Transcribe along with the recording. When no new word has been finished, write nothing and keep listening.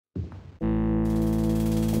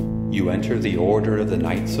You enter the Order of the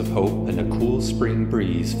Knights of Hope, and a cool spring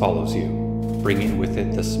breeze follows you, bringing with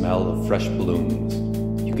it the smell of fresh blooms.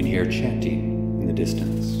 You can hear chanting in the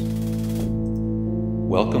distance.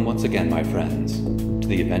 Welcome once again, my friends, to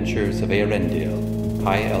the adventures of Eärendil,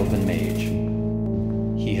 High Elven Mage.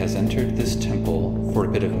 He has entered this temple for a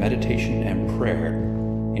bit of meditation and prayer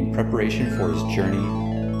in preparation for his journey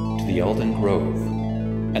to the Elden Grove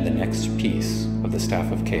and the next piece of the Staff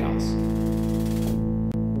of Chaos.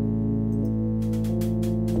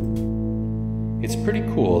 It's pretty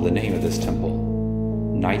cool, the name of this temple,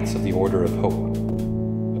 Knights of the Order of Hope,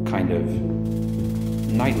 a kind of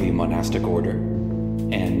knightly monastic order.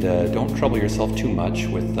 And don't trouble yourself too much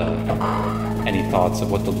with any thoughts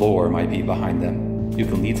of what the lore might be behind them. You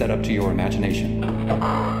can leave that up to your imagination.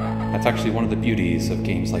 That's actually one of the beauties of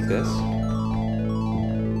games like this.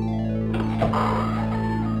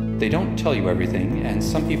 They don't tell you everything, and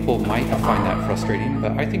some people might find that frustrating,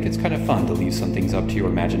 but I think it's kind of fun to leave some things up to your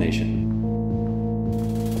imagination.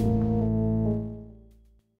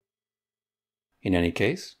 In any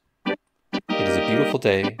case, it is a beautiful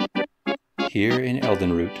day here in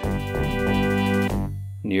Eldenroot,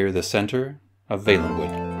 near the center of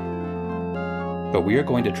Valenwood. But we are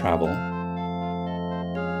going to travel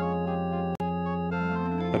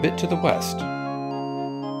a bit to the west.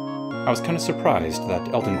 I was kind of surprised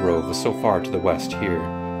that Elden Grove was so far to the west here,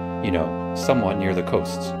 you know, somewhat near the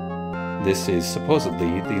coasts. This is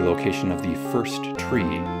supposedly the location of the first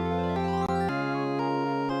tree.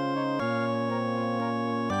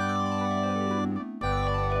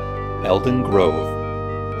 Elden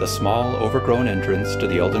Grove. The small, overgrown entrance to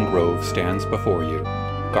the Elden Grove stands before you,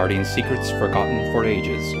 guarding secrets forgotten for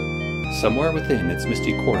ages. Somewhere within its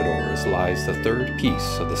misty corridors lies the third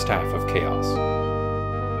piece of the Staff of Chaos.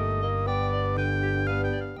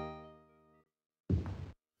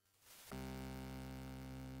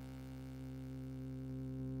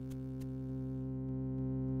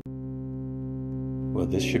 Well,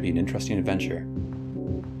 this should be an interesting adventure.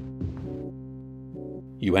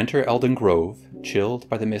 You enter Elden Grove, chilled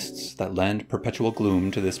by the mists that lend perpetual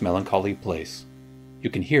gloom to this melancholy place.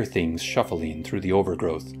 You can hear things shuffling through the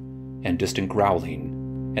overgrowth, and distant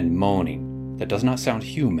growling and moaning that does not sound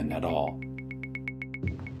human at all.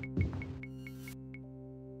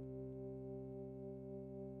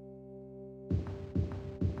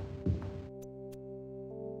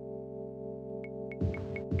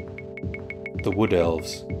 The Wood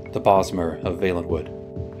Elves, the Bosmer of Valenwood,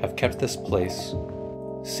 have kept this place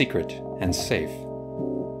secret and safe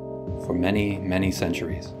for many, many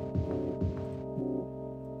centuries.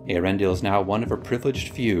 Eärendil is now one of a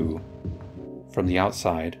privileged few from the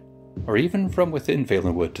outside, or even from within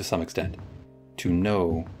Valenwood to some extent, to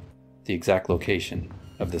know the exact location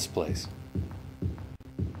of this place.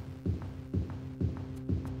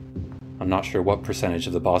 I'm not sure what percentage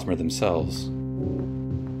of the Bosmer themselves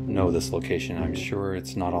know this location. I'm sure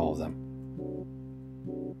it's not all of them.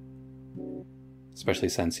 Especially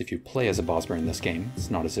since if you play as a Bosmer in this game,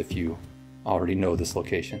 it's not as if you already know this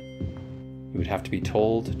location. You would have to be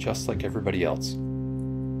told just like everybody else.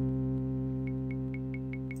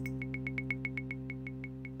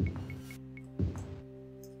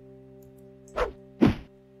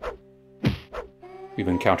 We've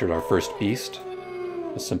encountered our first beast,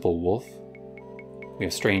 a simple wolf. We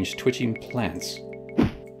have strange twitching plants.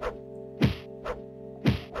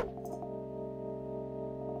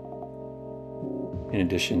 In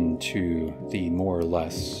addition to the more or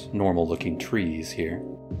less normal-looking trees here.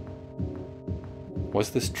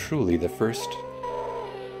 Was this truly the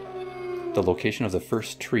location of the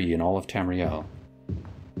first tree in all of Tamriel?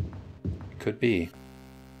 It could be.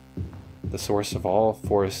 The source of all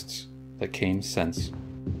forests that came since.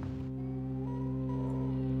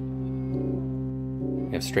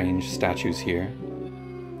 We have strange statues here.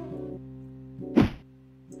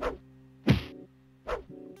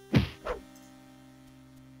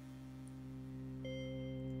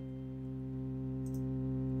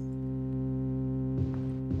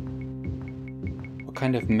 What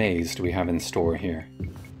kind of maze do we have in store here?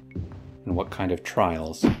 And what kind of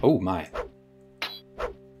trials? Oh my!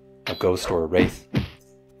 A ghost or a wraith.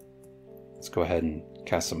 Let's go ahead and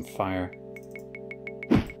cast some fire.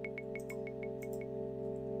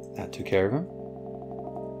 That took care of him.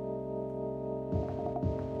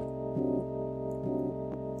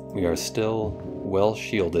 We are still well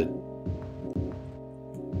shielded.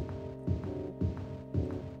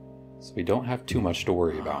 So we don't have too much to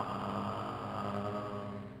worry about.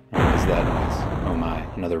 What is that noise? Oh my,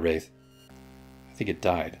 another wraith. I think it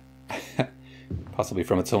died. Possibly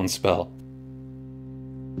from its own spell.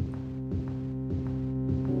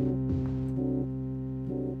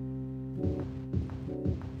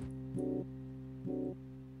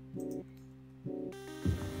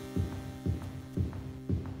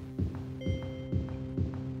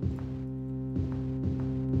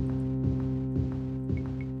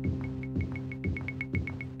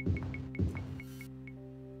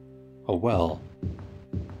 A well.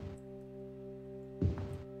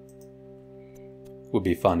 Would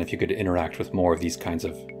be fun if you could interact with more of these kinds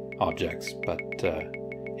of objects, but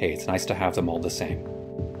hey, it's nice to have them all the same.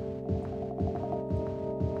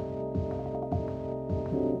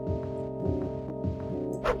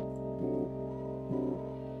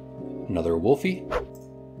 Another wolfie?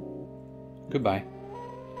 Goodbye.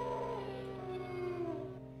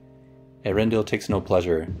 Eärendil takes no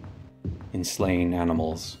pleasure in slaying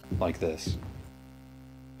animals like this,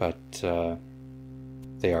 but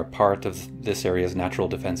they are part of this area's natural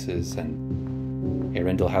defenses, and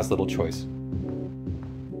Eärendil has little choice.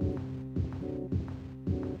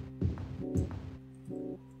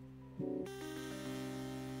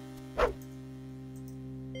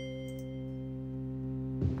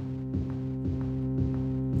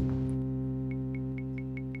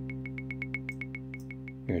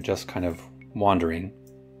 We're just kind of wandering.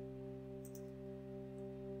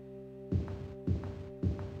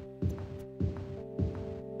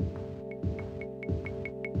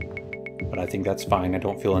 But I think that's fine. I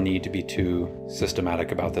don't feel a need to be too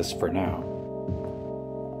systematic about this for now.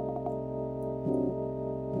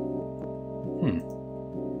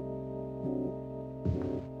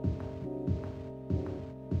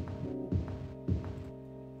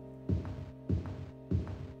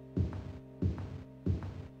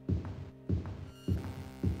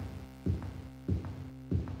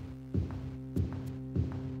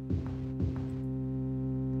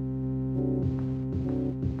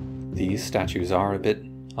 These statues are a bit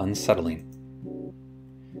unsettling.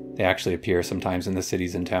 They actually appear sometimes in the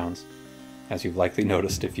cities and towns, as you've likely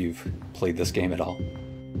noticed if you've played this game at all.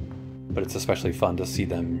 But it's especially fun to see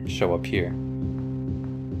them show up here.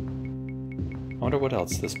 I wonder what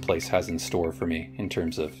else this place has in store for me in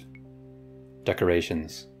terms of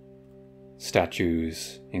decorations,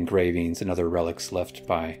 statues, engravings, and other relics left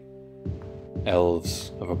by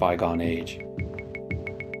elves of a bygone age.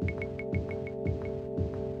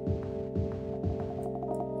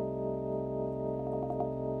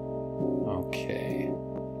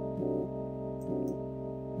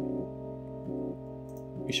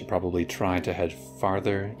 We should probably try to head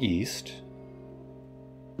farther east.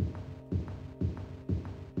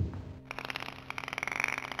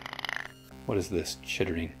 What is this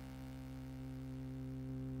chittering?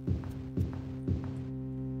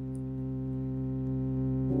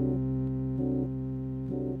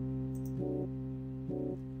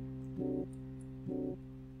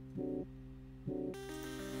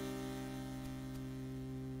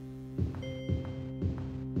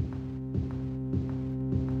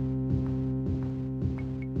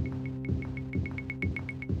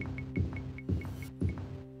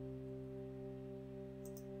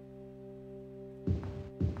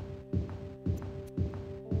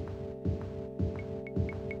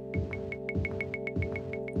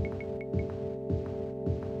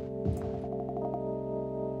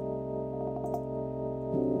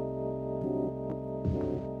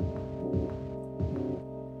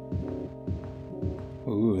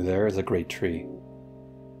 Ooh, there is a great tree.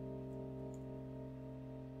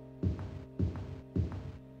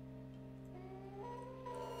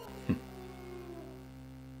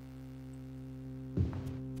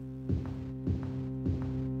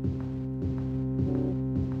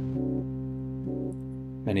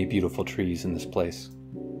 Many beautiful trees in this place,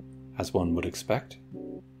 as one would expect.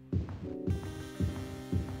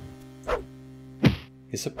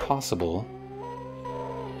 Is it possible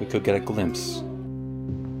we could get a glimpse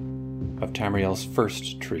of Tamriel's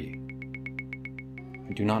first tree?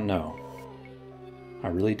 I do not know. I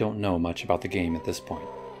really don't know much about the game at this point.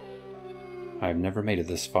 I have never made it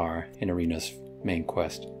this far in Arena's main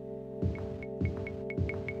quest.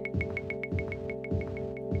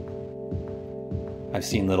 I've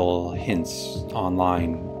seen little hints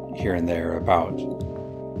online here and there about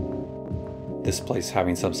this place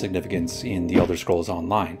having some significance in the Elder Scrolls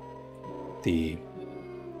Online, the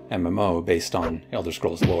MMO based on Elder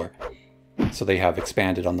Scrolls lore. So they have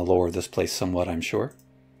expanded on the lore of this place somewhat, I'm sure.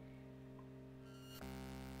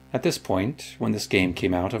 At this point, when this game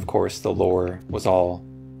came out, of course, the lore was all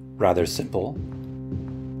rather simple.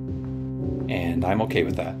 And I'm okay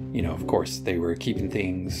with that. You know, of course, they were keeping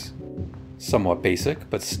things somewhat basic,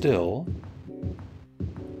 but still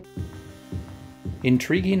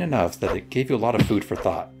intriguing enough that it gave you a lot of food for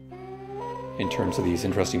thought in terms of these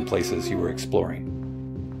interesting places you were exploring.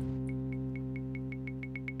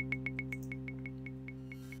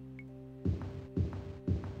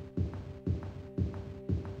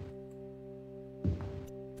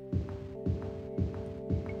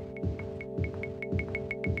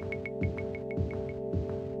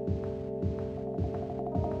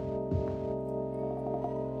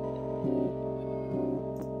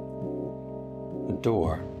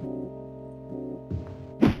 door.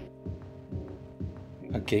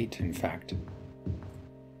 A gate, in fact.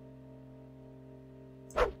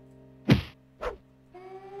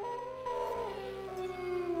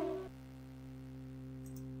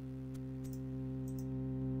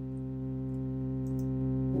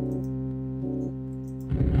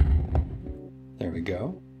 There we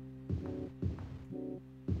go.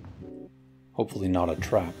 Hopefully not a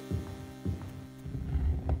trap.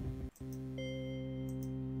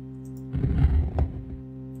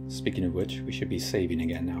 Speaking of which, we should be saving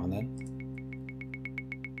again now and then.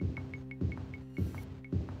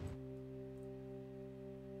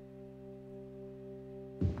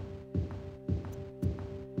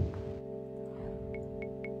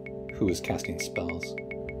 Who is casting spells?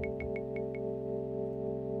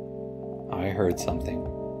 I heard something.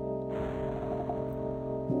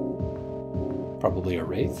 Probably a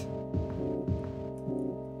wraith?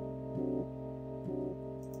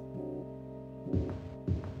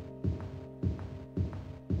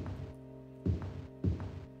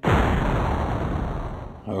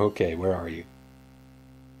 Okay, where are you?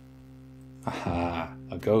 Aha,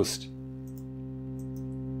 a ghost.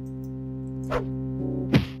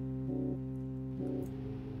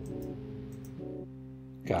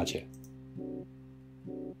 Gotcha.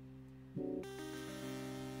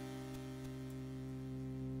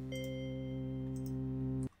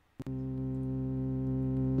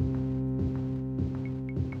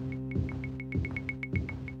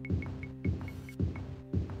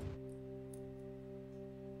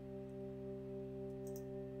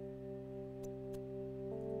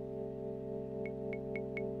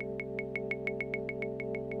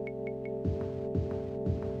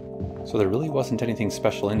 So there really wasn't anything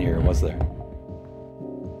special in here, was there?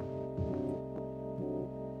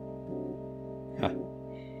 Huh.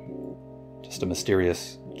 Just a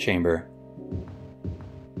mysterious chamber.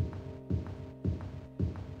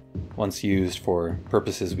 Once used for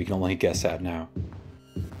purposes we can only guess at now.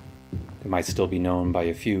 It might still be known by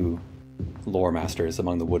a few lore masters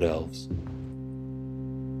among the Wood Elves.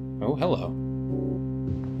 Oh, hello.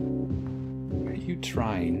 Are you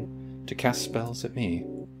trying to cast spells at me?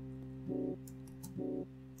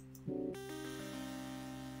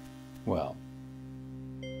 Well,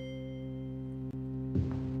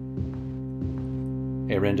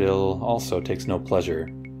 Eärendil also takes no pleasure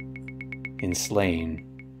in slaying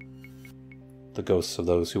the ghosts of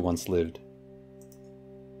those who once lived.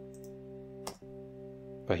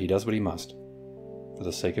 But he does what he must, for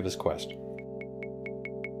the sake of his quest.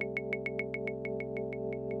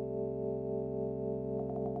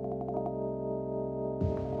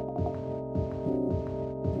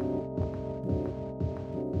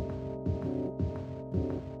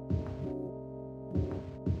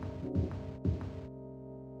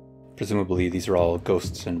 Presumably these are all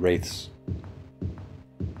ghosts and wraiths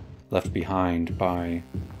left behind by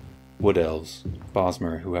Wood Elves,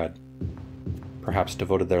 Bosmer, who had perhaps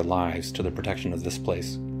devoted their lives to the protection of this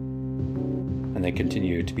place, and they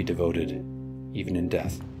continue to be devoted even in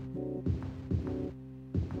death.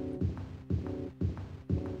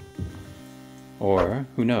 Or,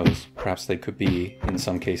 who knows, perhaps they could be, in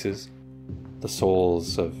some cases, the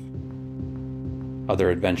souls of other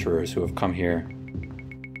adventurers who have come here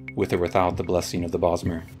with or without the blessing of the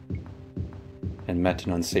Bosmer, and met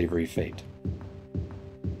an unsavory fate.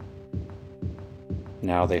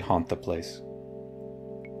 Now they haunt the place,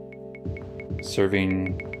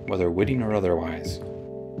 serving, whether witting or otherwise,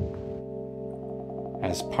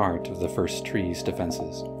 as part of the First Tree's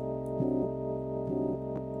defenses.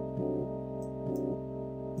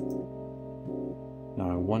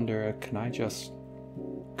 Now I wonder, can I just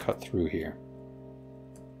cut through here?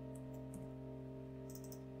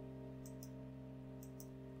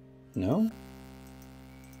 No?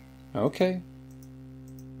 Okay.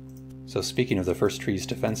 So speaking of the First Tree's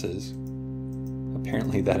defenses,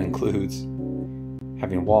 apparently that includes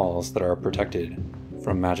having walls that are protected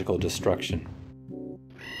from magical destruction.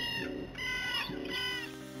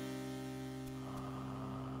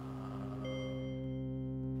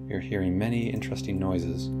 You're hearing many interesting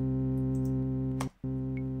noises.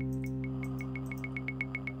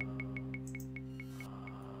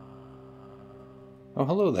 Oh,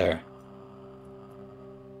 hello there.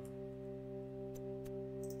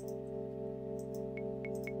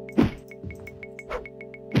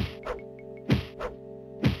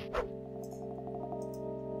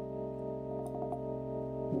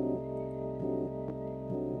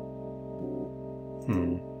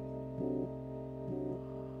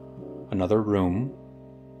 Another room.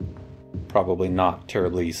 Probably not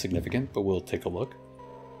terribly significant, but we'll take a look.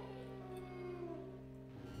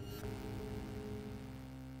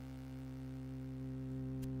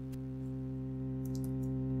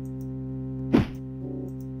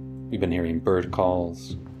 We've been hearing bird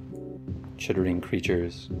calls, chittering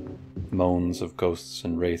creatures, moans of ghosts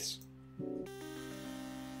and wraiths,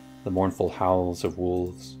 the mournful howls of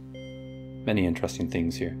wolves. Many interesting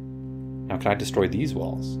things here. Now, can I destroy these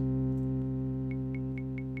walls?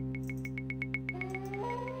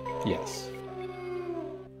 Yes.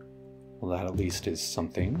 Well, that at least is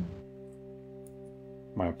something.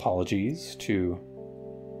 My apologies to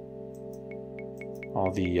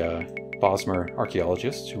all the Bosmer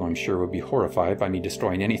archaeologists, who I'm sure would be horrified by me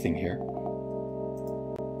destroying anything here.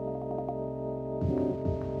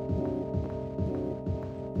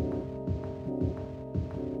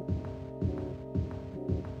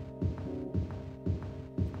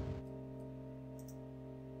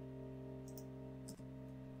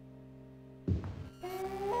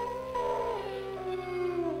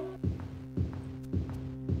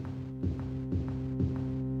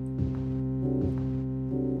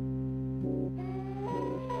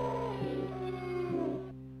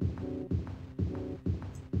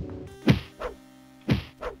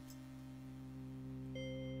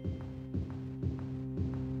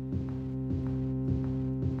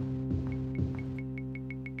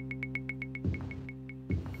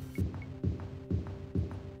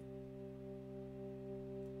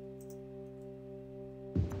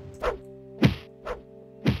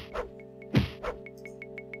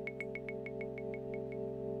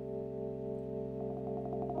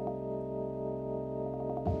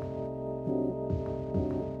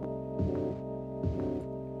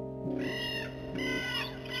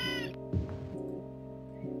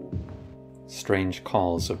 Strange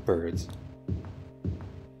calls of birds.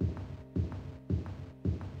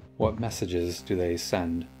 What messages do they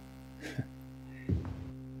send?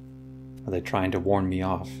 Are they trying to warn me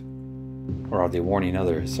off? Or are they warning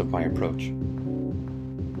others of my approach?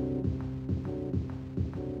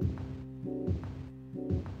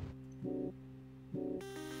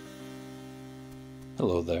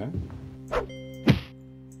 Hello there.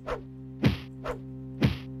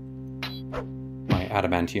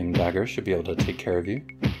 Adamantium dagger should be able to take care of you.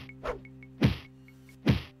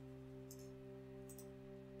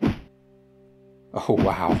 Oh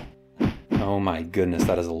wow. Oh my goodness,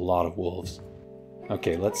 that is a lot of wolves.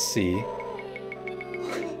 Okay, let's see.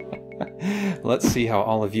 Let's see how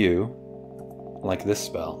all of you like this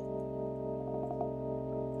spell.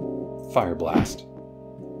 Fire Blast.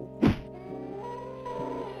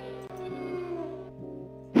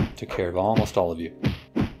 Took care of almost all of you.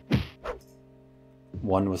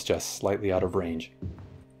 One was just slightly out of range.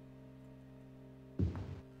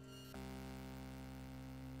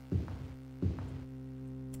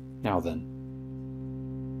 Now then.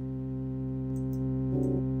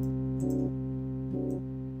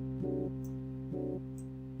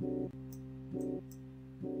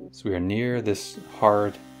 So we are near this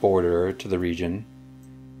hard border to the region.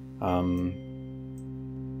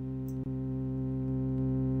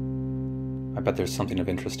 I bet there's something of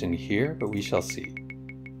interest in here, but we shall see.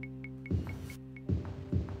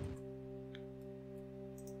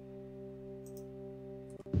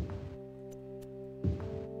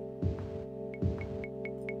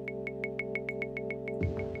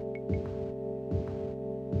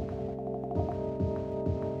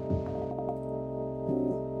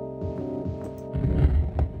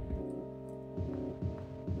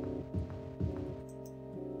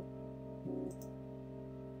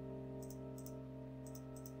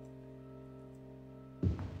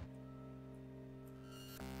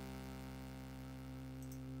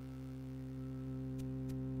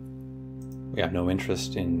 We have no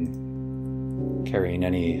interest in carrying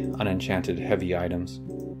any unenchanted heavy items.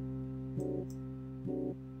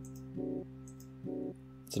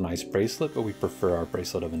 It's a nice bracelet, but we prefer our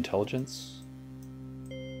bracelet of intelligence.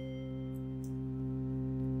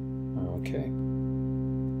 Okay.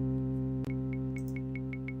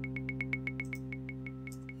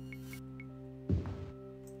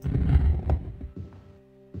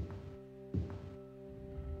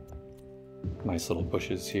 Nice little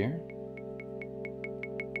bushes here.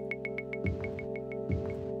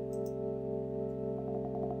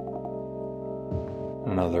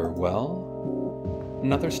 Another well,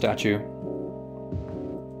 another statue.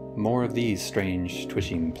 More of these strange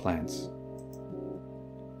twitching plants.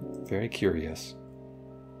 Very curious.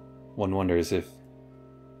 One wonders if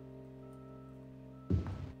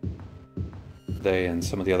they and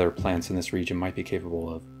some of the other plants in this region might be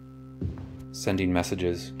capable of sending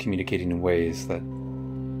messages, communicating in ways that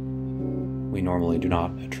we normally do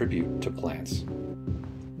not attribute to plants.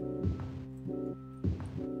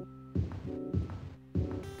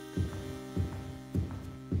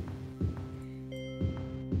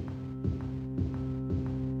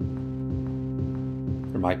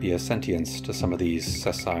 might be a sentience to some of these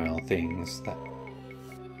sessile things that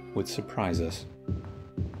would surprise us.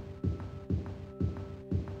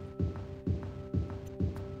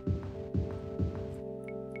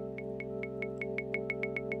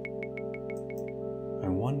 I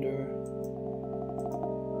wonder...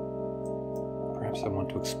 perhaps I want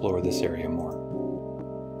to explore this area more.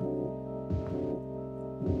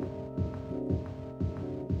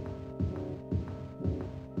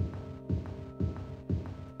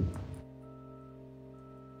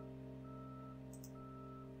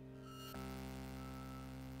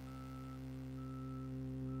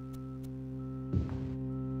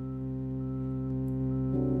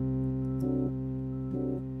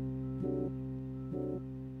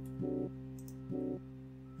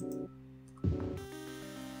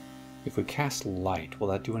 If we cast light, will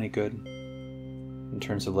that do any good? In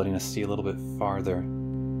terms of letting us see a little bit farther?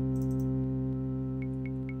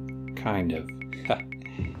 Kind of.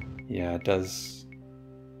 Yeah, it does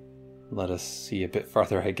let us see a bit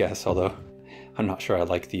farther, I guess, although I'm not sure I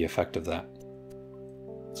like the effect of that.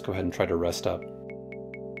 Let's go ahead and try to rest up.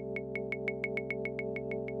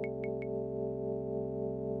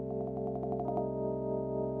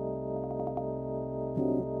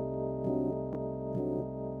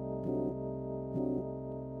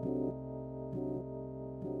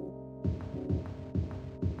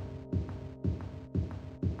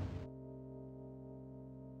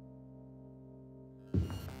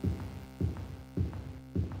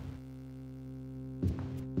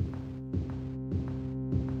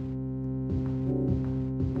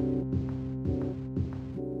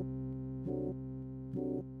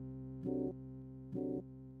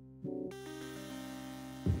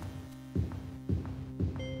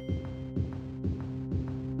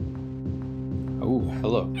 Oh,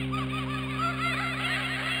 hello.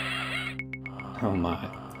 Oh my.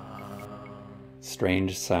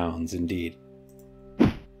 Strange sounds indeed.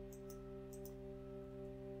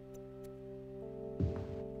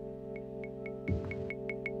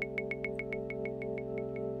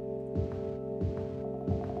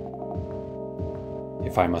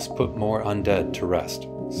 If I must put more undead to rest,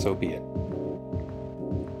 so be it.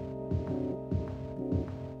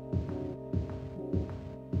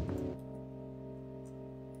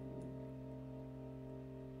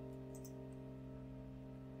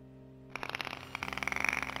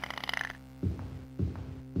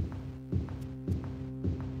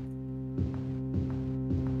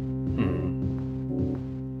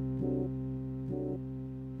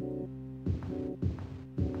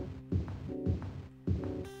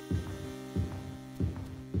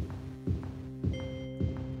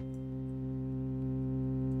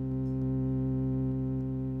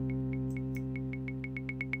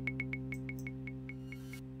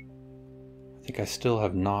 I think I still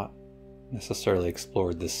have not necessarily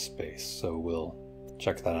explored this space, so we'll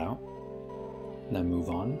check that out and then move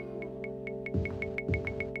on.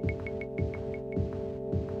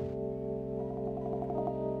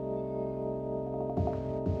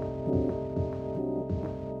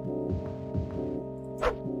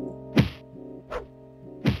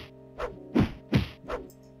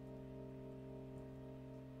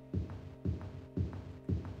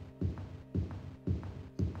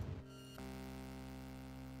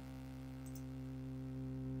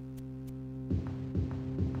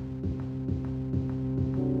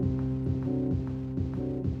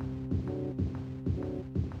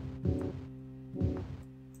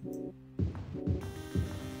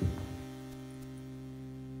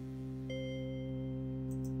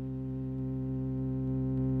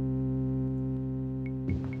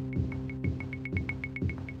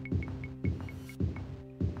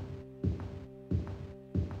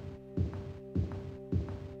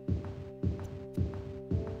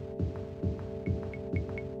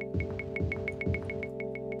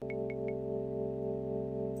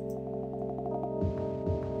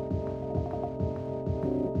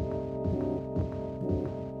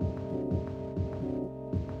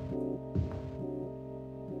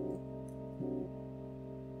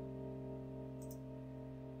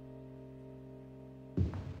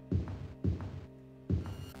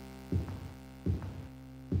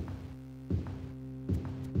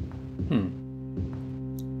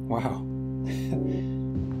 Wow.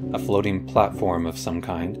 A floating platform of some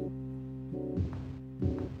kind.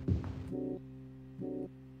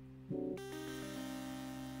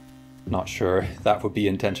 Not sure that would be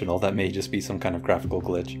intentional. That may just be some kind of graphical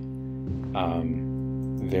glitch.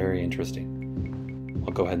 Very interesting.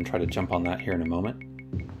 I'll go ahead and try to jump on that here in a moment.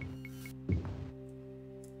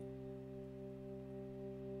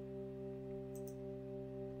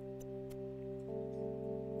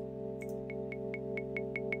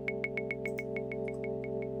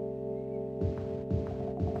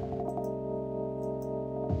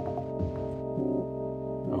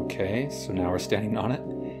 Okay, so now we're standing on it,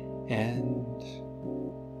 and,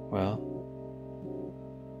 well,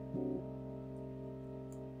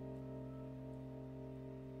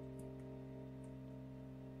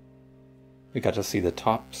 we got to see the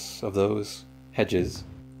tops of those hedges,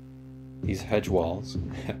 these hedge walls,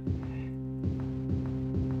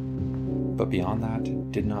 but beyond that,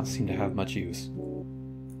 it did not seem to have much use.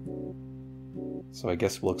 So I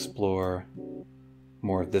guess we'll explore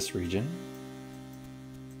more of this region.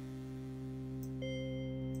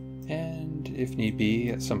 And if need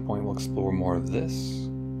be, at some point we'll explore more of this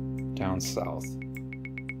down south.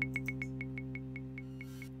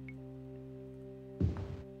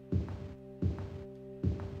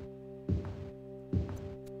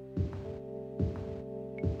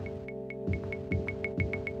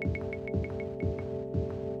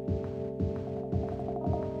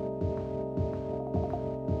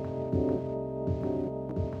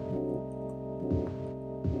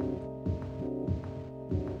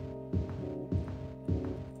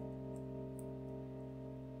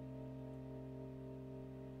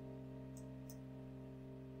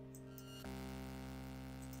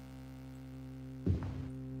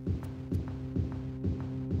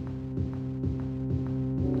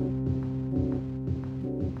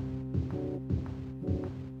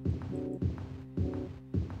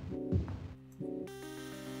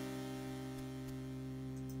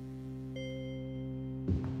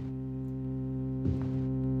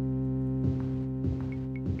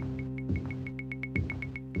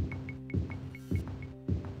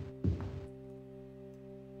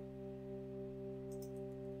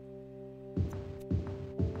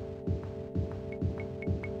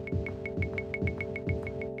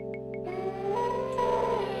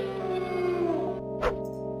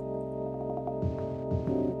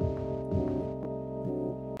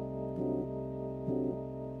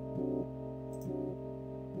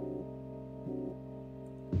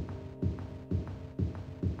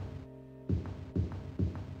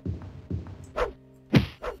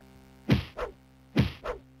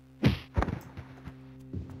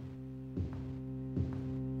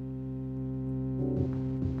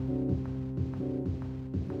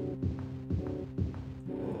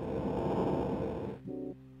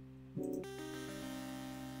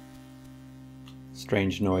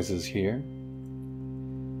 Strange noises here.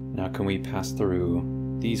 Now can we pass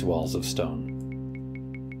through these walls of stone?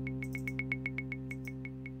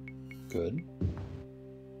 Good.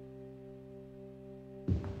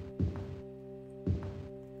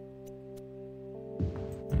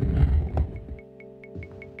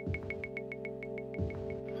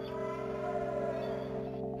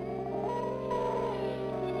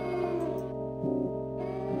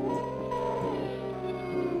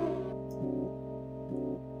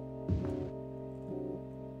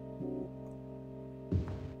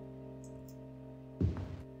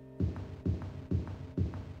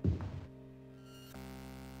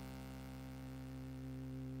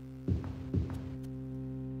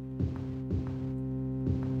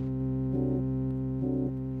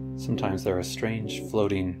 Sometimes there are strange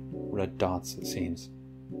floating red dots, it seems.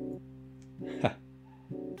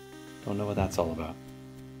 Don't know what that's all about.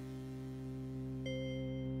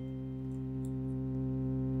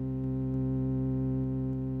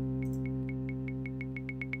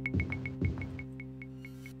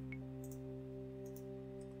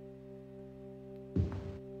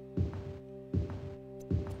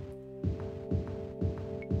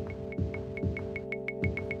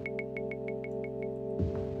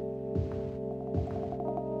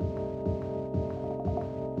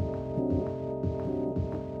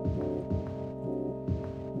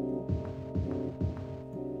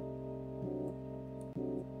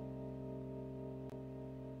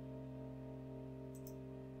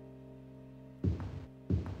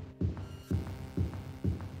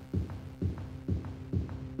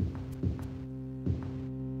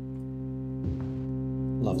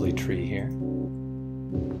 Lovely tree here.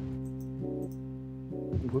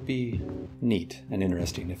 It would be neat and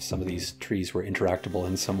interesting if some of these trees were interactable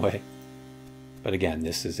in some way. But again,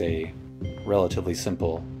 this is a relatively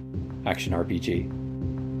simple action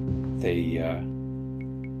RPG. They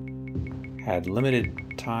had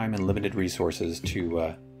limited time and limited resources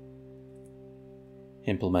to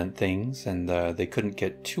implement things, and they couldn't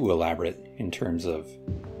get too elaborate in terms of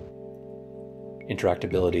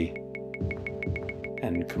interactability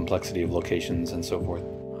and complexity of locations and so forth.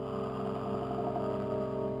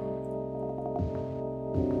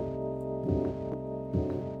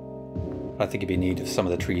 I think it'd be neat if some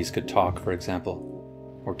of the trees could talk, for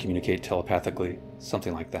example, or communicate telepathically,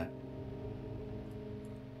 something like that.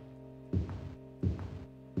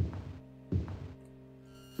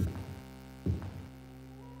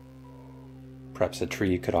 Perhaps a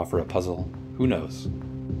tree could offer a puzzle. Who knows?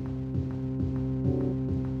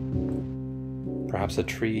 Perhaps a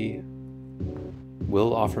tree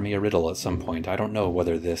will offer me a riddle at some point. I don't know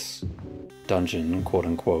whether this dungeon,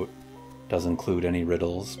 quote-unquote, does include any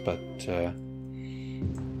riddles, but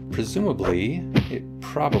presumably it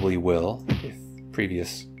probably will, if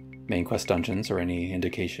previous main quest dungeons are any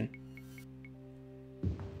indication.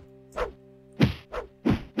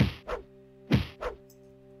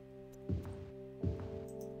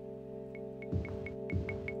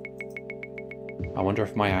 I wonder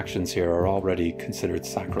if my actions here are already considered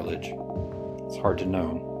sacrilege. It's hard to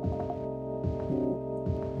know.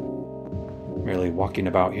 Merely walking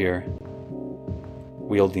about here,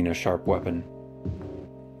 wielding a sharp weapon,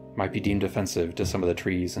 might be deemed offensive to some of the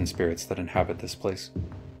trees and spirits that inhabit this place.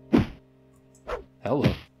 Hello.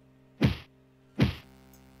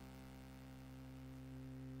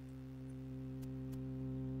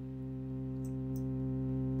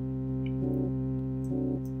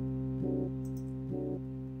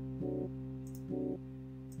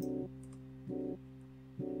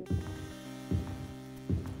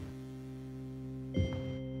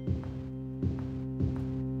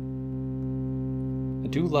 I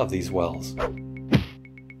do love these wells.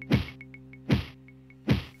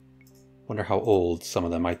 Wonder how old some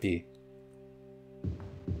of them might be.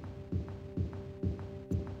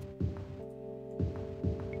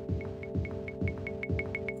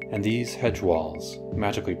 And these hedge walls,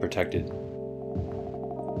 magically protected,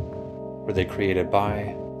 were they created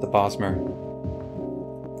by the Bosmer,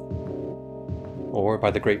 or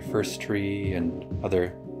by the great first tree and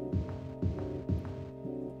other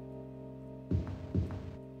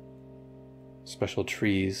special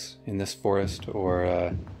trees in this forest,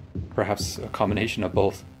 or perhaps a combination of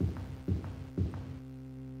both?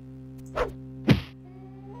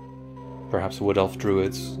 Perhaps wood elf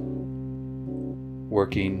druids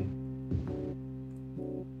working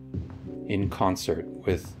in concert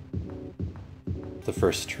with the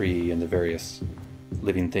first tree and the various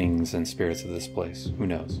living things and spirits of this place. Who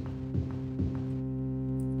knows?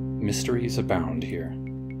 Mysteries abound here.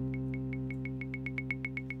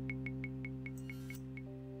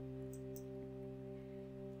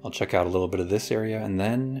 I'll check out a little bit of this area, and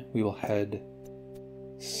then we will head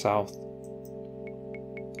south.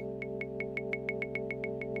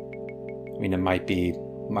 I mean, it might be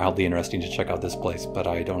mildly interesting to check out this place, but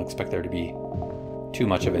I don't expect there to be too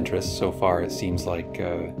much of interest. So far, it seems like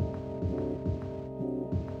there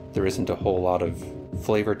isn't a whole lot of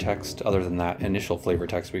flavor text other than that initial flavor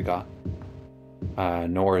text we got.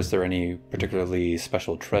 Nor is there any particularly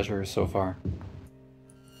special treasure so far.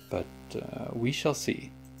 But we shall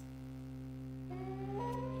see.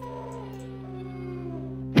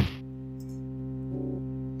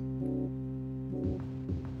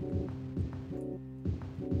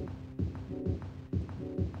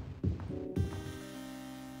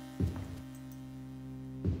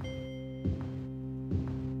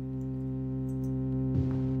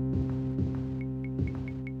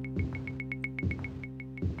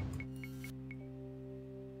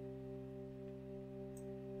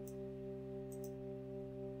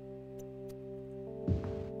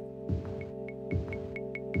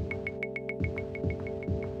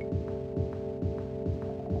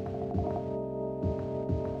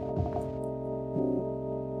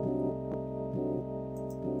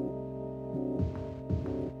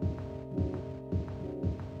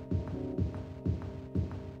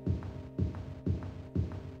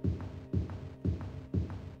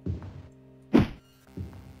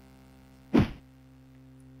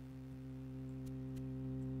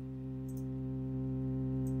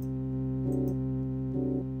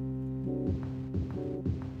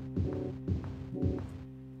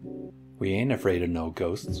 We ain't afraid of no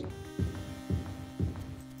ghosts.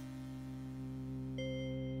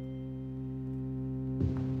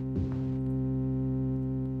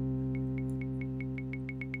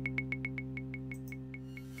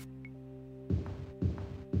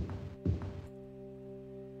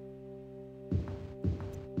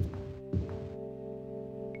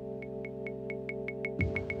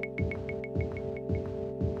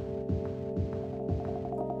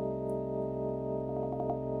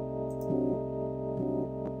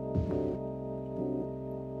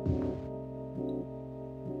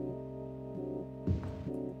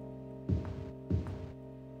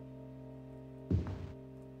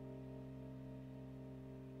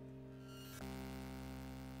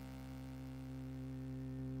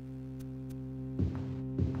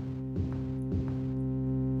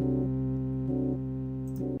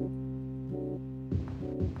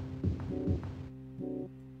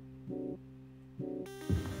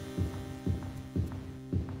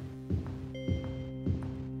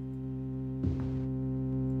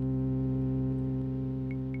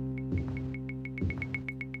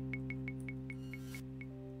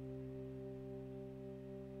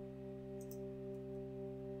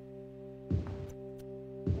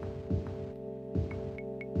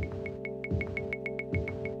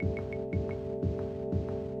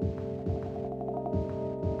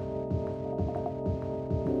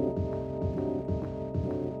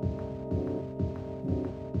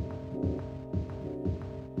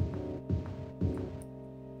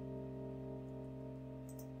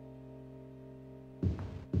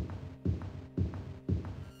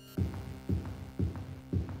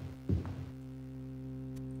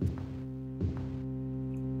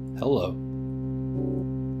 Hello.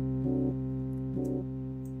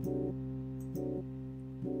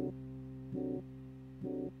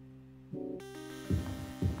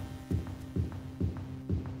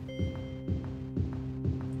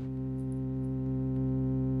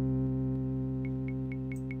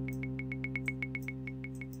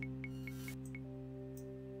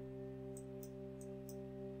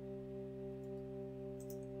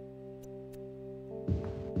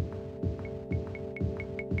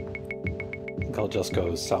 I'll just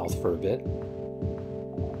go south for a bit.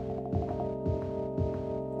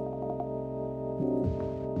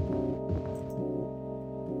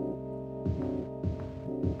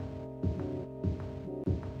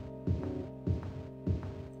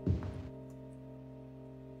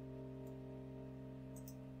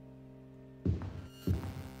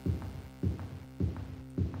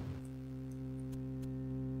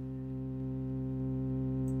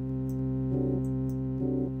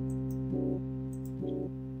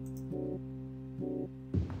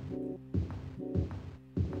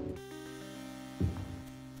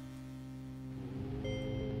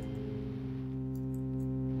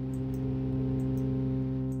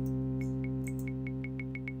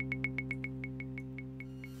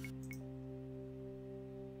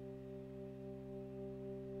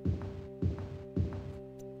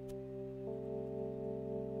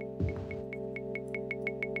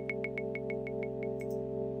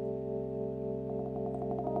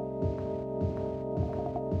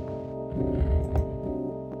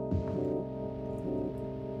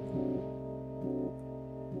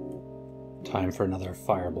 Time for another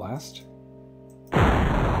fire blast.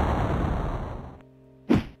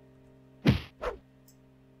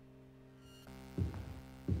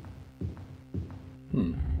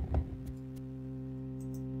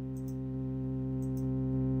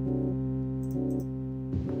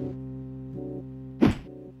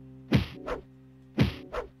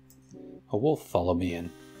 A wolf followed me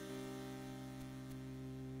in.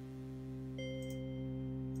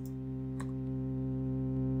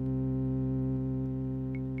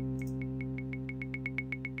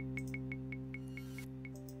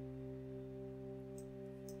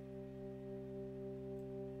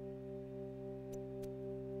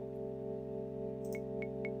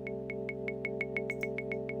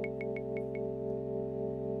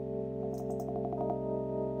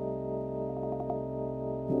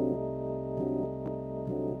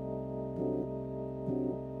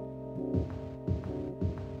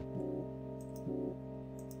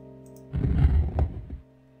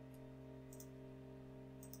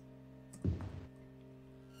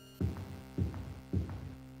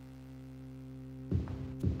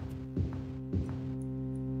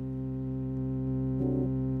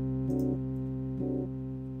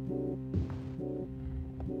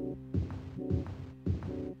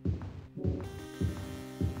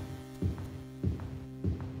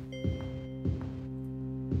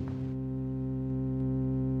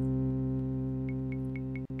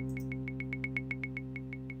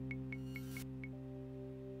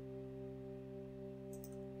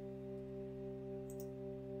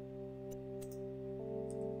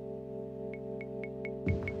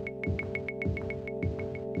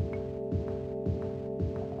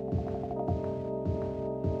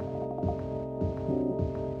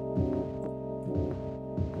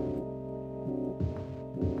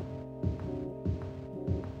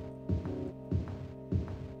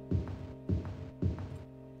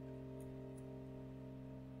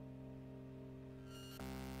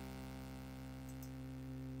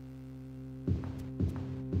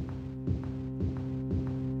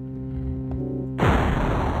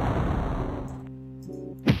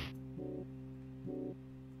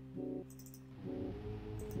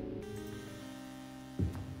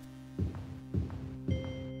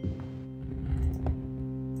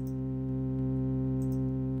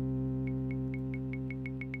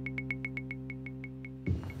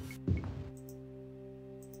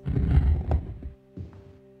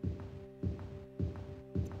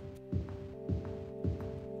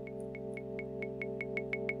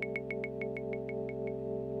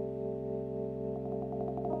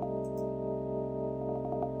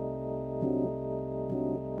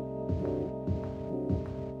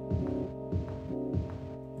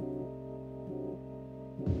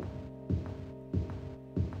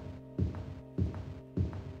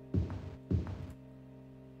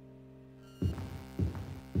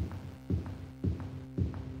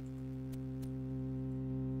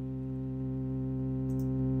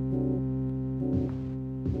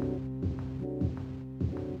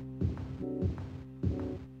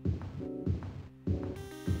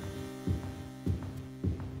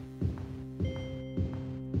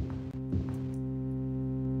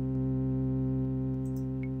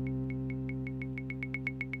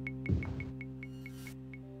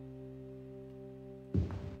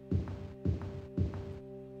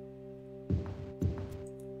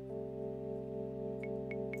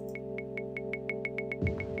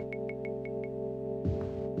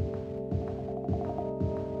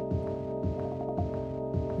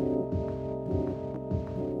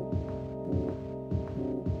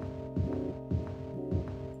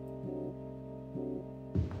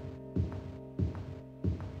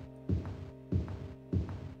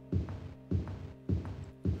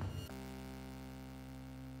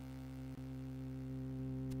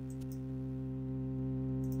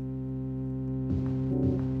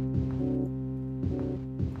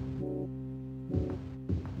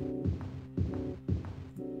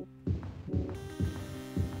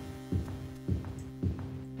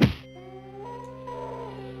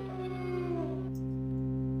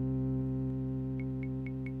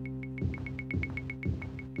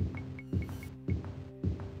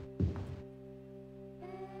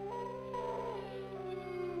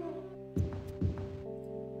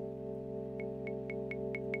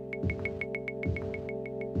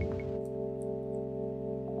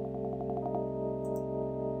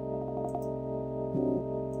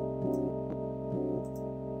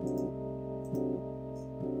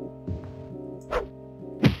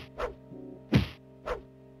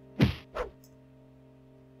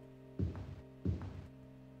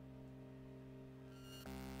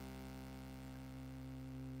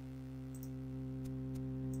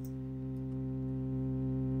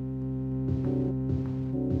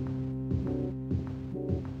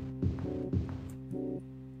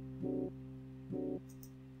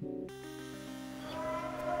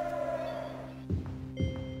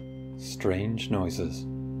 strange noises.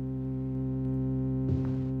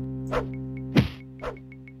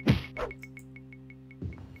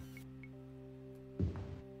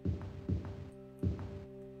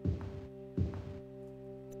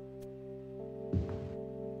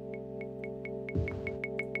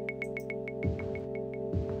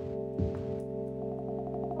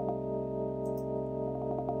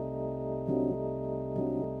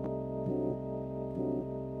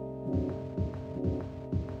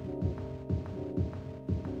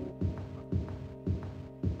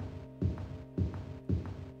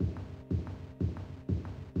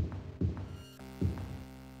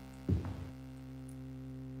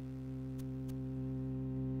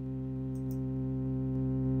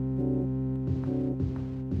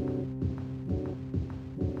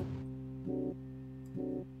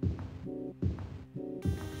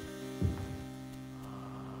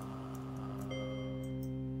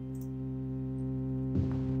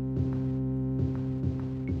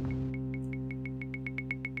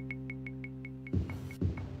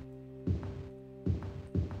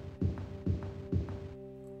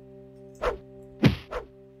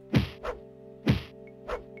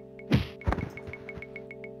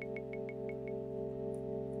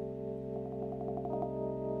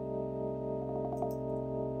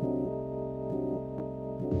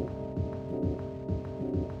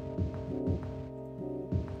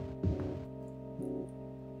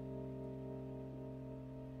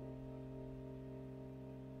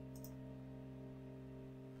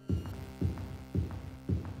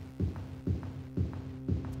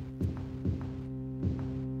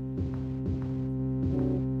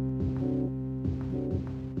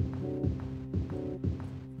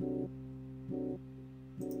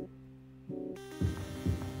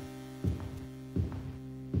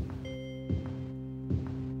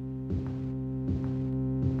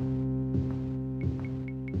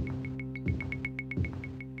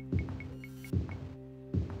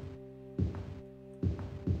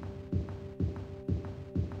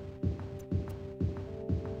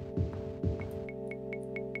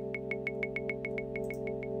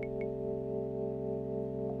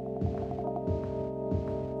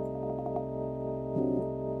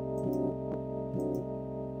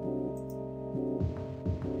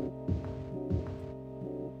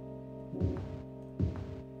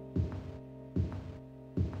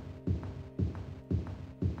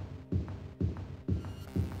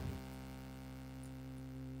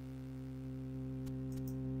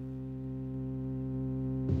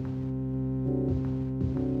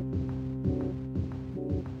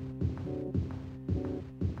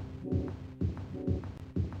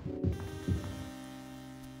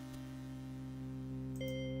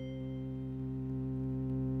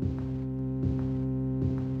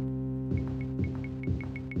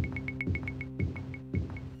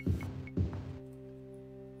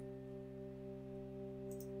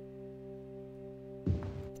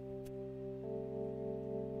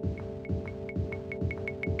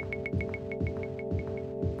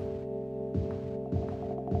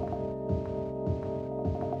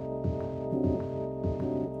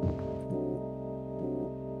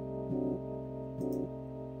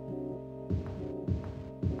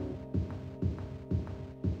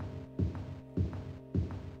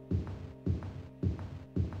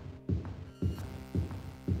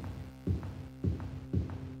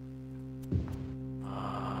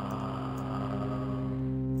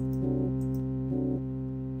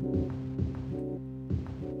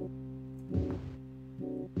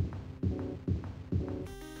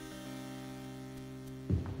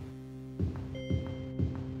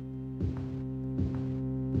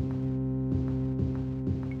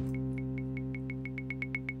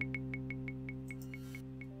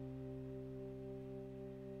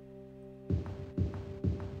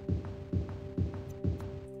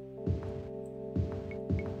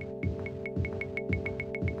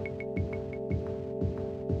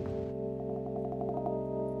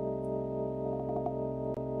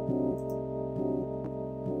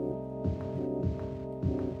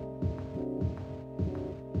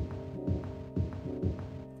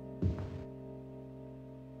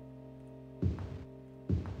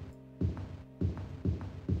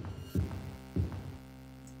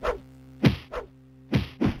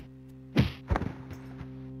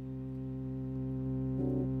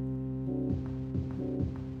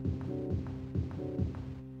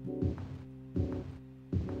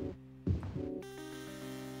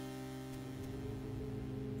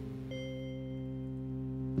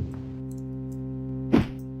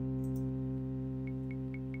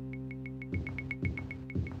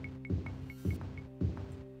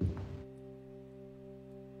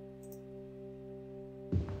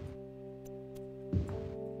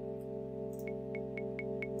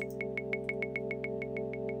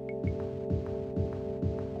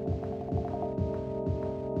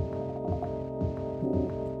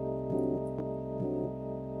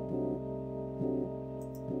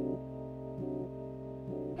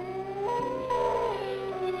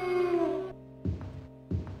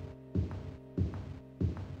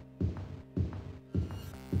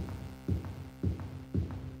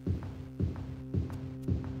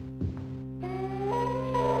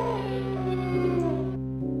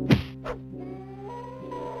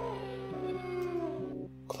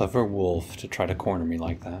 Clever wolf to try to corner me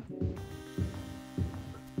like that.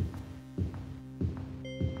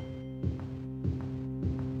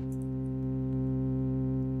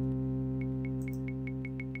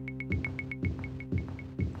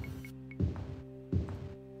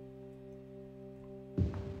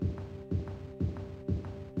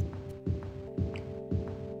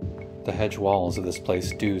 The hedge walls of this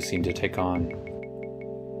place do seem to take on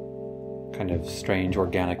kind of strange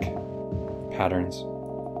organic patterns.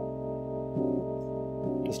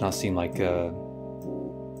 Does not seem like a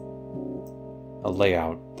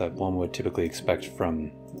layout that one would typically expect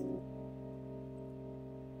from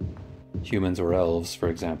humans or elves, for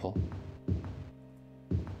example.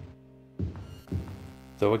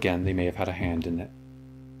 Though again, they may have had a hand in it.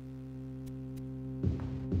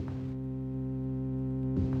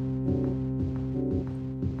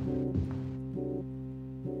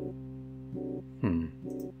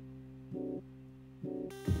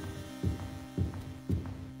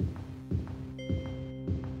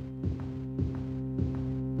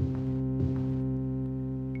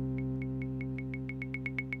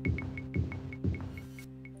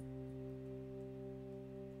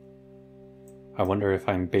 I wonder if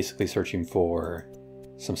I'm basically searching for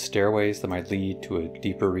some stairways that might lead to a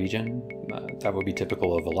deeper region. That would be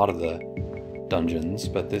typical of a lot of the dungeons,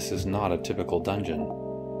 but this is not a typical dungeon.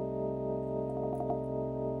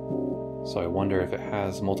 So I wonder if it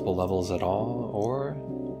has multiple levels at all, or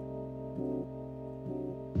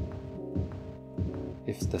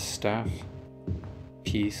if the staff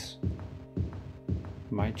piece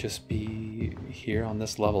might just be here on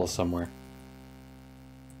this level somewhere.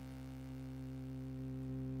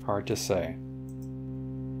 Hard to say.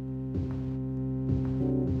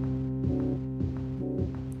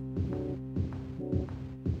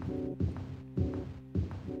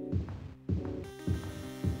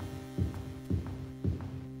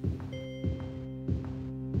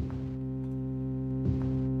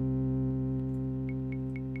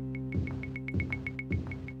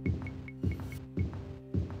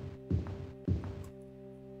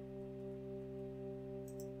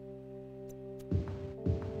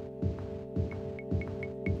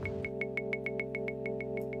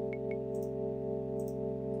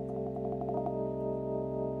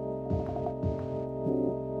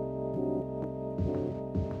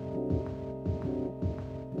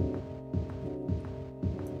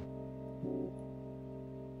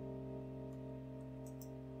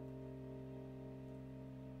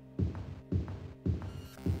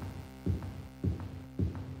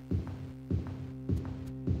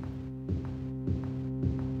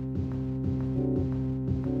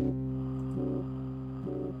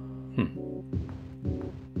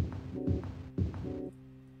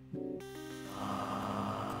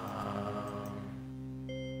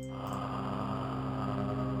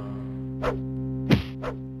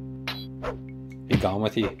 Be gone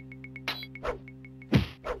with you.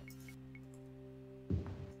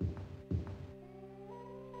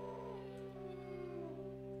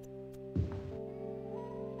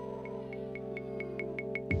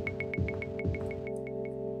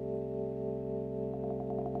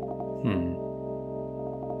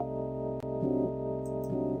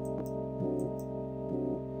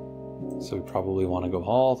 So we probably want to go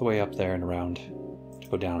all the way up there and around to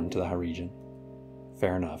go down into the high region.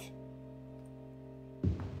 Fair enough.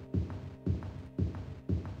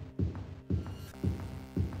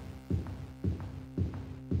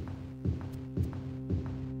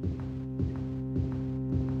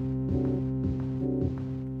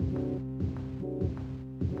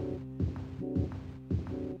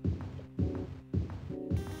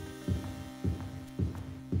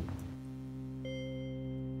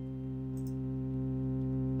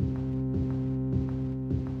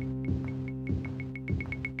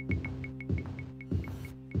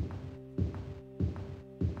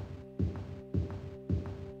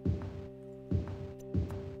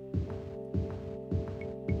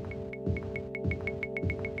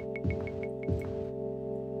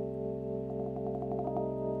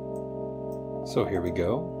 So here we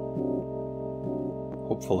go.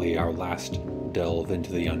 Hopefully our last delve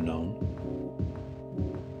into the unknown.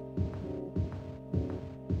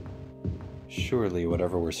 Surely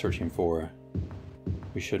whatever we're searching for,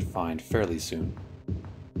 we should find fairly soon.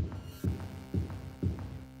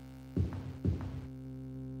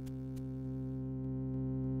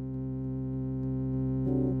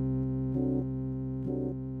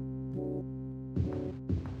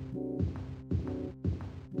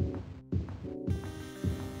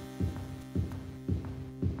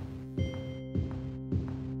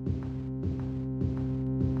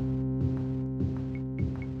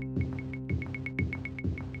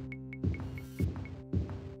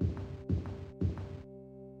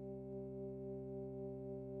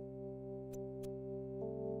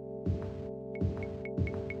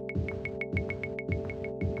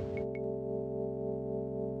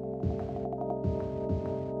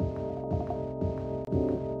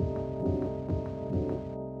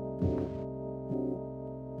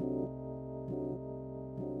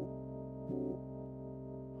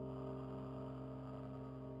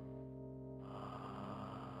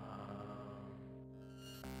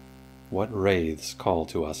 What wraiths call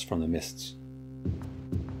to us from the mists?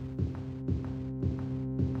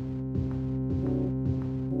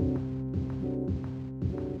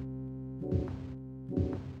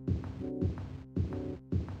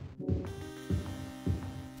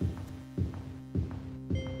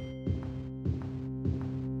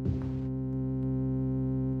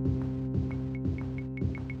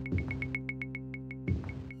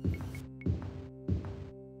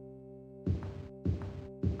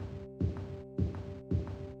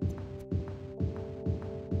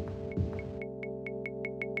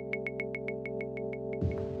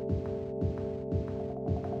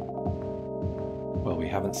 Well, we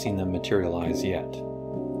haven't seen them materialize yet.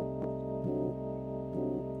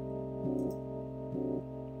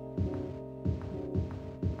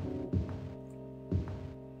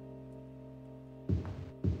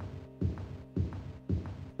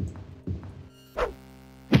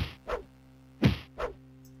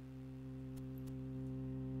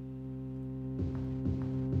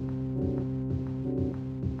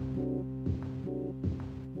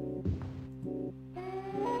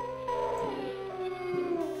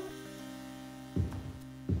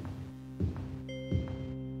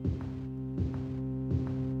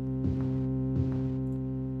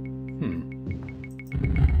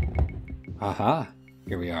 Aha!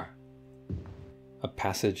 Here we are. A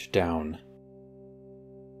passage down.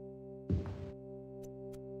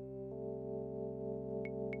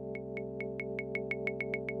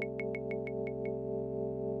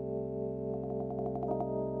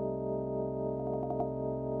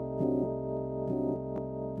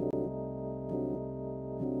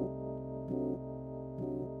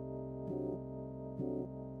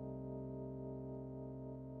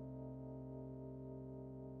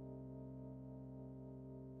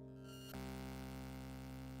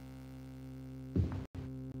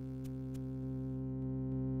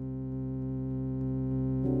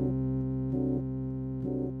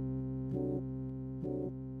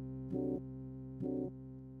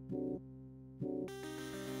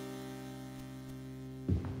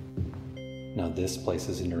 Now this place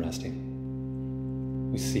is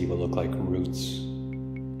interesting. We see what look like roots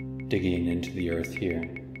digging into the earth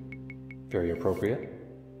here. Very appropriate.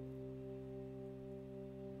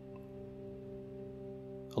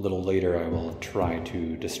 A little later I will try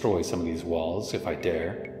to destroy some of these walls if I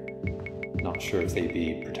dare. Not sure if they'd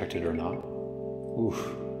be protected or not. Oof,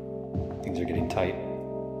 things are getting tight.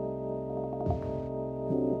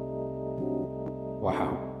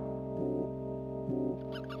 Wow.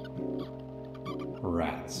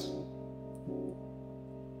 Rats.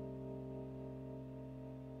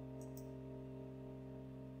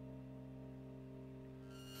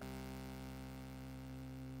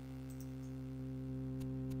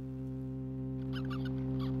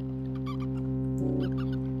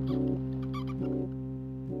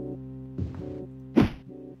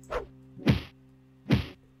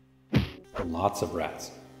 Lots of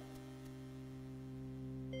rats.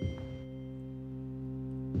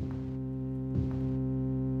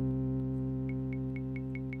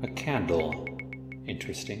 A candle.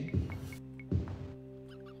 Interesting.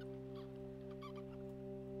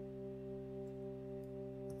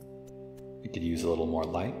 We could use a little more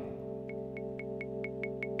light.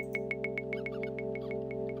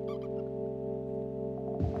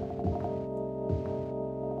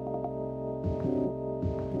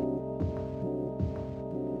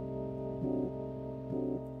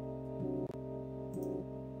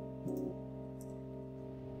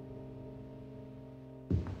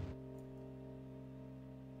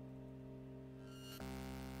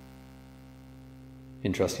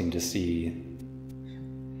 Interesting to see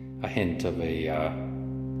a hint of a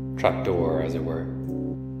trapdoor, as it were.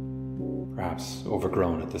 Perhaps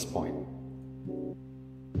overgrown at this point.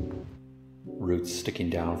 Roots sticking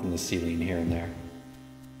down from the ceiling here and there.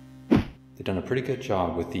 They've done a pretty good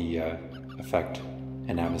job with the effect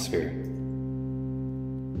and atmosphere.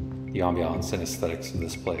 The ambiance and aesthetics of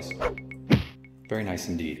this place. Very nice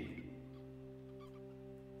indeed.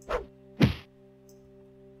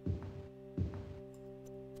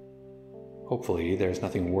 Hopefully there's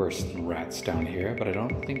nothing worse than rats down here, but I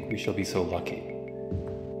don't think we shall be so lucky.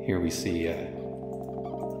 Here we see a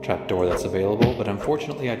trapdoor that's available, but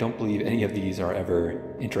unfortunately I don't believe any of these are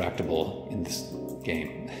ever interactable in this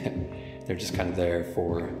game. They're just kind of there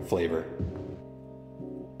for flavor.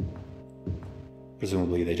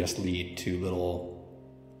 Presumably they just lead to little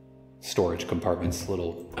storage compartments,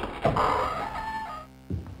 little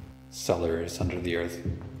cellars under the earth.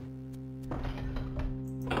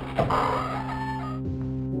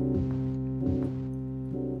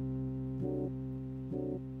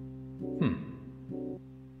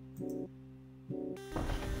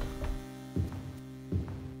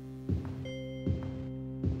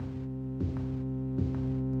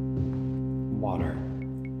 water.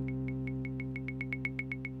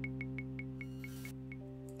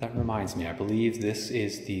 That reminds me, I believe this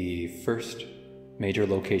is the first major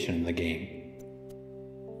location in the game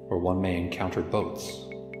where one may encounter boats.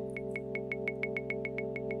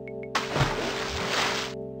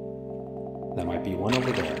 There might be one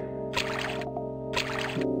over there.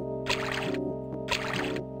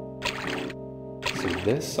 So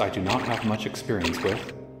this I do not have much experience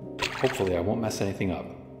with. Hopefully I won't mess anything up.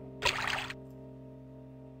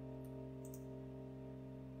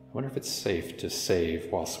 I wonder if it's safe to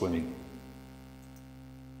save while swimming.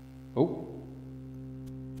 Oh.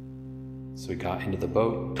 So we got into the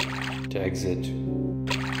boat. To exit,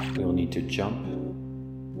 we will need to jump.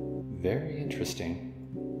 Very interesting.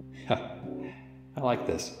 I like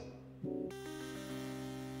this.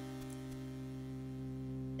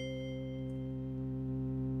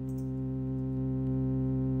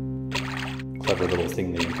 Clever little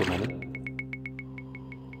thing they implemented.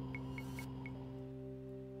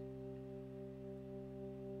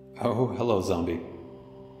 Oh, hello, zombie.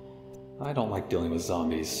 I don't like dealing with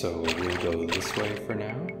zombies, so we'll go this way for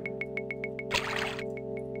now.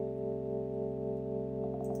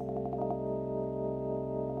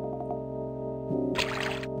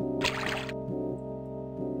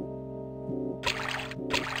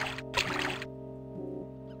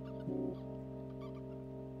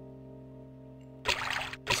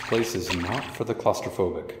 This place is not for the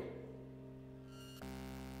claustrophobic.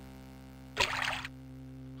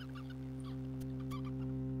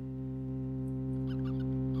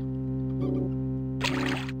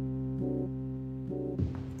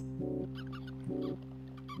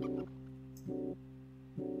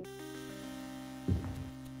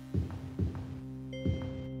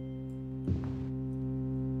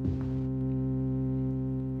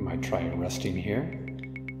 Might try resting here.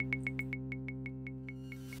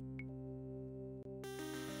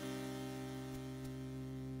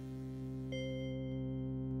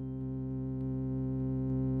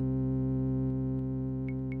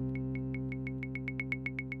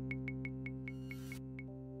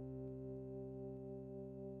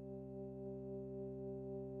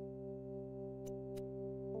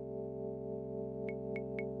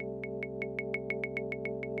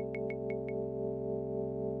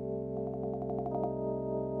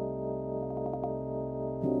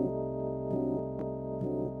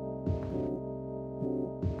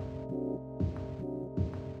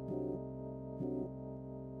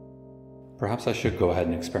 Perhaps I should go ahead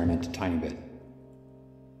and experiment a tiny bit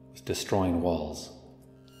with destroying walls.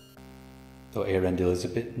 Though Eärendil is a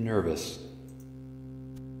bit nervous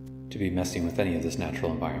to be messing with any of this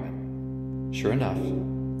natural environment. Sure enough,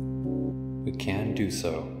 we can do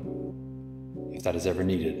so if that is ever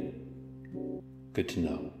needed. Good to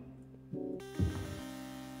know.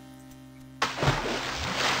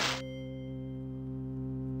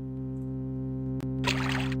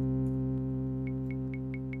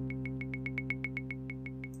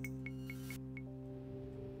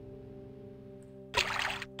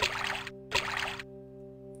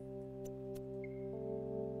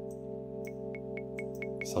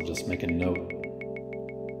 So I'll just make a note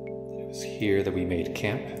that it was here that we made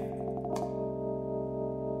camp.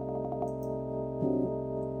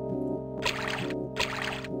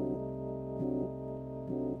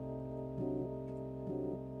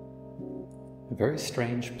 A very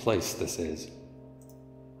strange place this is.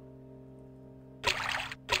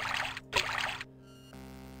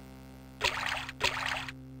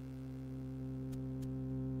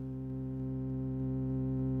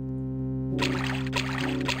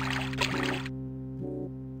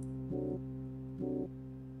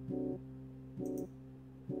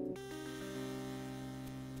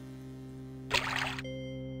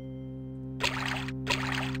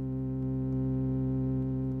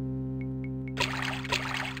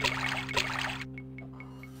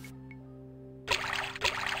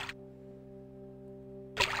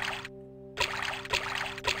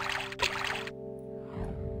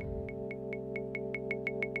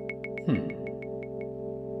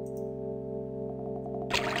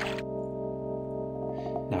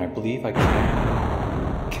 Now I believe I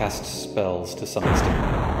can cast spells to some extent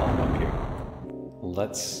while I'm up here.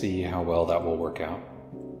 Let's see how well that will work out.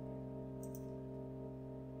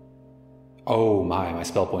 Oh my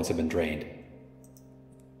spell points have been drained.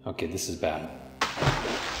 Okay, this is bad.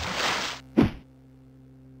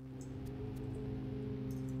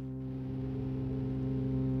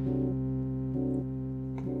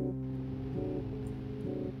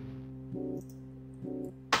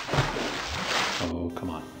 Oh, come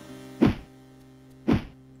on.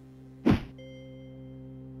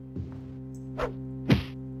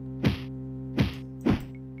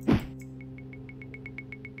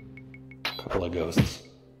 couple of ghosts.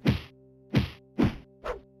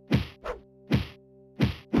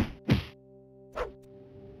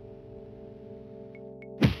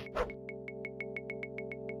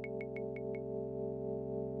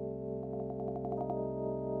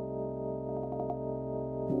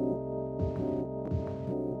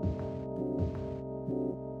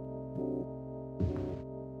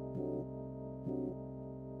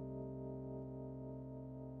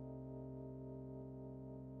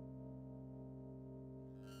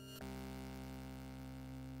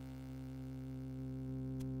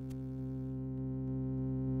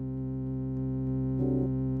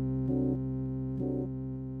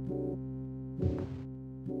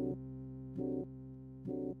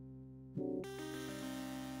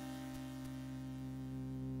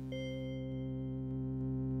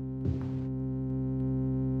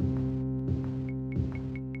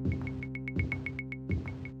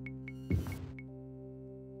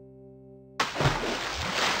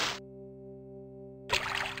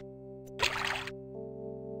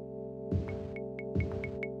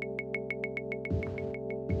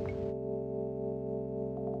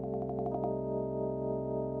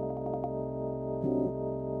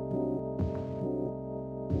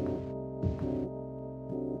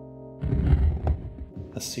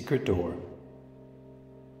 A secret door.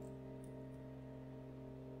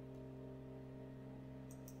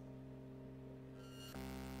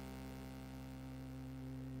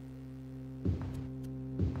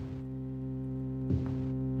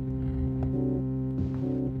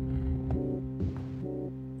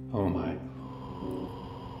 Oh my.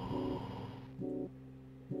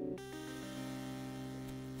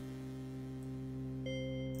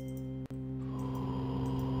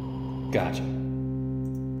 Gotcha.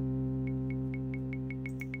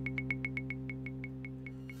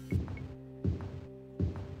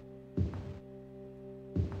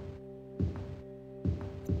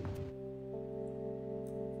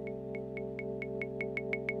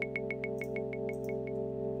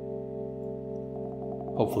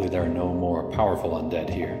 Hopefully there are no more powerful undead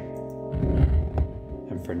here.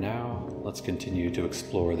 And for now, let's continue to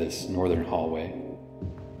explore this northern hallway.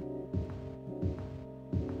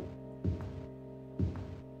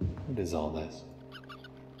 What is all this?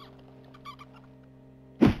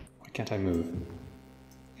 Why can't I move?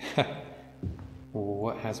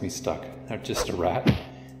 What has me stuck? Just a rat?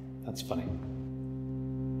 That's funny.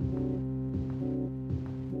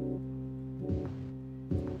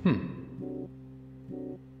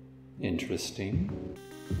 Interesting.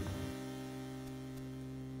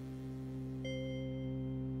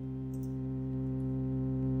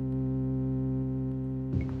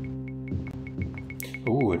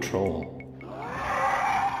 Ooh, a troll.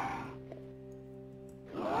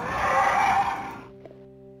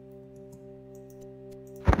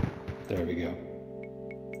 There we go.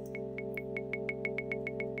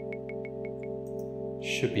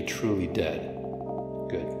 Should be truly dead.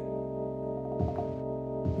 Good.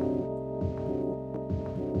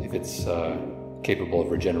 If it's capable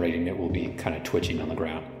of regenerating, it will be kind of twitching on the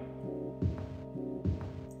ground.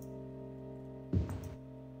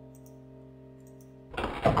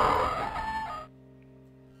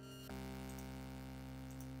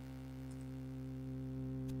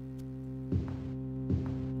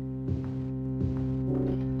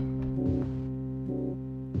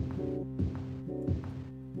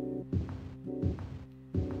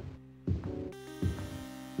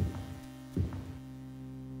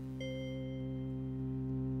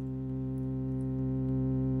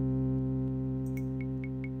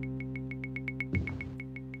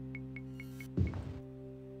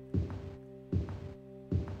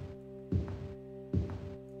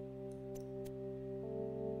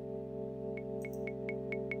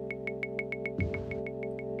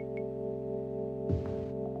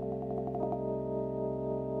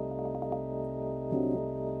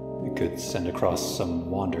 Could send across some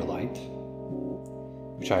Wanderlight,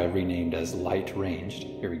 which I have renamed as Light Ranged.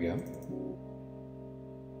 Here we go.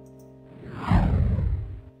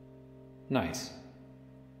 Nice.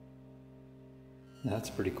 That's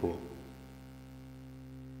pretty cool.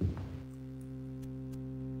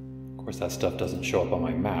 Of course, that stuff doesn't show up on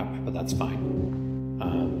my map, but that's fine.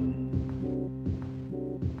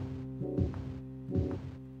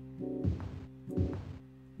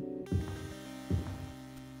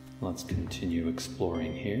 Let's continue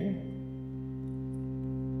exploring here.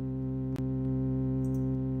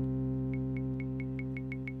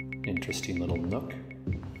 Interesting little nook.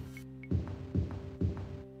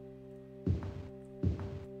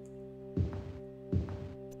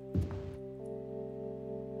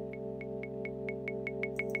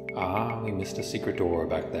 Ah, we missed a secret door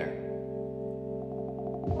back there.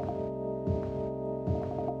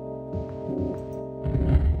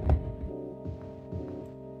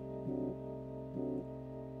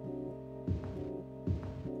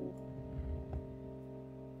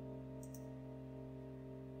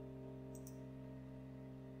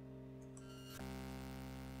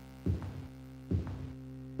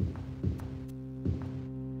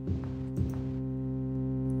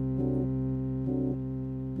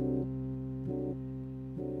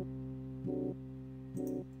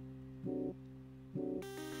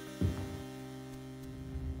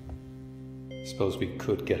 suppose we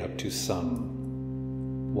could get up to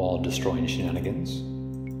some wall-destroying shenanigans.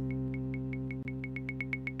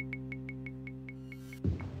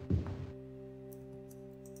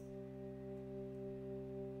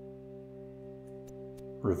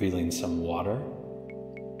 Revealing some water.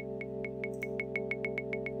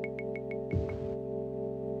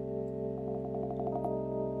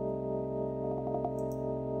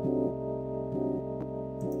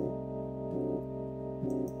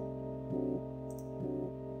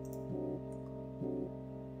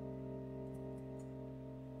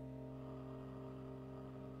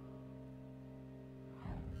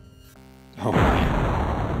 Oh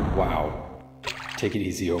my. Wow. Take it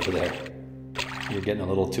easy over there. You're getting a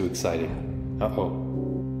little too excited. Uh-oh.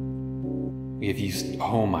 We have used...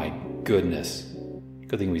 Oh my goodness.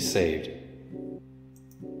 Good thing we saved.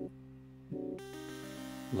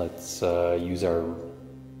 Let's use our...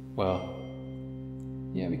 Well...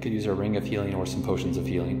 Yeah, we could use our Ring of Healing or some Potions of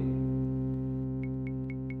Healing.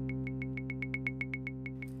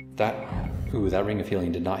 That Ring of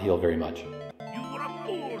Healing did not heal very much. You were a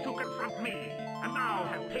fool to confront me, and now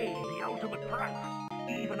have paid the ultimate price.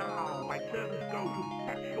 Even now, my servants go to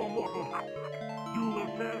fetch your mortal hut. You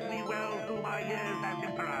will serve me well through my years as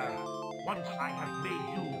Emperor, once I have made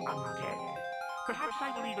you undead. Perhaps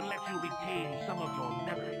I will even let you retain some of your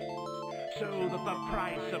memories, so that the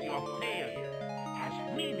price of your failure has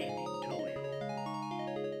meaning to you.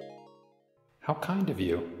 How kind of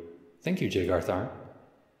you. Thank you, Jagar Tharn.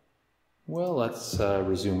 Well, let's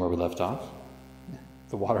resume where we left off.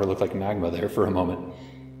 The water looked like magma there for a moment.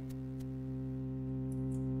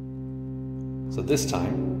 So this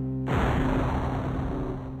time...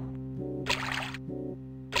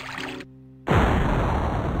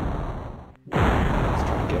 let's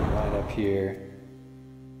try to get right up here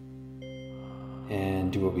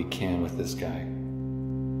and do what we can with this guy.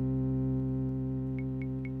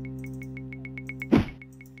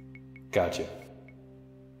 Gotcha.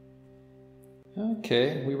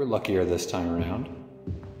 Okay, we were luckier this time around.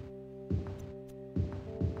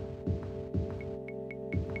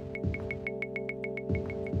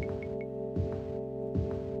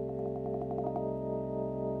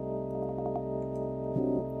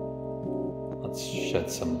 Let's shed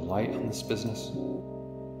some light on this business.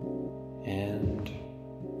 And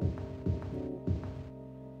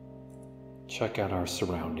check out our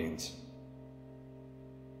surroundings.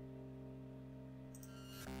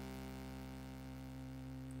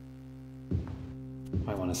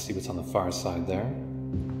 Might want to see what's on the far side there.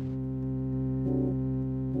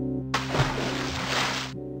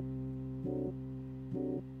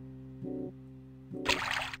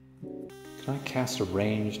 Can I cast a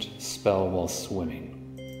ranged spell while swimming?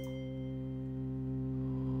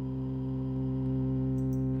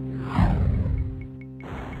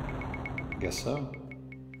 Guess so.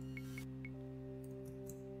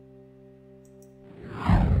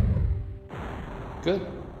 Good.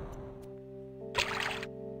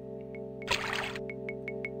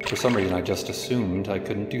 For some reason I just assumed I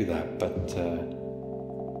couldn't do that, but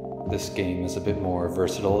this game is a bit more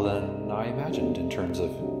versatile than I imagined in terms of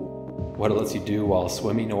what it lets you do while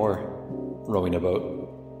swimming or rowing a boat.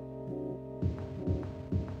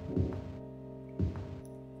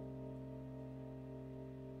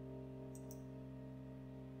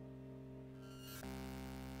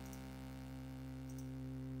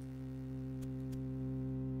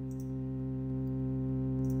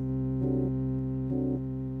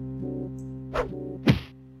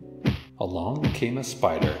 Along came a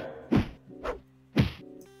spider.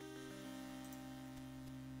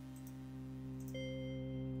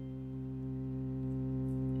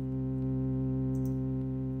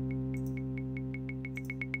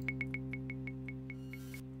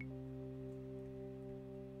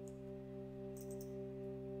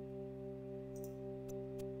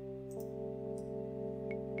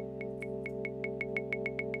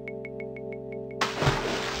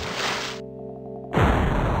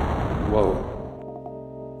 Whoa.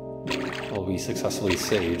 Well, we successfully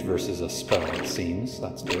saved versus a spell, it seems.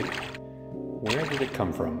 That's good. Where did it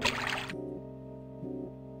come from?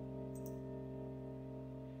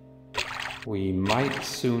 We might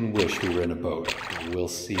soon wish we were in a boat. We'll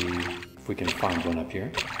see if we can find one up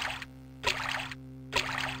here.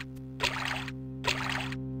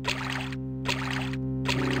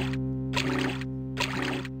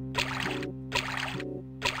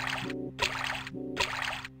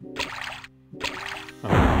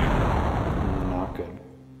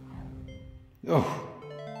 Oh,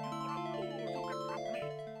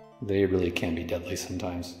 they really can be deadly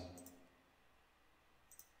sometimes.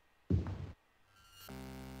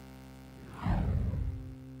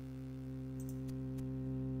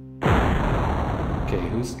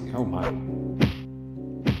 mine.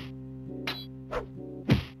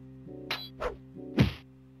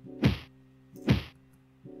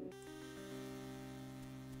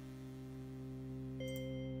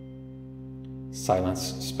 Silence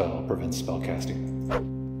spell prevents spell casting.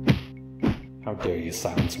 How dare you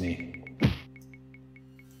silence me?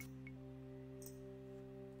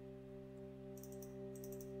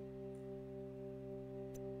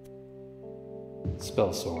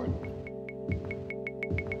 Spell sword.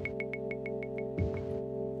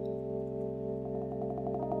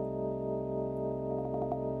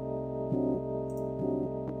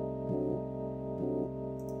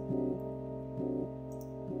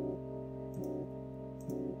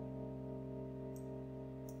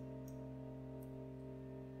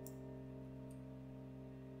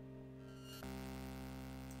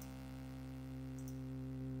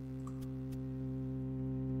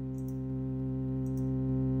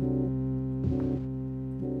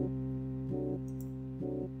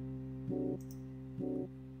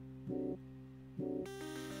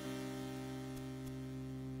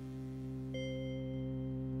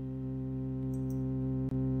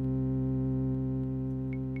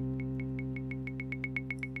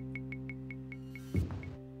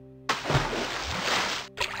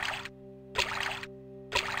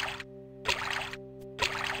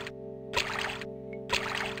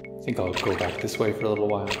 I think I'll go back this way for a little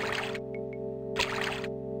while.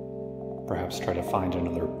 Perhaps try to find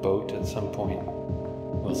another boat at some point.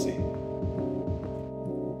 We'll see.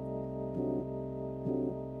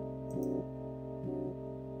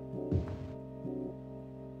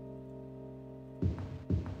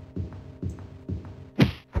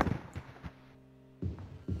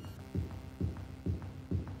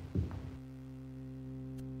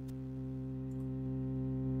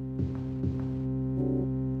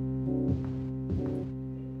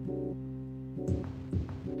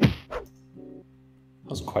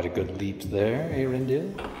 That was quite a good leap there,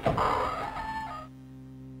 Eärendil.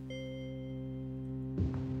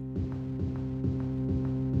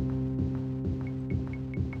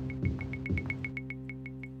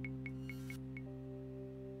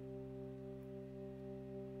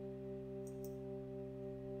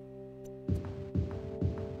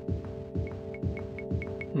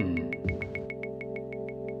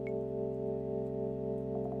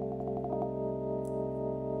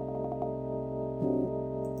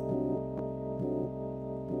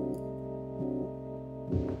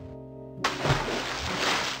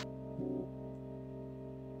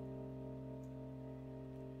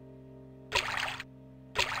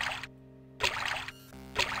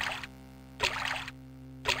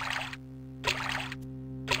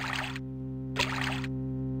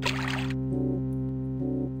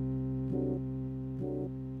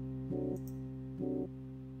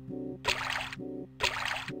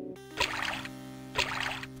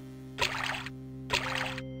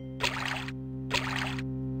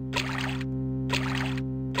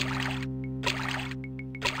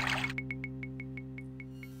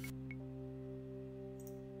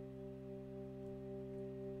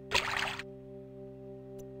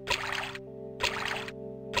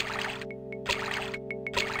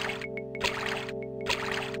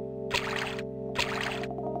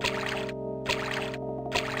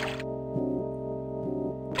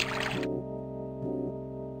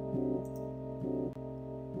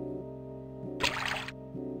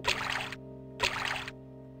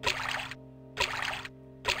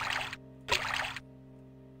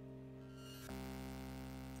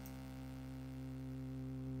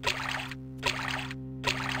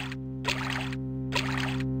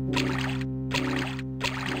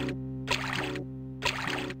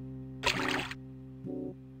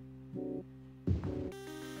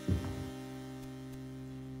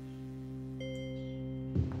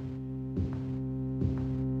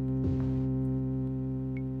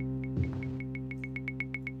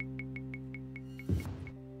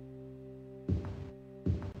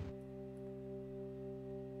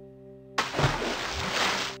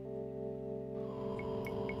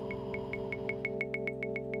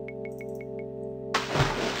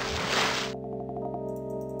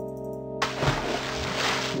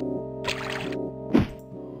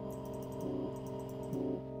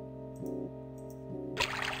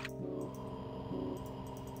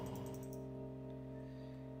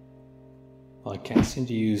 Well, I can't seem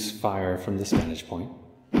to use fire from this vantage point.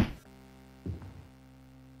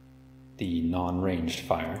 The non-ranged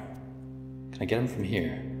fire. Can I get him from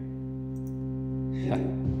here?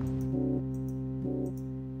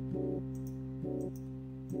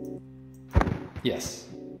 Yes.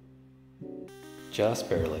 Just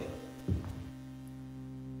barely.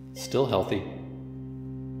 Still healthy.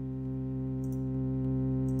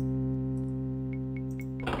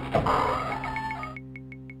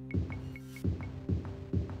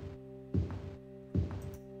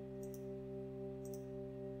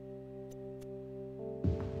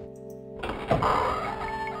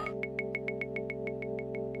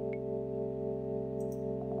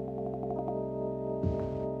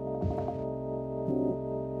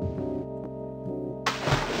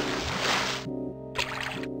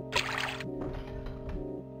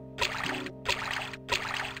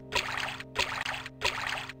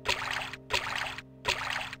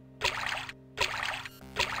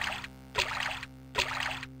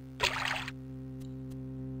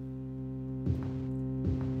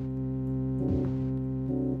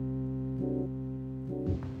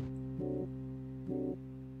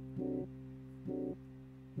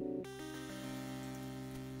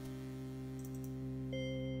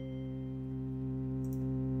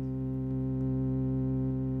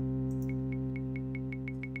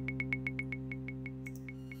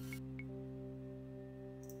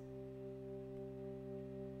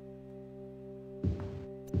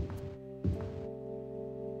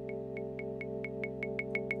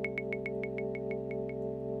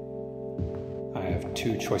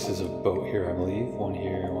 Two choices of boat here, I believe. One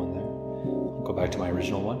here, one there. I'll go back to my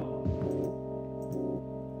original one.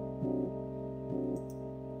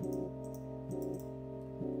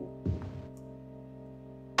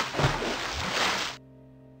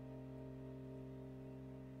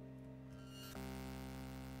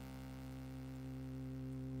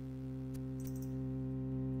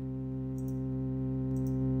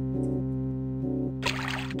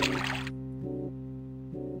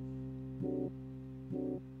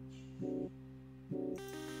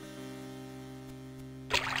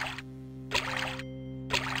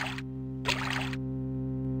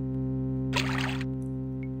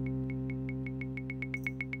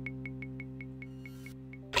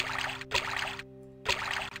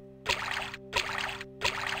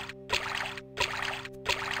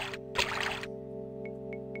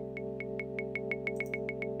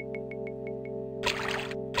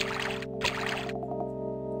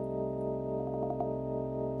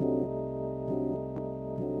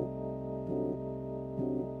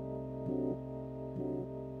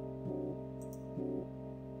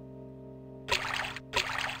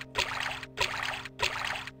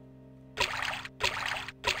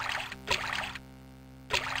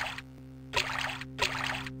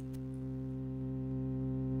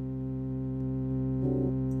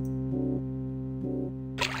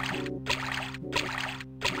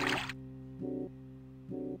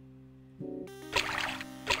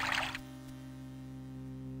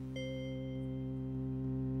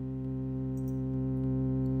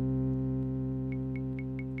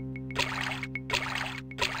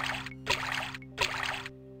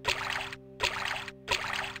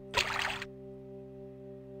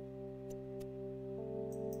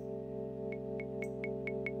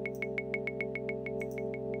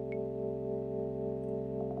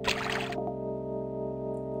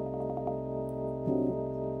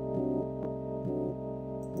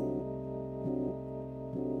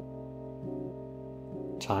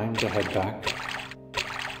 Time to head back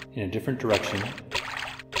in a different direction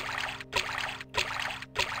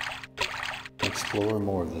and explore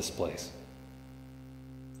more of this place.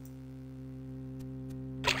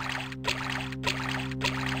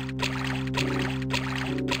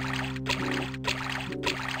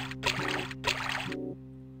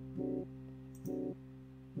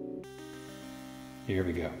 Here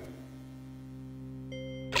we go.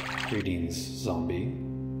 Greetings, zombie.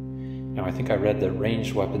 Now, I think I read that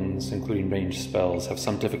ranged weapons, including ranged spells, have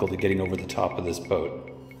some difficulty getting over the top of this boat.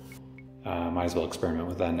 Might as well experiment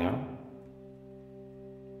with that now.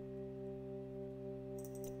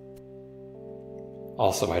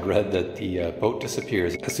 Also, I'd read that the boat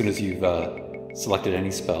disappears as soon as you've selected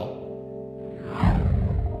any spell.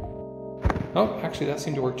 Oh, actually that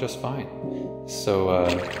seemed to work just fine. So,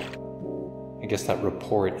 I guess that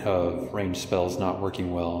report of ranged spells not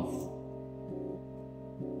working well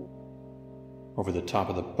over the top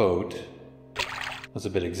of the boat was a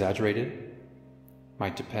bit exaggerated.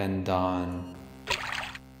 Might depend on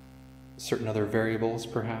certain other variables,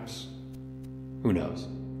 perhaps. Who knows?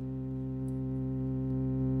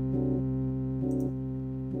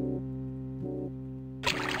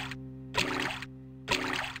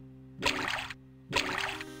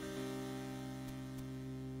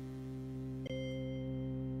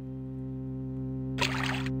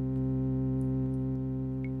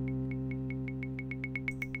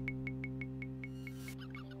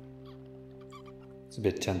 It's a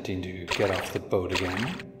bit tempting to get off the boat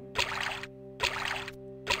again.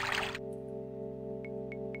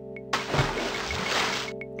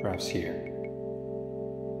 Perhaps here.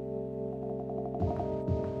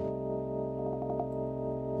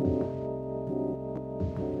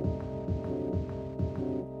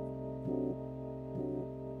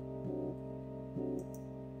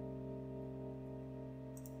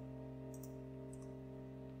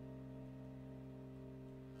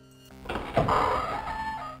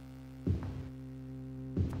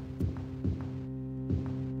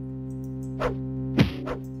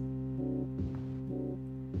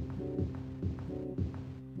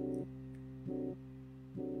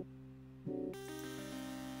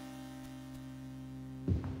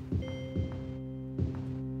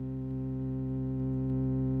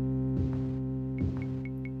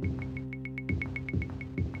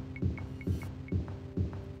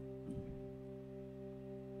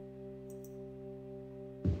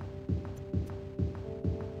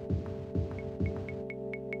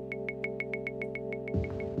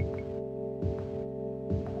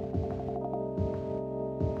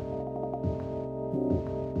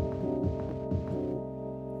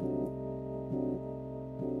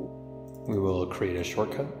 We will create a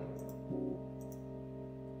shortcut.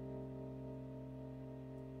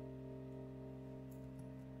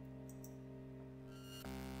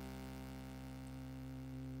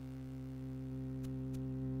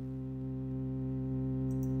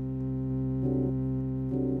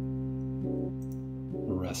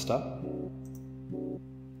 Rest up.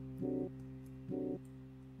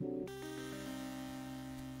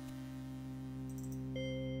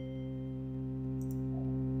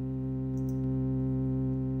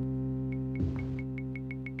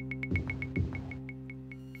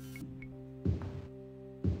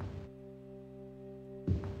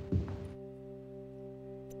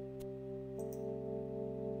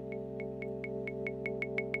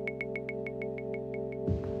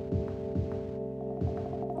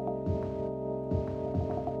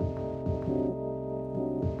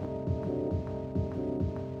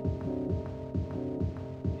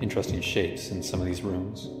 Interesting shapes in some of these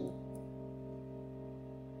rooms.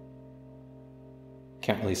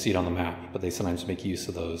 Can't really see it on the map, but they sometimes make use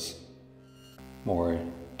of those more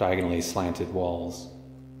diagonally slanted walls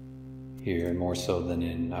here, more so than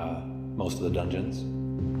in most of the dungeons.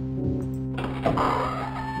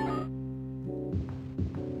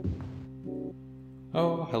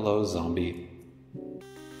 Oh, hello, zombie.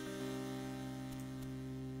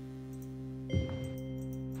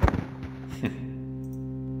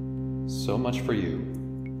 So much for you.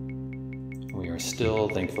 We are still,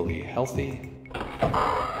 thankfully, healthy.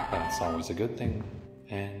 That's always a good thing.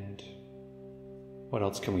 And what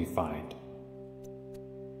else can we find?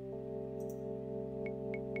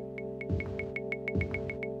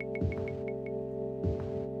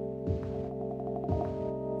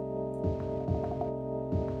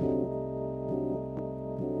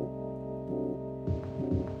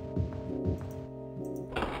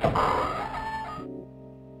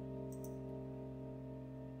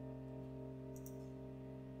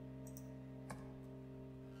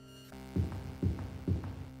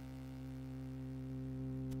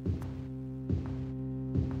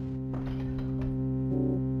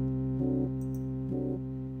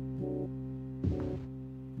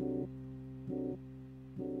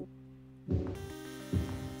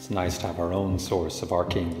 It's nice to have our own source of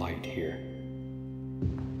arcane light here,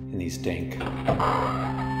 in these dank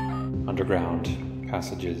underground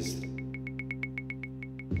passages. I'm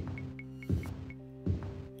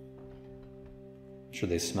sure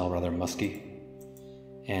they smell rather musky,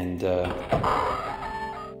 and are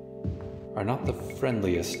not the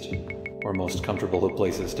friendliest or most comfortable of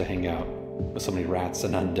places to hang out with so many rats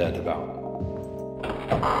and undead about.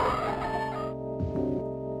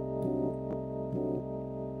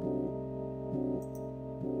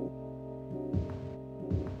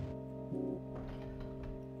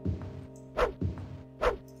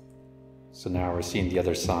 So now we're seeing the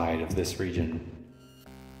other side of this region,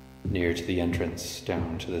 near to the entrance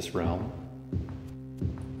down to this realm.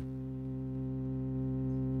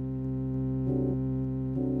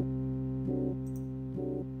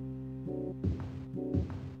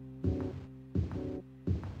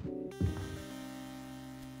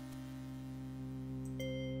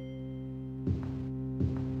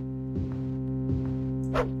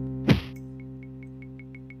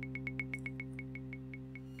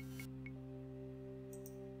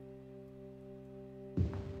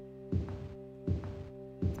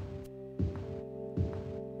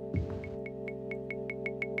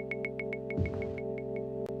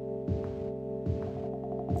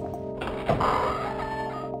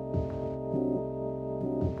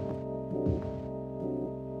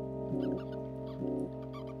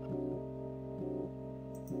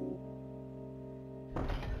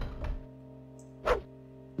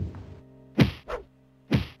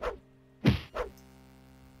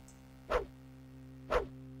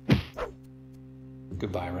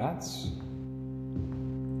 Goodbye, rats.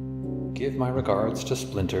 Give my regards to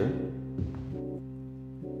Splinter.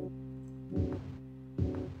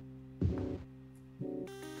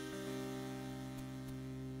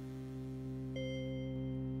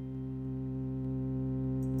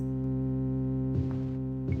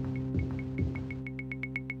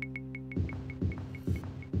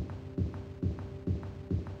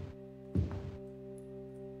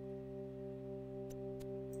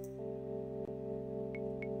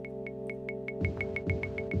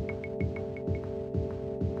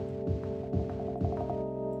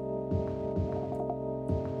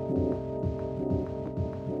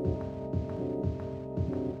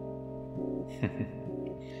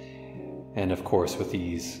 And of course, with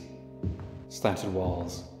these slanted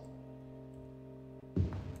walls,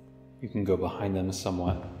 you can go behind them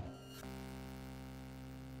somewhat.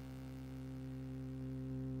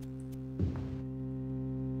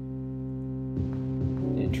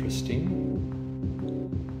 Interesting.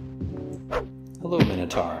 Hello,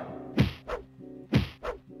 Minotaur.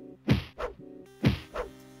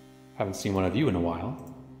 Haven't seen one of you in a while.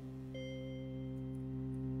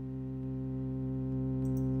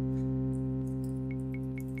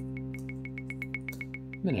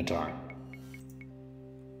 Minotaur.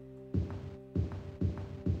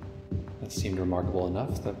 That seemed remarkable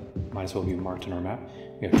enough that might as well be marked on our map.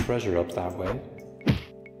 We have treasure up that way.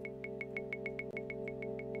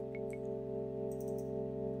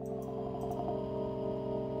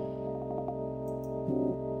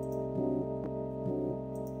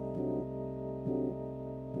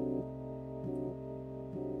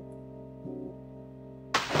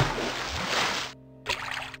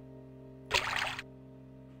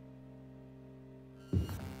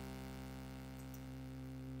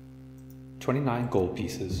 $29 gold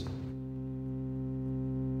pieces.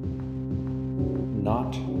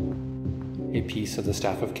 Not a piece of the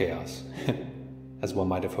Staff of Chaos, as one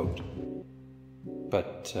might have hoped.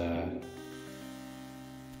 But I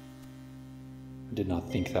did not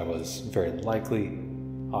think that was very likely.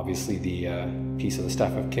 Obviously, the piece of the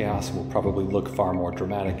Staff of Chaos will probably look far more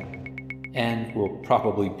dramatic, and will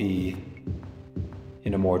probably be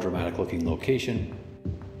in a more dramatic looking location,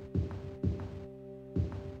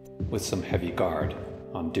 with some heavy guard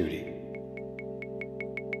on duty.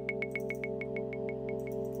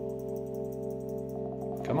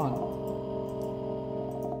 Come on.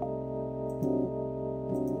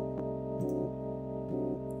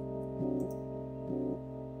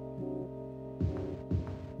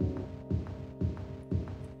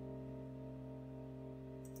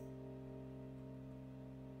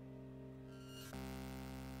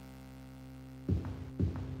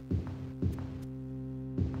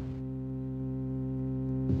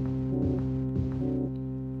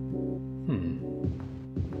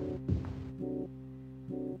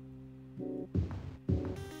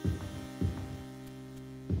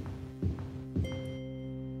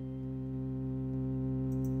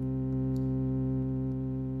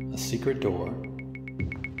 Secret door.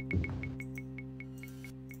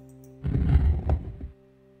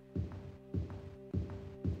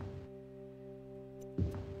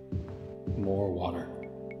 More water.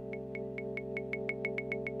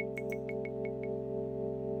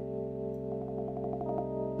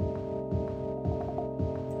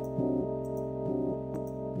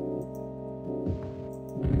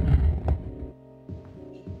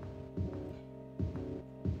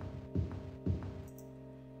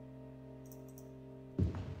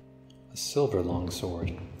 A silver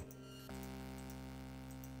longsword.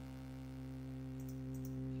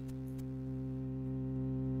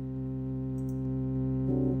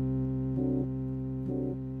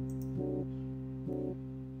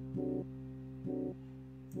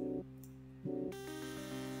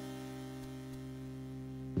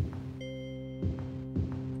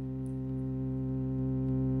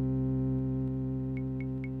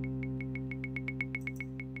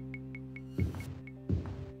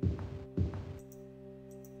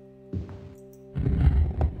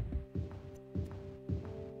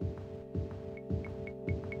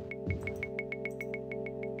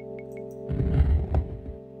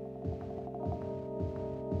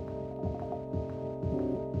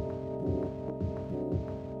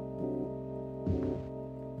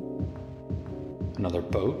 Another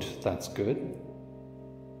boat, that's good.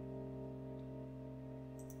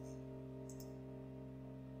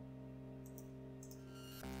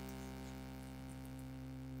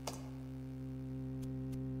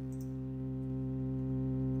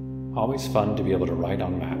 Always fun to be able to write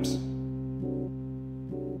on maps.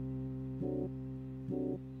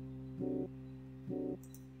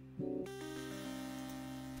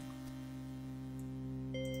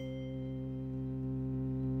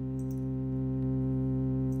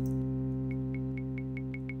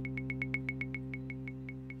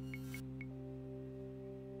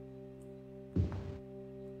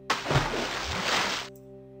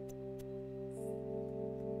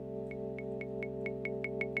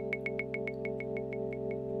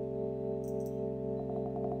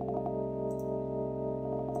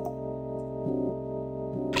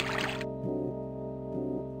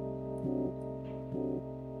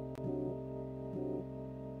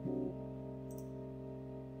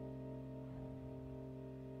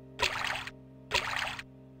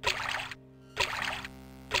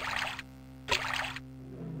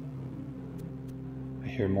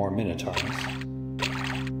 hear more minotaurs.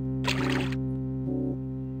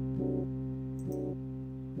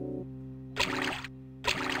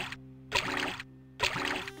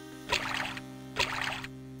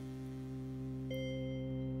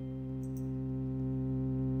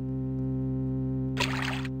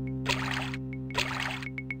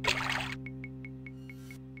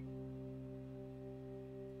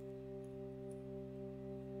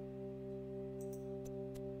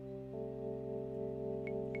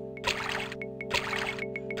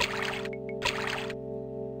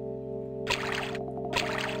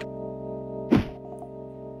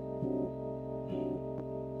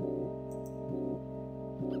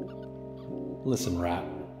 Listen, Rat,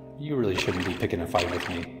 you really shouldn't be picking a fight with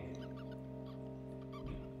me.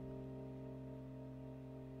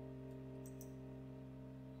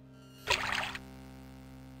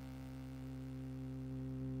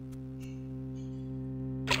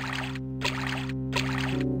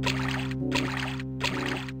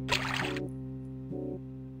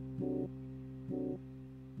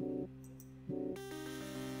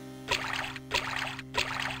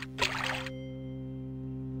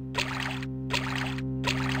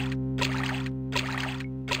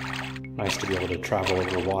 Nice to be able to travel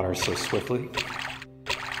over water so swiftly.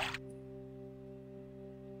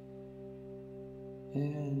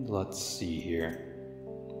 And let's see here.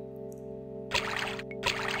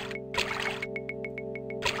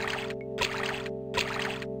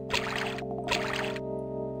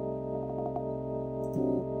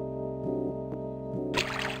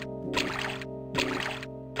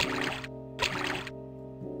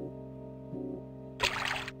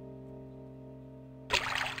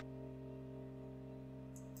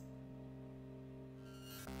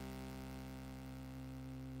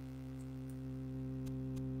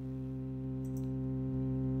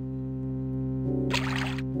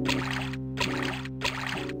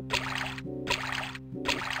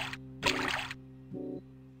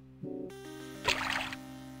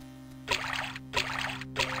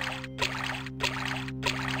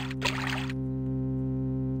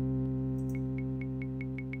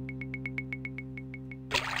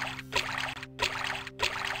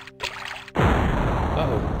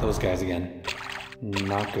 Uh-oh, those guys again.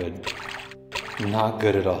 Not good. Not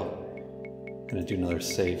good at all. Gonna do another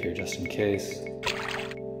save here just in case. It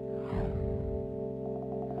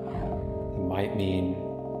might mean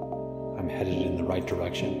I'm headed in the right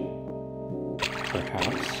direction.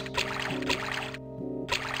 Perhaps.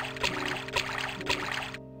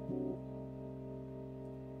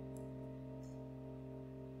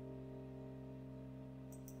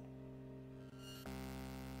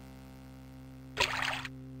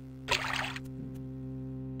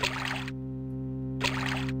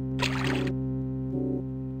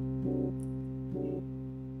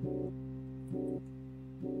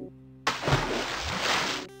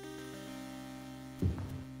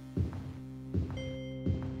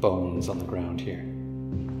 Bones on the ground here.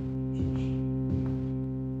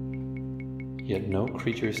 Yet no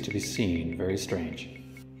creatures to be seen. Very strange.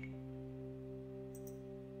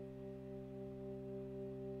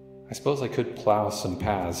 I suppose I could plow some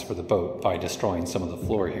paths for the boat by destroying some of the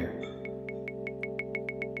floor here.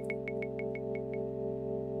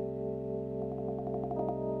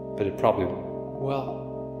 But it probably,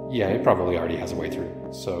 well, yeah, it probably already has a way through,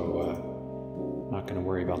 so not going to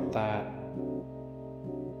worry about that.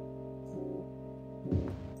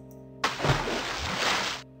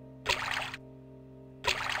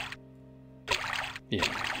 Yeah.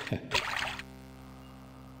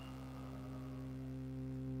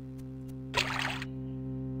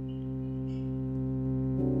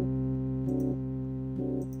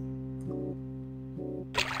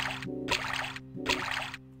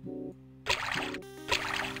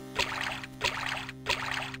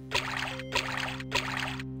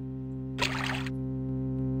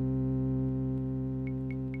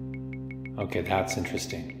 Okay, that's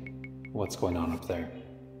interesting. What's going on up there?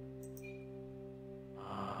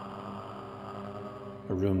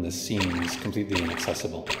 A room that seems completely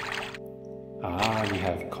inaccessible. Ah, we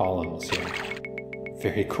have columns here.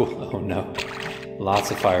 Very cool. Oh no.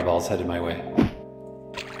 Lots of fireballs headed my way.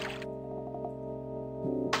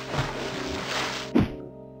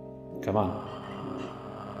 Come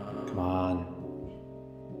on. Come on.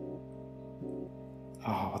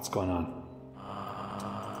 Oh, what's going on?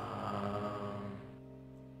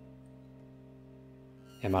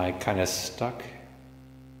 Am I kind of stuck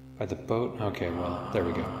by the boat? Okay, well, there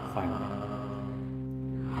we go. Finally.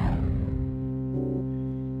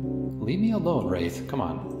 Leave me alone, Wraith. Come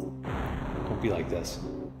on. Don't be like this.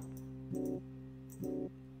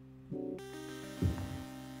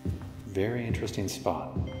 Very interesting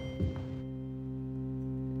spot.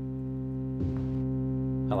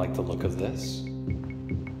 I like the look of this.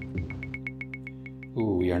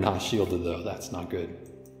 Ooh, we are not shielded though, that's not good.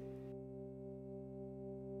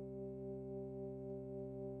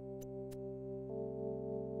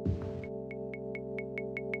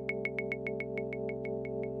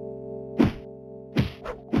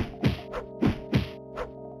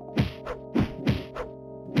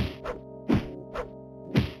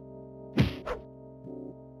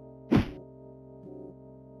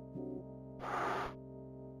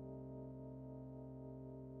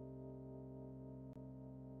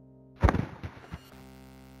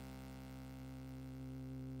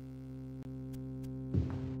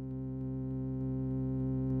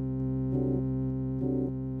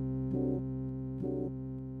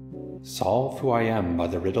 Solve who I am by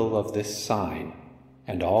the riddle of this sign,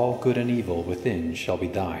 and all good and evil within shall be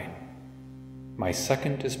thine. My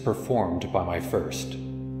second is performed by my first,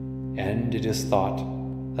 and it is thought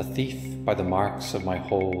a thief by the marks of my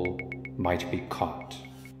whole might be caught.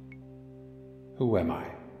 Who am I?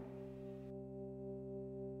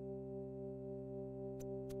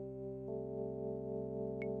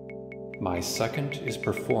 My second is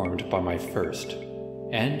performed by my first,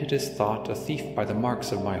 and it is thought a thief by the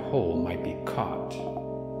marks of my whole might be caught.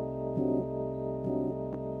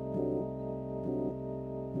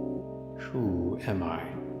 Who am I?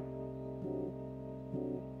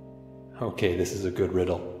 Okay, this is a good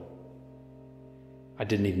riddle. I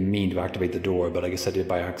didn't even mean to activate the door, but I guess I did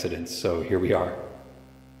by accident, so here we are.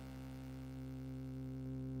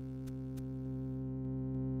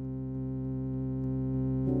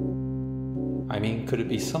 I mean, could it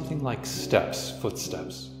be something like steps,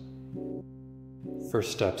 footsteps?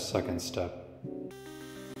 First step, second step.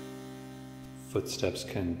 Footsteps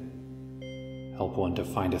can help one to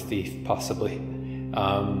find a thief, possibly.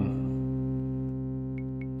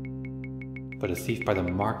 But a thief by the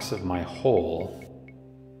marks of my whole.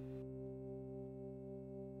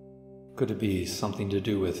 Could it be something to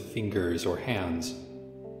do with fingers or hands?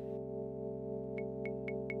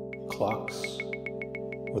 Clocks?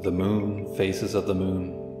 Or the moon, phases of the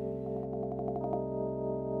moon.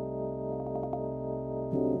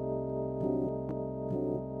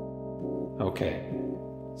 Okay,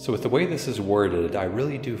 so with the way this is worded, I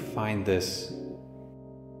really do find this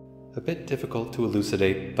a bit difficult to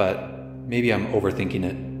elucidate, but maybe I'm overthinking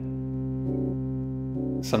it.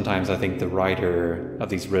 Sometimes I think the writer of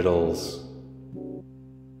these riddles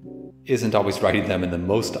isn't always writing them in the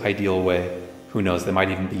most ideal way. Who knows, they might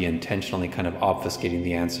even be intentionally kind of obfuscating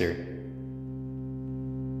the answer.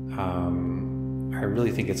 I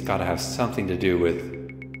really think it's got to have something to do with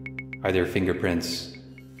either fingerprints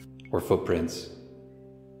or footprints.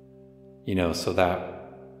 You know, so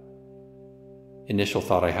that initial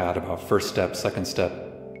thought I had about first step, second step,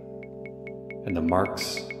 and the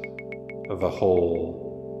marks of a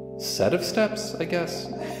whole set of steps, I guess,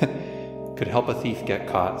 could help a thief get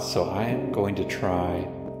caught, so I'm going to try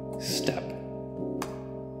step.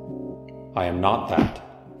 I am not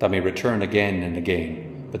that may return again and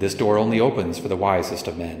again, but this door only opens for the wisest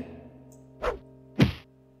of men.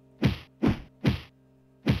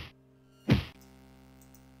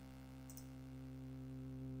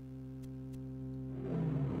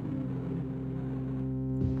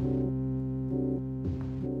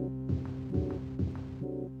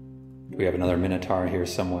 Do we have another Minotaur here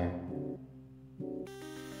somewhere?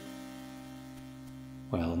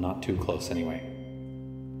 Well, not too close anyway.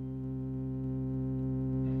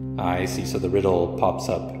 I see, so the riddle pops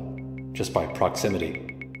up just by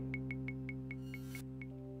proximity.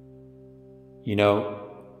 You know,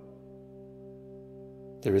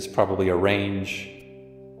 there is probably a range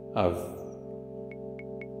of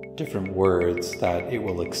different words that it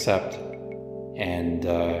will accept, and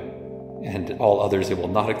all others it will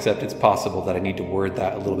not accept. It's possible that I need to word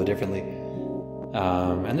that a little bit differently.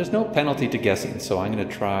 And there's no penalty to guessing, so I'm going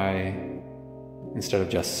to try, instead of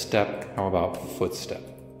just step, how about footstep?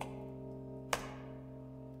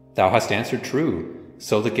 Thou hast answered true,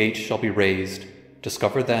 so the gate shall be raised.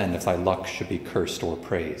 Discover then if thy luck should be cursed or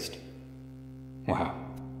praised. Wow.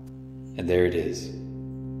 And there it is.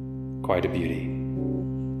 Quite a beauty.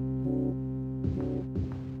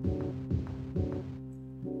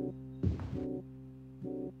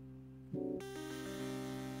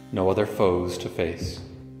 No other foes to face.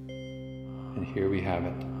 And here we have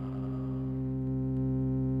it.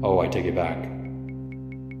 Oh, I take it back.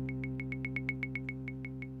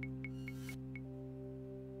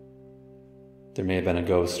 There may have been a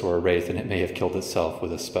ghost or a wraith, and it may have killed itself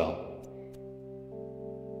with a spell.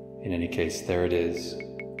 In any case, there it is.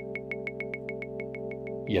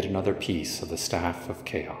 yet another piece of the Staff of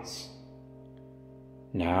Chaos.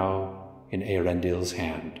 Now in Eärendil's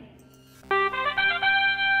hand.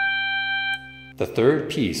 The third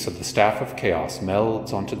piece of the Staff of Chaos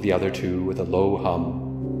melds onto the other two with a low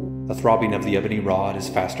hum. The throbbing of the ebony rod is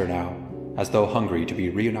faster now, as though hungry to be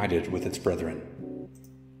reunited with its brethren.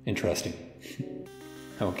 Interesting.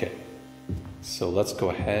 Okay, so let's go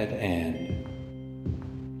ahead and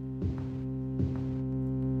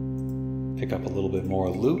pick up a little bit more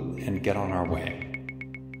loot and get on our way.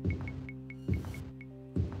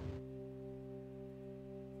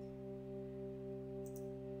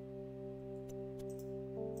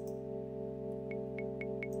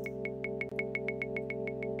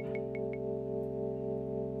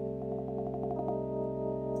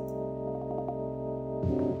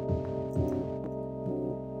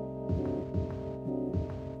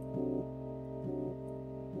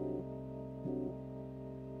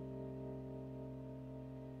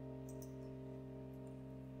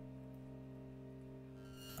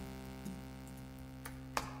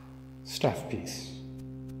 Staff piece.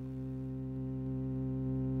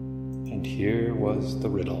 And here was the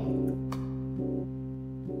riddle.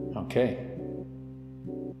 Okay.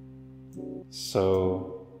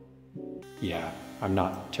 So, yeah, I'm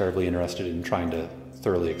not terribly interested in trying to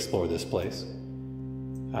thoroughly explore this place.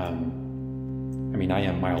 I mean, I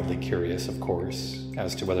am mildly curious, of course,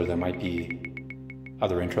 as to whether there might be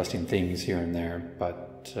other interesting things here and there,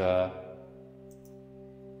 but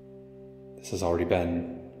this has already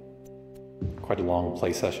been quite a long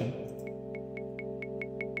play session.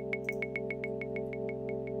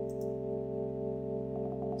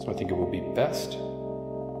 So I think it would be best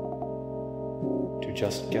to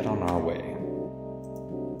just get on our way.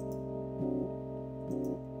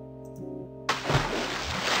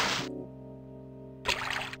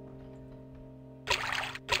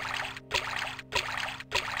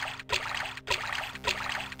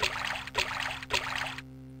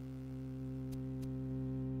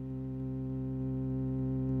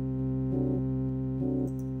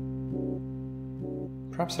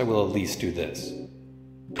 Perhaps I will at least do this.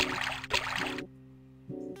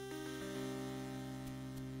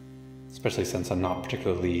 Especially since I'm not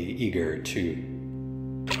particularly eager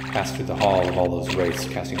to pass through the hall of all those wraiths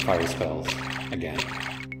casting fire spells again.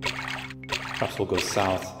 Perhaps we'll go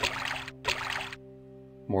south,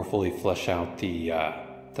 more fully flesh out the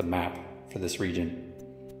map for this region.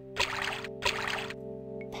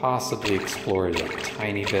 Possibly explore it a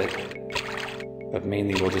tiny bit, but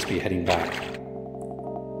mainly we'll just be heading back.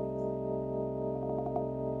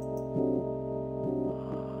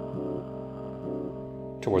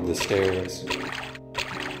 Toward the stairs,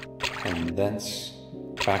 and thence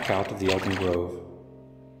back out of the Elden Grove.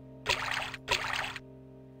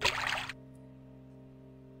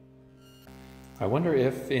 I wonder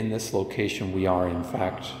if in this location we are in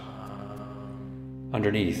fact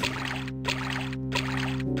underneath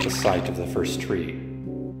the site of the first tree.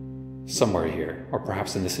 Somewhere here, or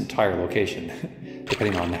perhaps in this entire location,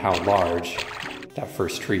 depending on how large that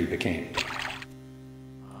first tree became.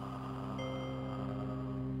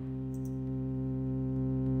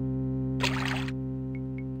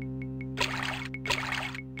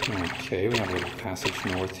 Okay, we have a little passage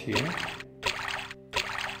north here.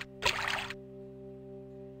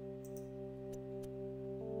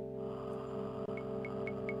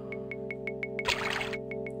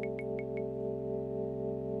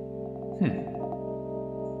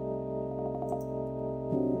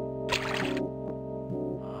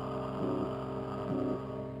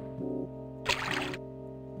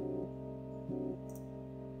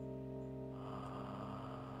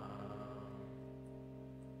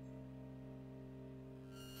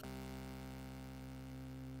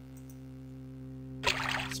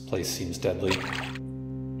 This place seems deadly.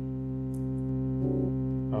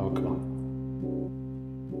 Oh, come on.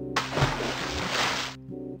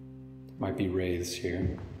 There might be wraiths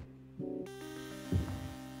here.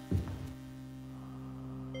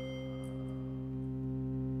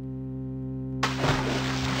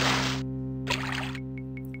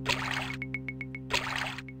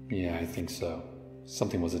 Yeah, I think so.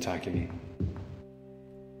 Something was attacking me.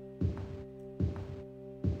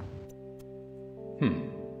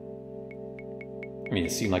 I mean,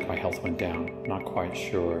 it seemed like my health went down. Not quite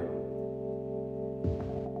sure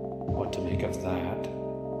what to make of that.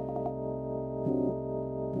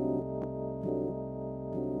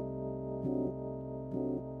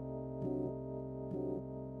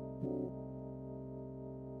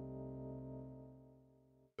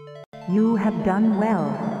 You have done well.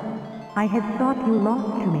 I had thought you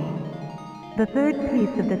lost to me. The third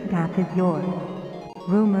piece of the staff is yours.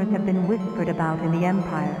 Rumors have been whispered about in the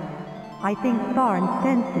Empire. I think Tharn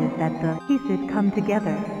senses that the pieces come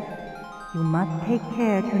together. You must take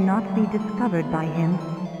care to not be discovered by him.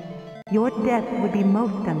 Your death would be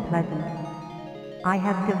most unpleasant. I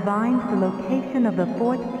have divined the location of the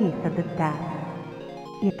fourth piece of the staff.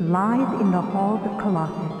 It lies in the Halls of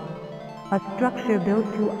Colossus, a structure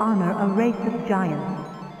built to honor a race of giants,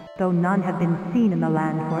 though none have been seen in the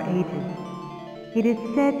land for ages. It is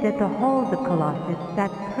said that the Halls of Colossus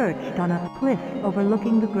sat perched on a cliff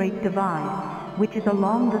overlooking the Great Divide, which is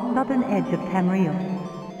along the southern edge of Tamriel.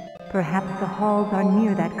 Perhaps the halls are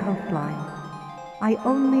near that coastline. I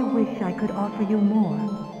only wish I could offer you more.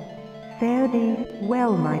 Fare thee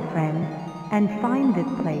well, my friend, and find this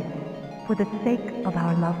place for the sake of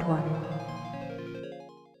our loved ones.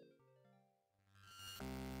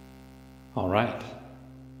 All right.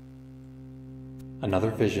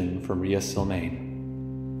 Another vision from Ria Silmane.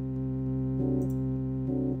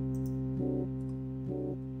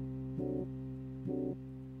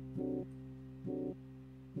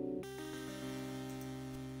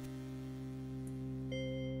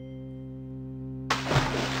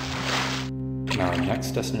 Our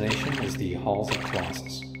next destination is the Halls of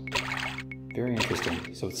Colossus. Very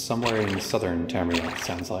interesting. So it's somewhere in southern Tamriel, it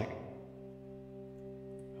sounds like.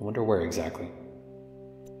 I wonder where exactly.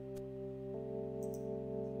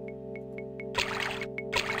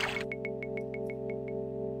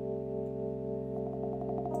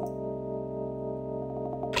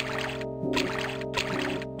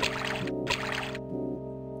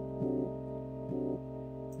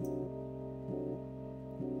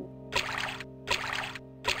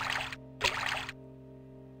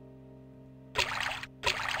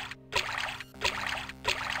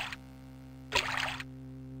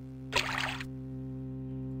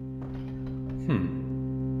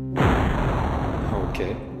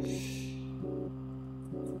 Okay.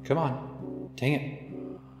 Come on. Dang it.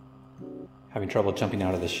 Having trouble jumping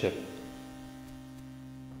out of the ship.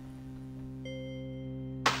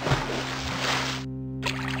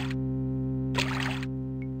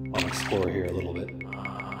 I'll explore here a little bit.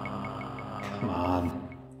 Come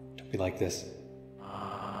on. Don't be like this.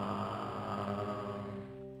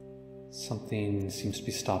 Something seems to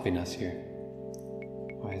be stopping us here.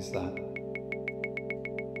 Why is that?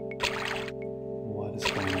 What is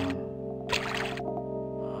going on?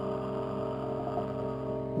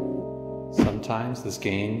 Sometimes this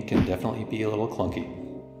game can definitely be a little clunky.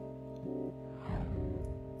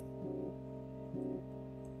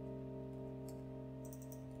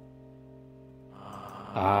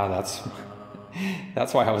 Ah,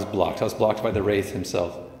 that's why I was blocked. I was blocked by the Wraith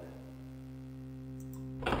himself.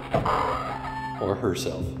 Or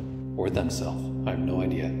herself. Or themselves. I have no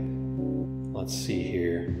idea. Let's see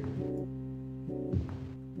here.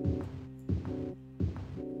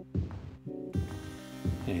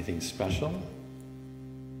 Anything special?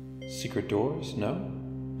 Secret doors? No?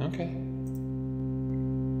 Okay.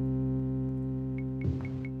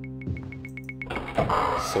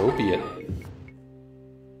 So be it.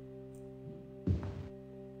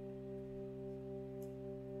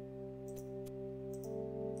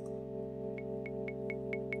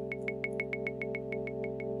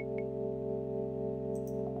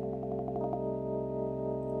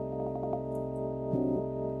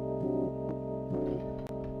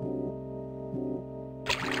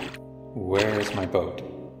 Where's my boat?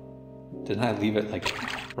 Didn't I leave it, like,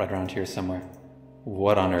 right around here somewhere?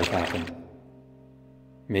 What on earth happened?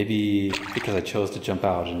 Maybe because I chose to jump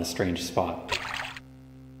out in a strange spot.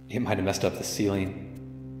 It might have messed up the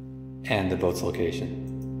ceiling and the boat's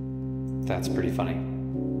location. That's pretty funny.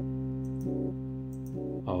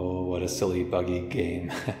 Oh, what a silly, buggy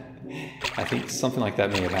game. I think something like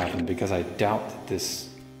that may have happened because I doubt that this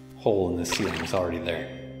hole in the ceiling was already there.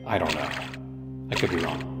 I don't know. I could be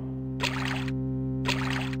wrong.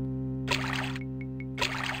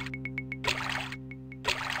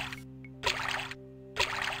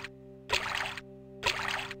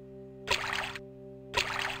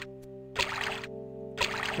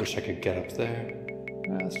 Wish I could get up there.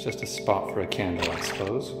 It's just a spot for a candle, I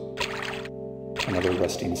suppose. Another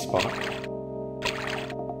resting spot.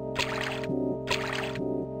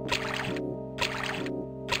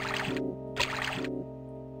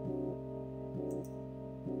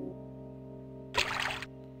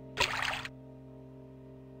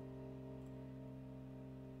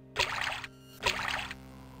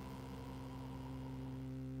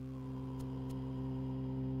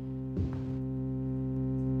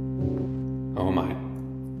 Oh my.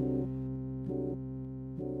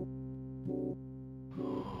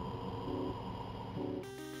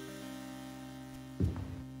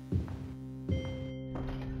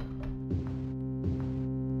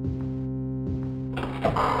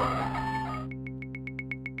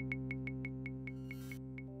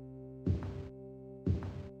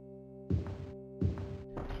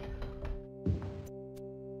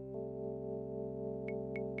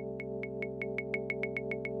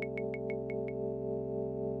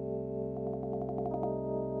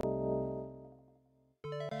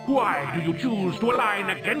 Why do you choose to align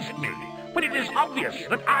against me, when it is obvious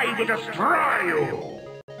that I will destroy you?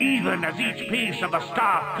 Even as each piece of the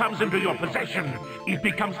staff comes into your possession, it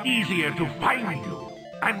becomes easier to find you.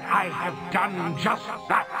 And I have done just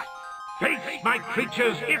that. Face my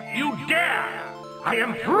creatures if you dare! I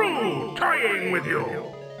am through toying with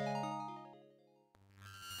you!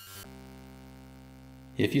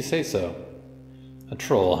 If you say so. A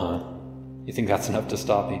troll, huh? You think that's enough to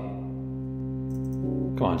stop me?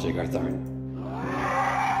 Come on, Jagar Tharn.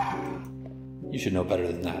 You should know better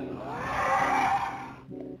than that.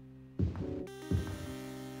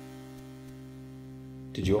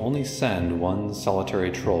 Did you only send one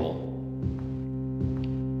solitary troll?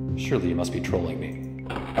 Surely you must be trolling me.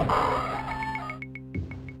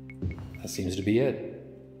 That seems to be it.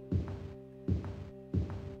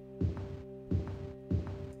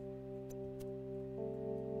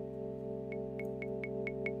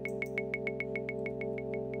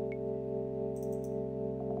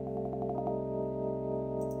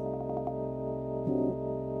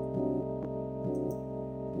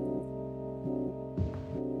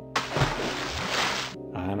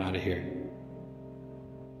 I'm out of here.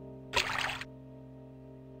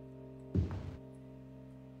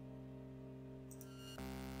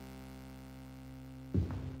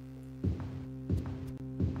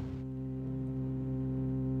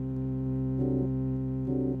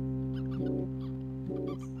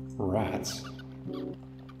 Rats.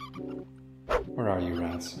 Where are you,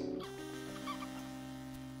 rats?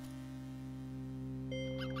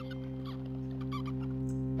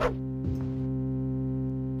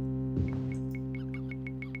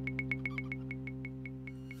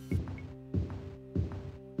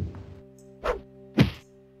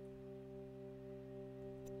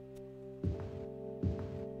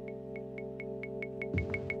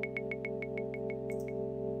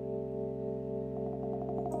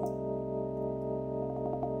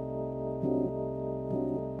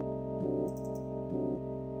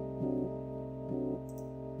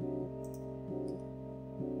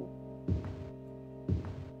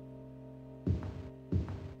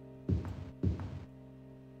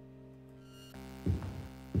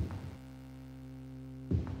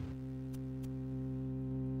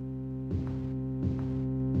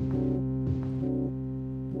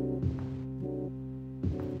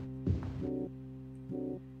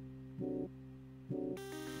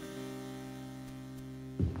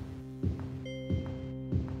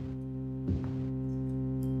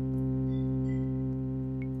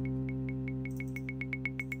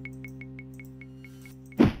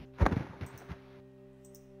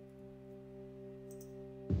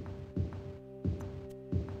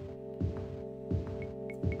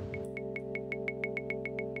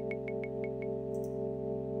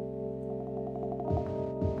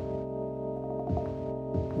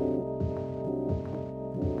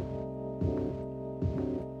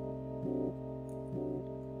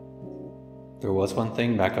 There was one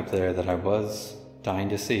thing back up there that I was dying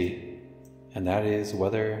to see, and that is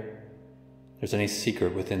whether there's any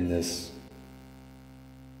secret within this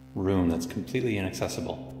room that's completely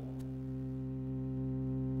inaccessible.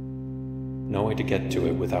 No way to get to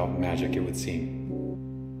it without magic, it would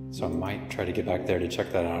seem. So I might try to get back there to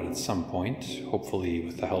check that out at some point, hopefully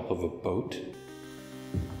with the help of a boat.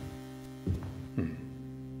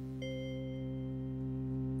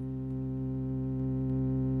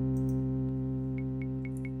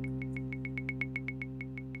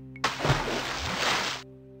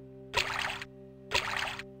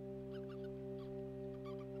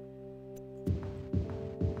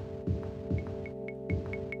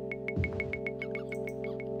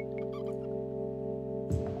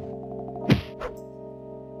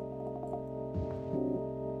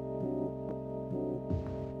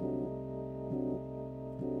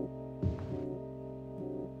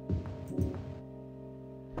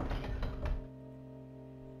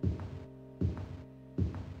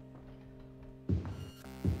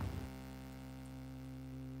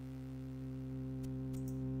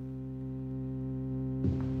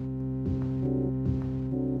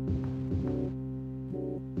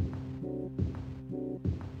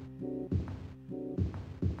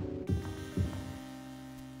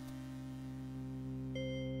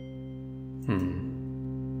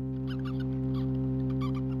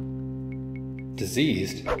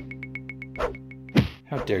 Diseased?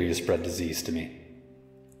 How dare you spread disease to me?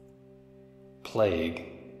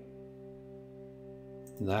 Plague?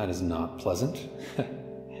 That is not pleasant.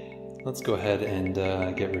 Let's go ahead and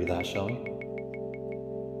get rid of that, shall we?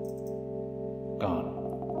 Gone.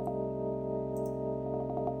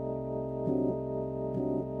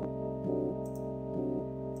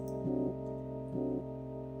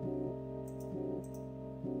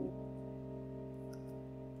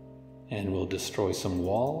 And we'll destroy some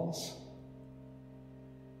walls.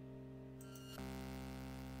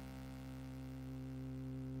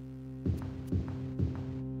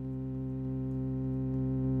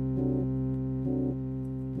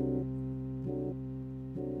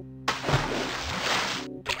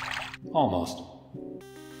 Almost.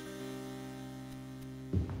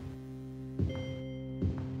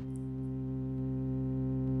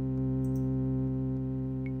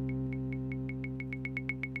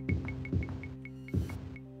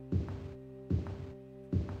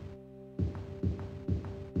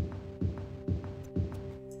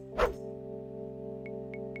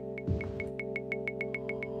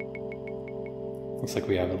 Looks like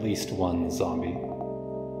we have at least one zombie.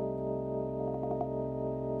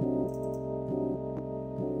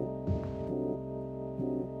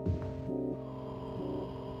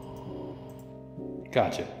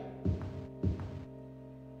 Gotcha.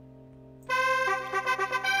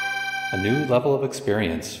 A new level of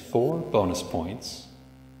experience, 4 bonus points.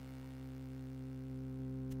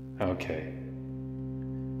 Okay.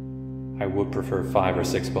 I would prefer 5 or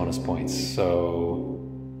 6 bonus points, so...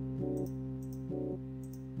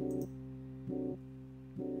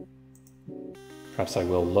 perhaps I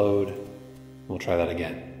will load. We'll try that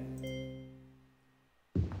again.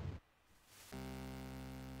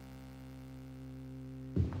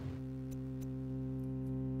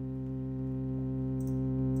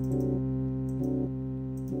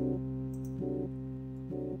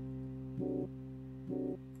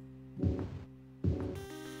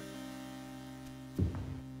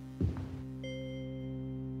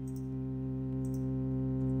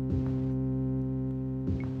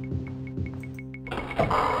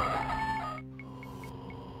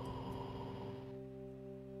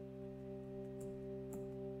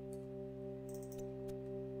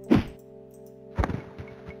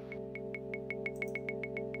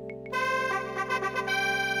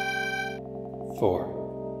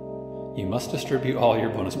 Four. You must distribute all your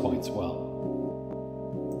bonus points well.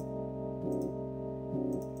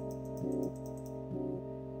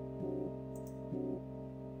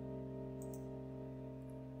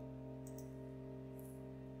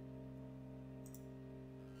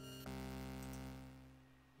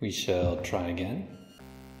 We shall try again.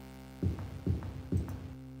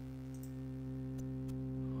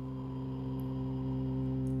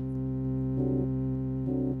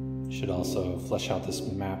 Should also flesh out this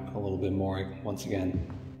map a little bit more once again,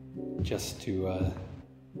 just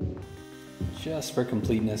for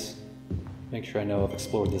completeness. Make sure I know I've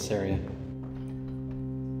explored this area.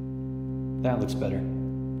 That looks better.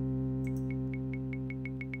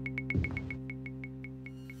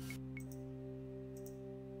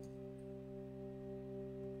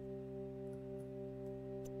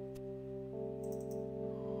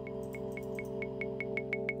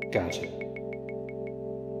 Gotcha.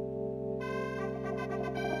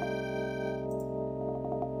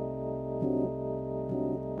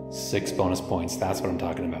 Six bonus points, that's what I'm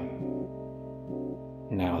talking about.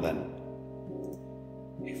 Now then,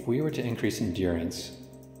 if we were to increase endurance,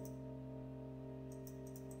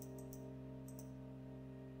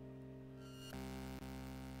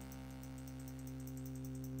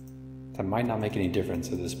 that might not make any difference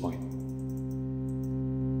at this point.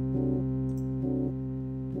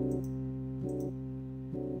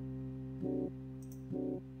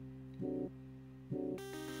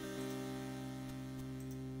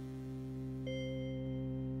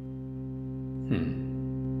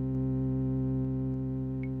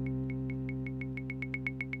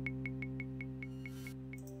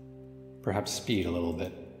 Perhaps speed a little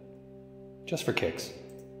bit, just for kicks.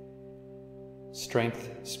 Strength,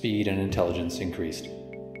 speed, and intelligence increased.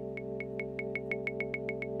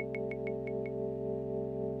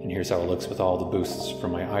 And here's how it looks with all the boosts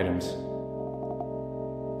from my items.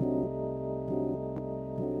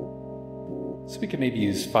 So we could maybe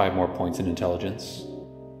use 5 more points in intelligence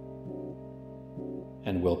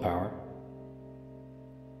and willpower.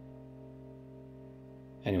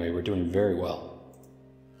 Anyway, we're doing very well.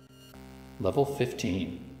 Level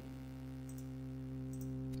 15.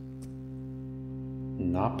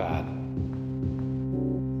 Not bad.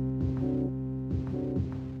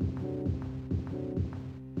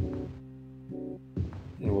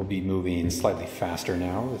 And we'll be moving slightly faster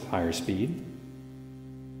now with higher speed.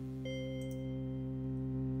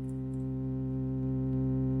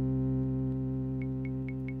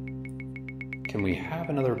 Can we have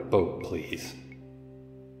another boat, please?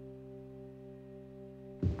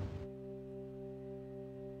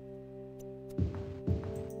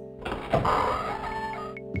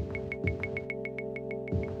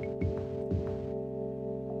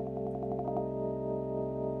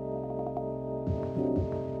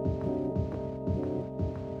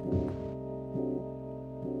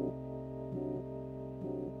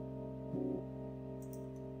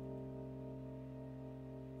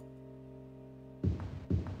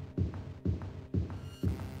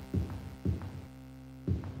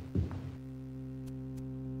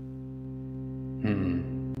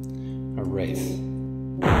 A wraith.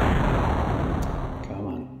 Come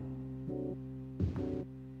on.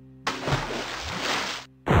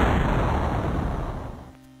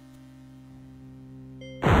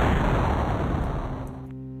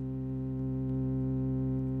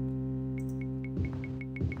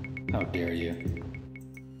 How dare you?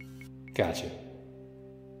 Gotcha.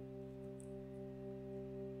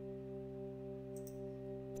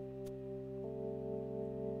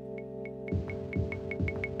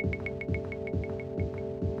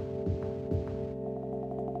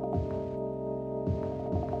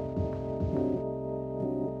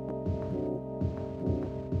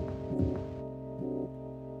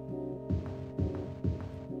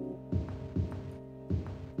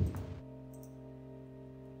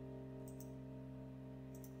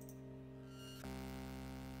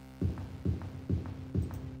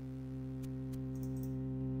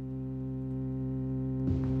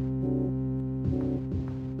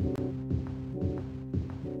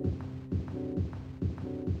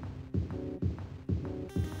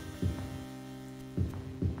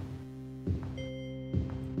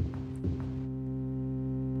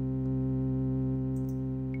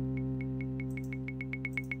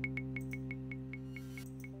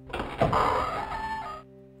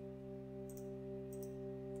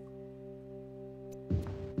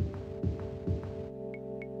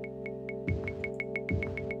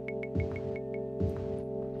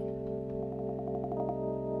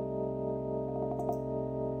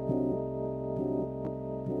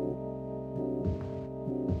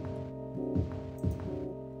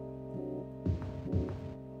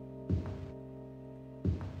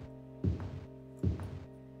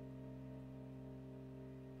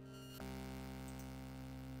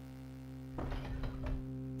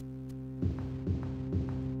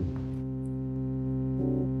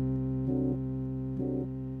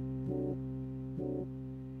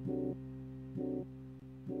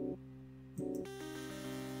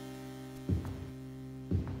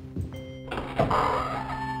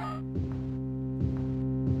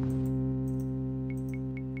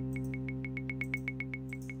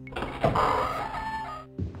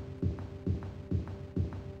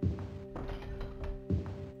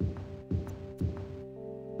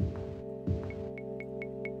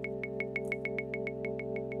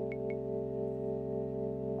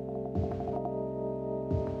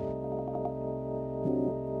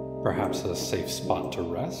 Perhaps a safe spot to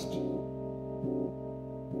rest?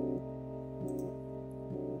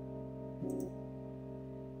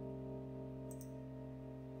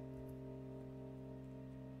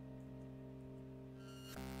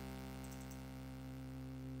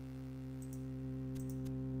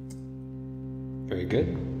 Very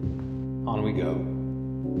good. On we go.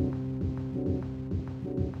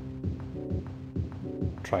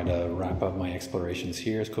 Try to wrap up my explorations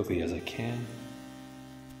here as quickly as I can.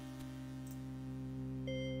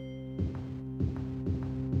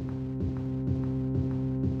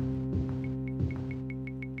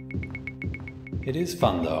 It is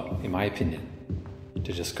fun, though, in my opinion,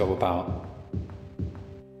 to just go about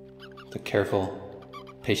the careful,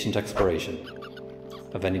 patient exploration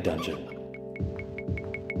of any dungeon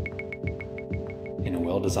in a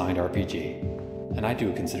well-designed RPG. And I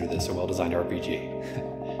do consider this a well-designed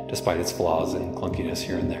RPG, despite its flaws and clunkiness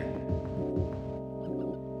here and there.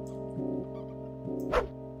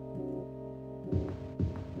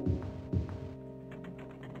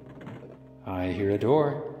 I hear a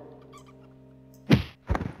door.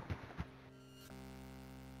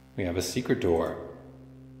 We have a secret door.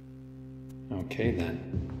 Okay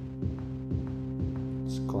then.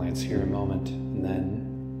 Let's glance here a moment, and then...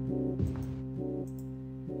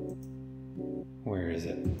 where is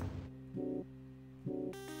it?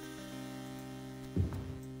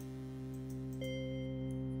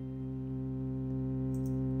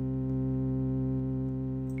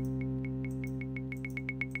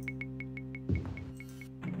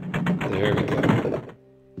 There we go.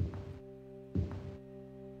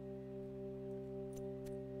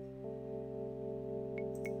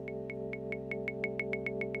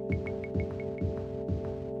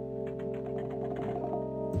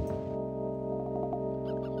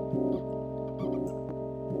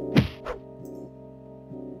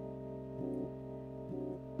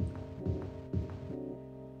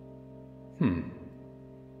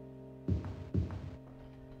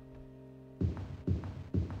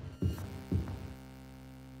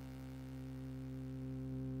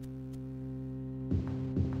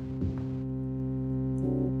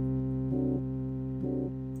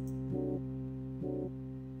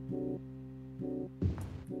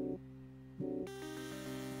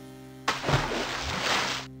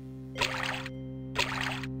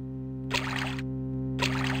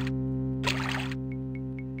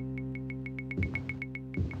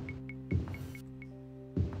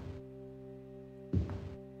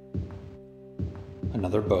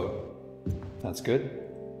 Another boat. That's good.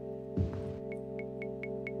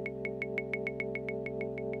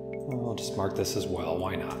 I'll just mark this as well,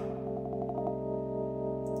 why not?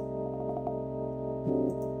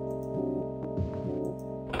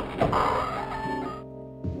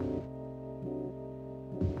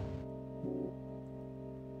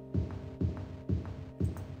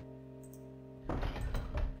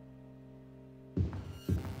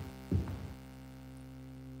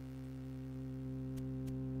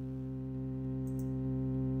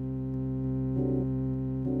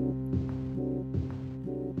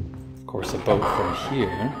 Of course, a boat from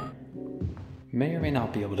here may or may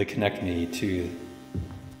not be able to connect me to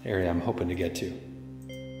the area I'm hoping to get to.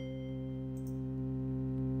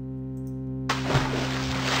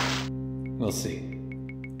 We'll see.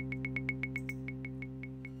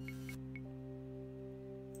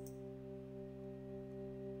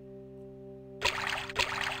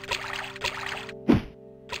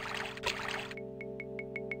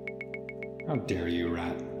 How dare you,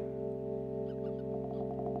 rat?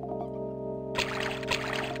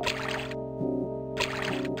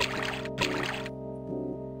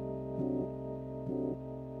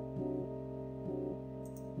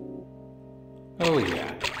 Oh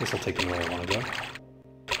yeah, this'll take me where I want to go.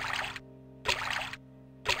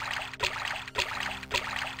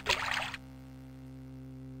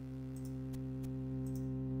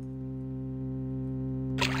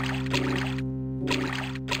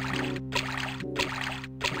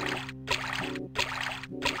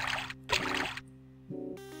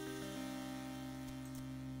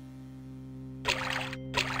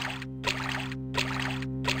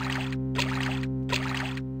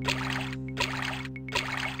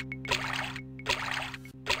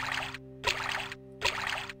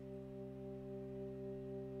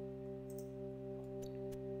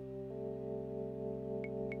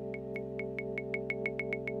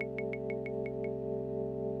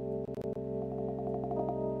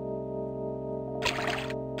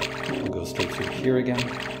 Go straight through here again.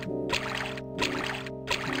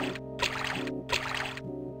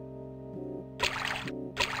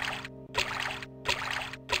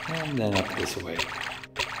 And then up this way.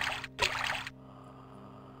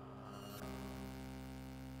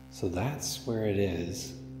 So that's where it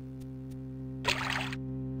is.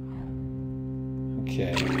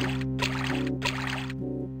 Okay.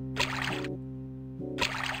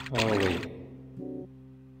 Oh wait.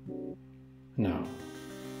 No.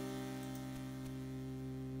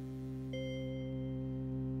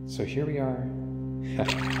 So here we are.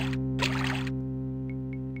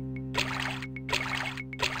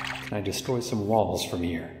 Can I destroy some walls from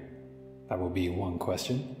here? That will be one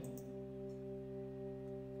question.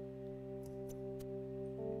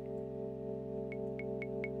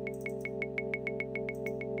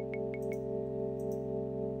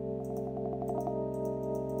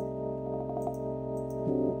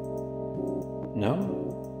 No?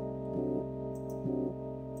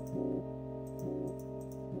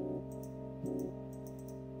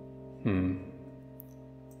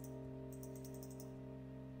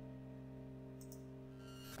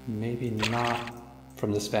 Maybe not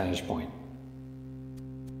from this vantage point.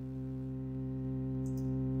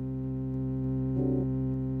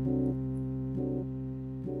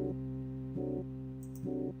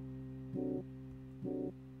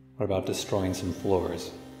 What about destroying some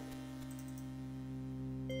floors?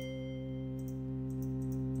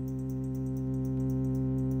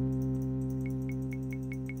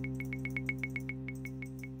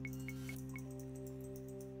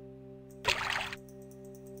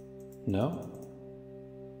 No?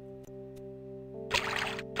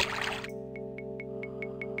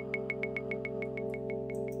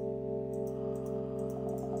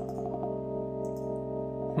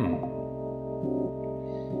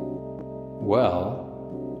 Well,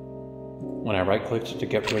 when I right-clicked to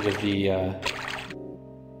get rid of the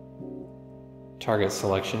target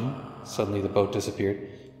selection, suddenly the boat disappeared.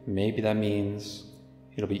 Maybe that means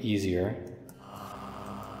it'll be easier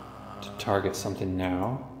to target something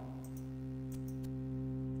now.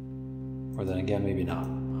 Or then again, maybe not.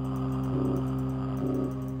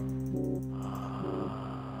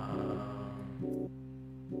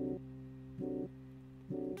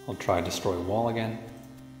 I'll try destroy wall again.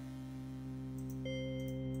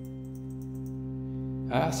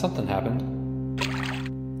 Something happened.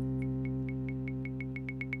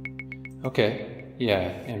 Okay, yeah,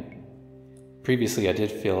 and previously I did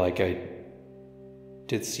feel like I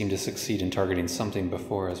did seem to succeed in targeting something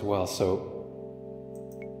before as well, so...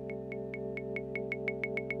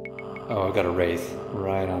 Oh, I've got a wraith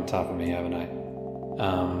right on top of me, haven't I?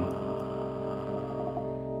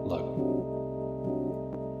 Look.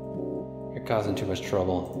 You're causing too much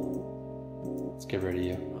trouble. Let's get rid of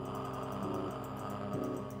you.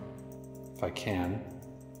 If I can.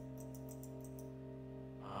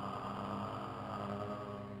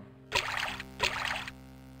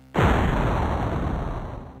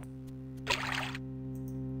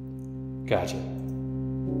 Gotcha.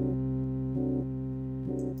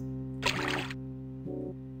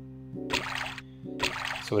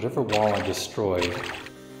 So whatever wall I destroyed...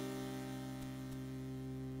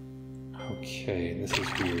 Okay, this is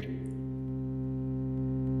weird.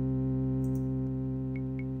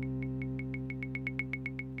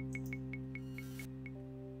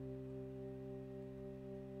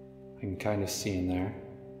 I can kind of see in there.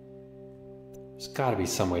 There's gotta be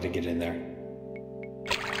some way to get in there.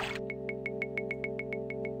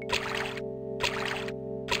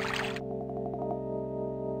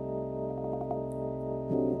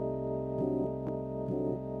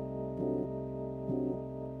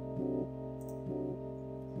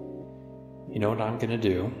 You know what I'm gonna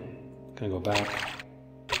do? I'm gonna go back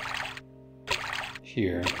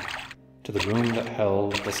here to the room that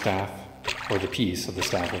held the staff, or the piece of the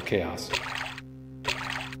Staff of Chaos.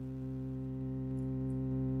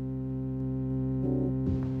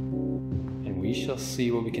 And we shall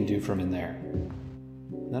see what we can do from in there.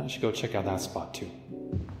 And then I should go check out that spot too.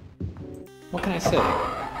 What can I say?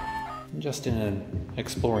 I'm just in an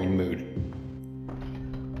exploring mood.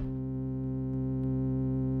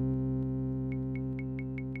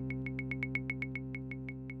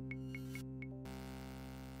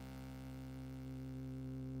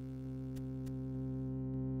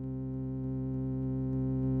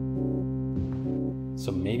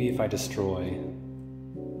 So maybe if I destroy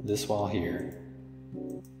this wall here,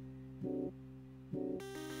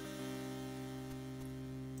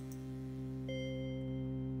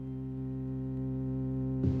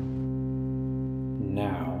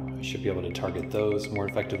 now I should be able to target those more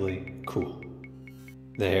effectively. Cool.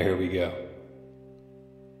 There we go.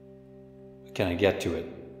 Can I get to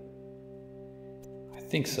it? I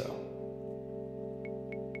think so.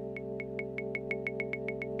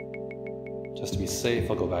 Just to be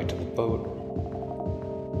safe, I'll go back to the boat.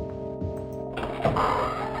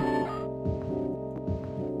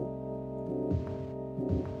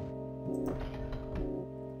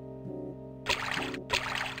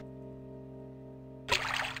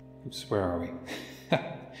 Oops, where are we?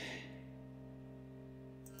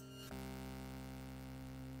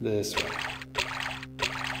 This way.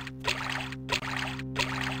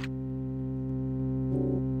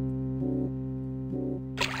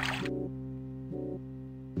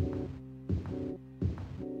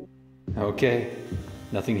 Okay,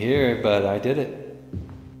 nothing here, but I did it.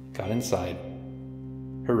 Got inside.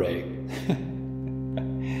 Hooray.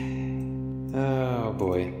 Oh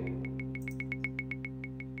boy.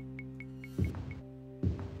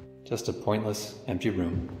 Just a pointless, empty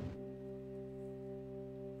room.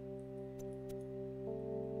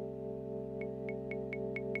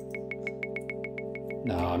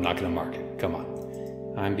 No, I'm not gonna mark it. Come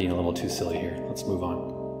on. I'm being a little too silly here. Let's move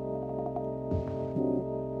on.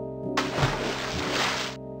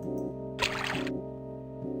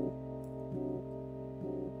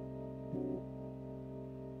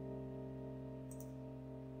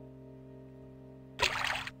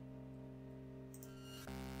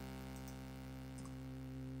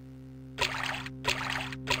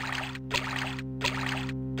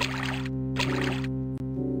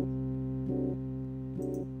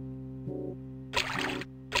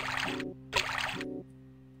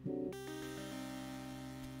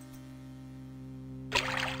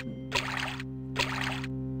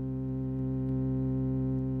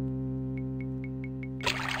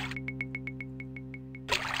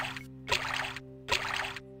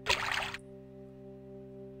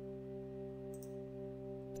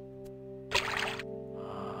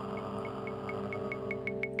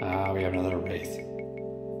 We have another wraith.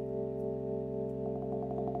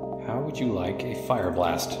 How would you like a fire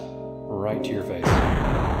blast right to your face?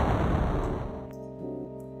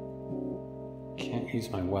 Can't use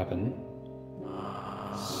my weapon.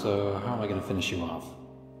 So how am I going to finish you off?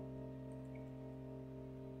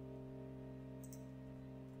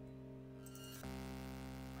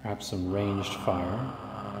 Perhaps some ranged fire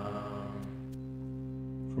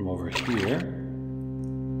from over here.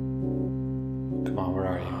 Come on, where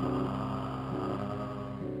are you?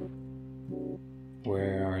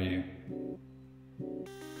 Where are you?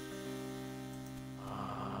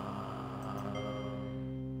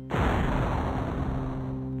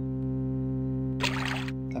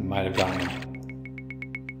 That might have gotten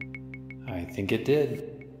him. I think it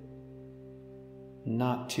did.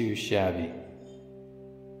 Not too shabby.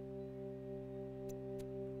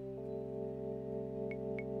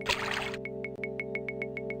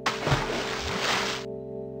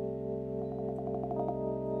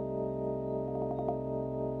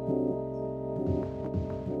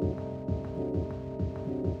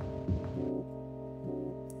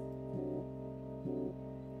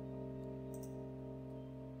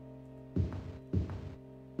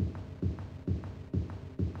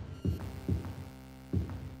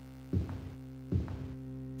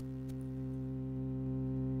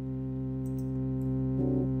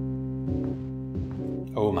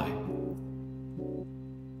 Oh my.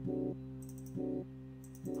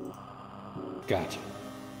 Gotcha.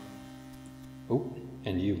 Oh,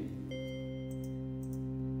 and you.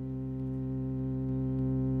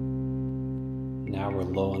 Now we're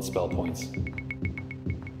low on spell points.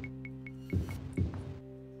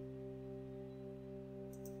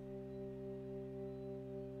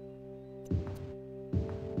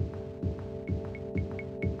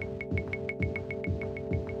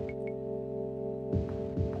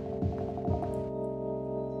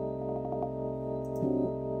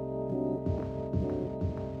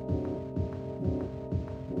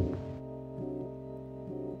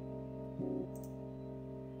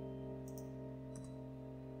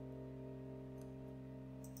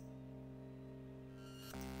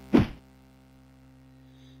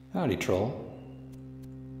 Howdy, troll.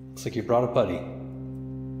 Looks like you brought a buddy.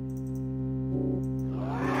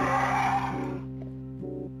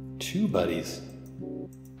 Two buddies.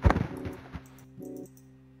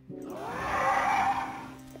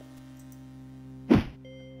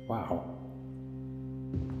 Wow.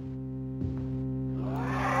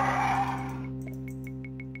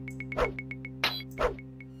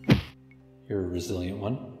 You're a resilient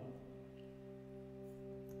one.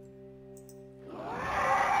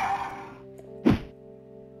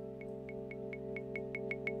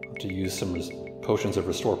 To use some potions of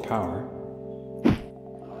restore power.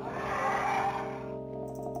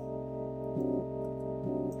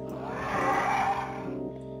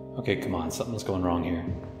 Okay, come on, something's going wrong here.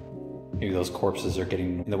 Maybe those corpses are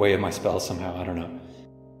getting in the way of my spells somehow, I don't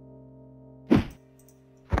know.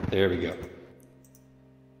 There we go.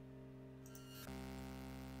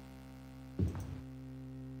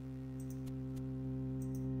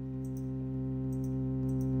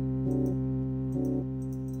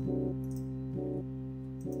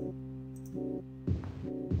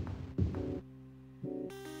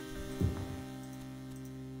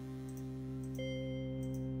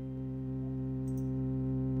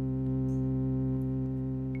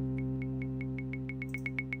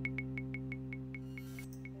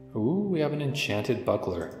 Ooh, we have an enchanted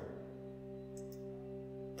buckler.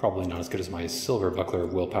 Probably not as good as my silver buckler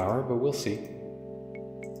of willpower, but we'll see.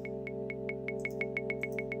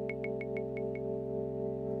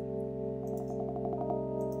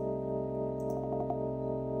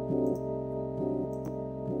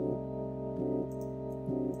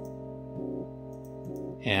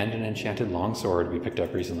 And an enchanted longsword we picked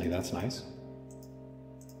up recently, that's nice.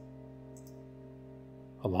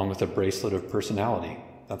 Along with a bracelet of personality.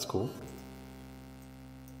 That's cool.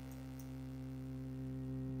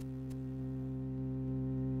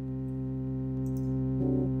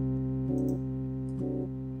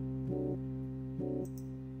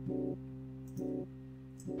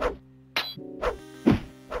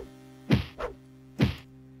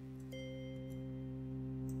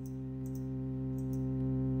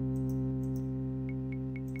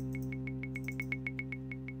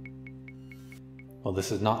 Well,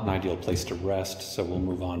 this is not an ideal place to rest, so we'll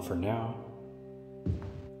move on for now.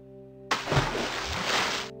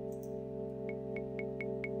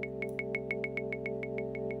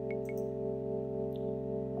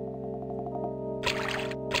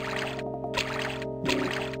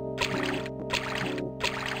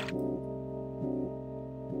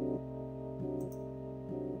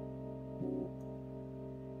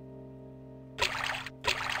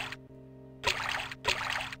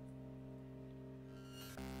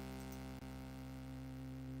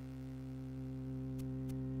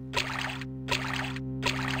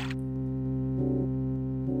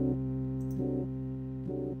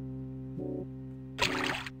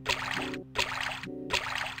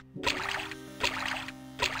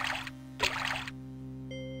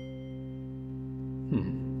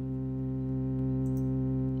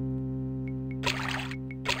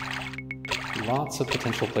 Lots of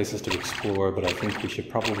potential places to explore, but I think we should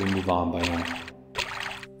probably move on by now.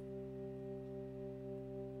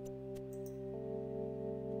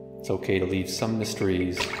 It's okay to leave some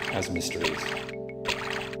mysteries as mysteries.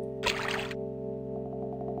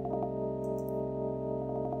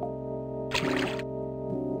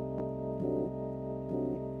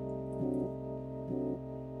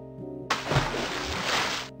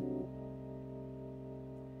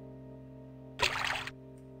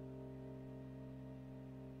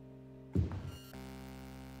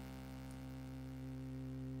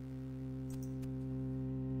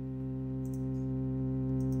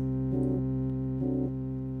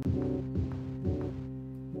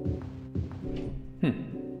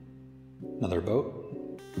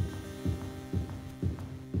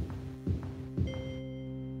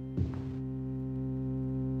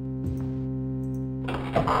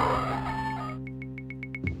 We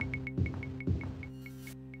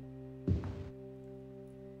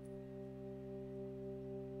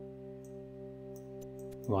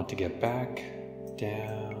want to get back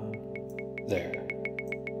down there.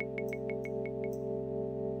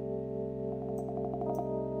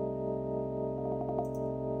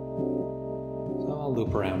 So I'll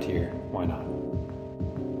loop around here, why not?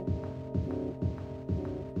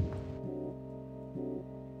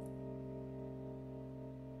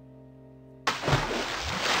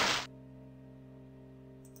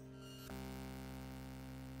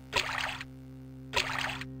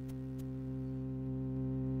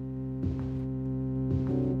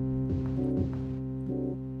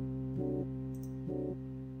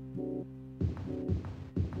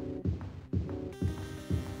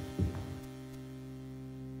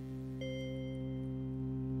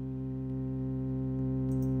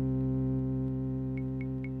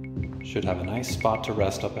 Should have a nice spot to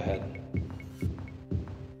rest up ahead.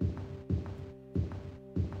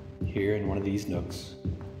 Here in one of these nooks.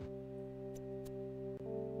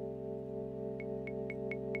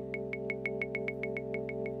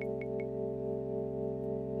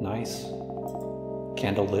 Nice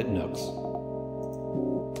candlelit nooks.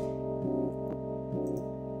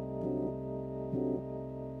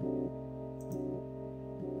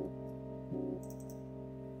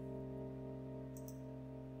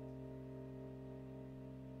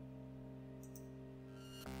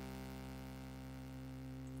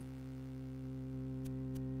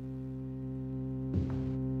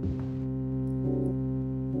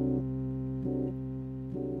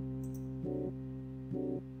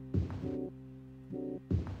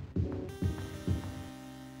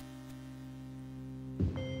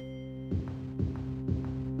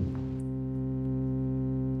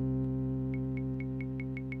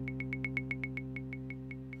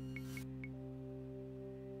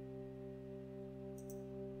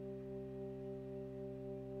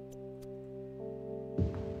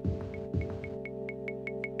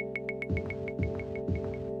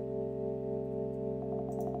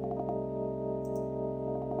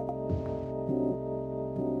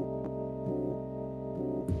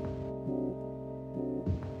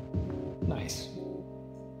 Nice.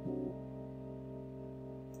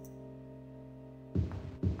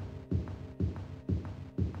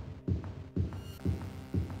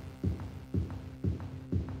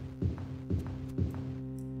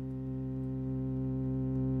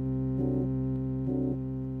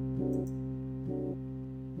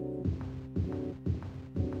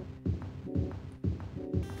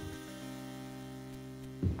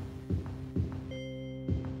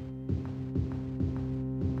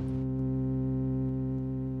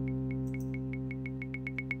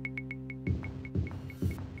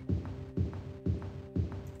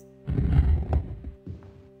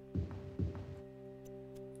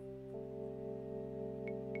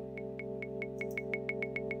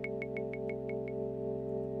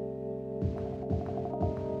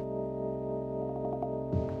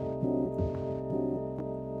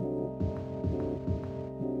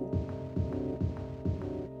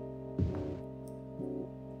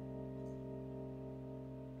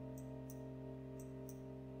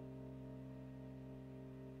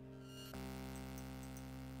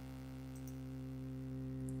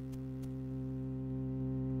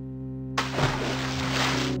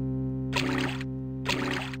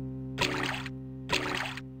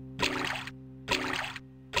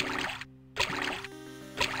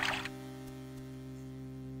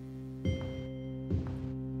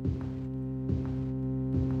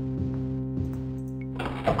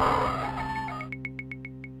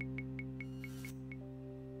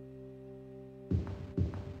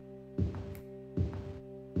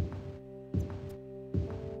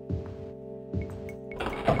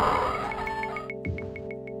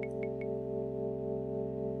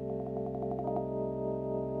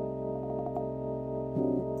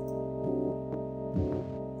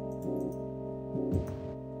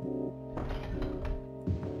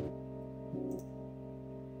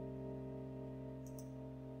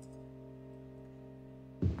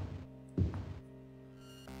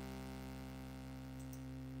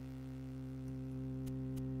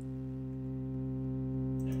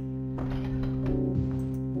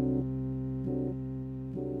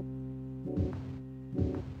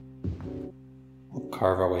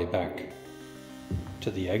 Carve our way back to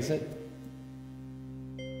the exit.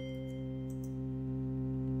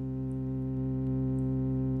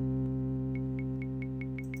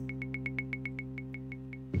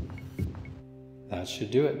 That should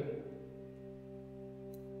do it.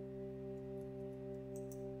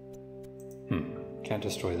 Can't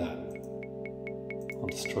destroy that. I'll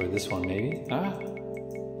destroy this one maybe. Ah!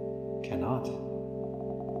 Cannot.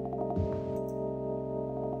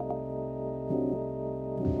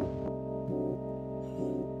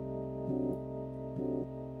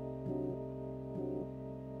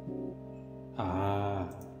 Ah.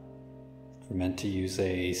 We're meant to use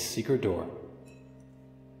a secret door.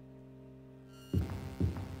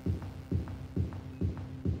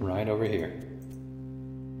 Right over here.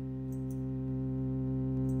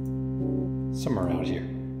 Somewhere out here.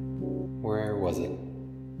 Where was it?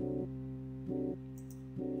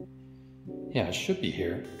 Yeah, it should be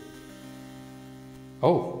here.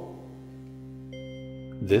 Oh!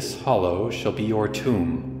 This hollow shall be your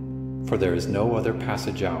tomb, for there is no other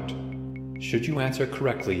passage out. Should you answer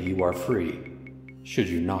correctly, you are free. Should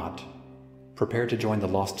you not, prepare to join the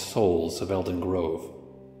lost souls of Elden Grove.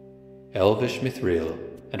 Elvish mithril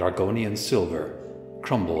and Argonian silver,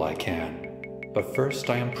 crumble I can. But first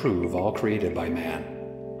I improve all created by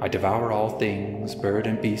man. I devour all things, bird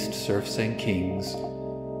and beast, serfs and kings.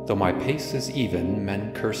 Though my pace is even,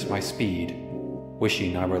 men curse my speed,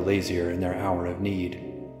 wishing I were lazier in their hour of need.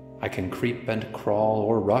 I can creep and crawl,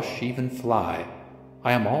 or rush, even fly.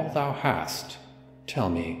 I am all thou hast. Tell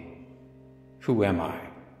me, who am I?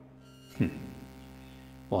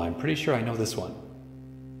 Well, I'm pretty sure I know this one.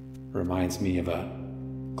 Reminds me of a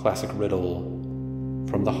classic riddle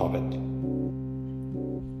from The Hobbit.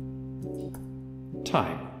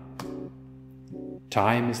 Time.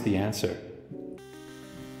 Time is the answer.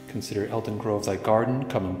 Consider Elden Grove thy garden,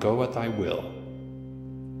 come and go at thy will.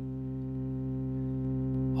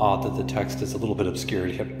 Odd that the text is a little bit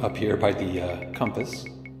obscured up here by the compass.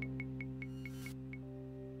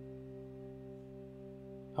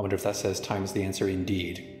 I wonder if that says time is the answer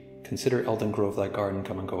indeed. Consider Elden Grove thy garden,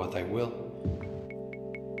 come and go at thy will.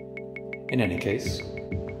 In any case,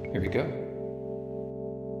 here we go.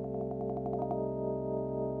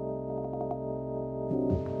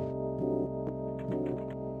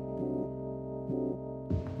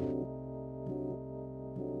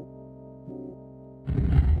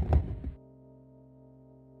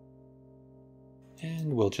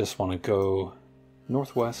 And we'll just want to go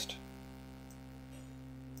northwest.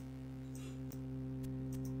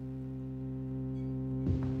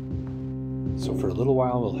 So for a little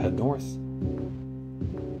while we'll head north.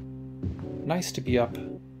 Nice to be up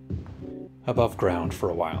above ground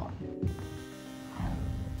for a while.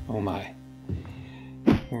 Oh my.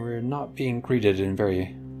 We're not being greeted in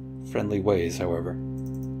very friendly ways, however.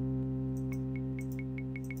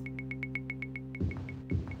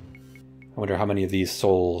 I wonder how many of these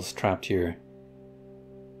souls trapped here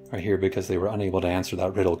are here because they were unable to answer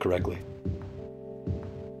that riddle correctly.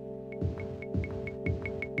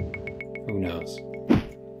 Who knows?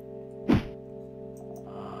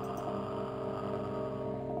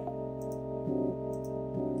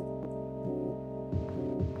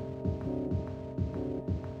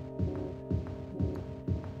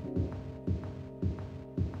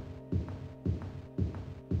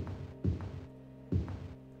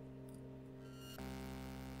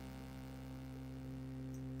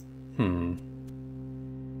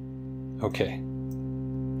 Okay.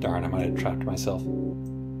 Darn, I might have trapped myself.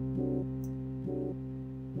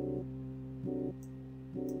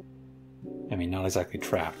 I mean, not exactly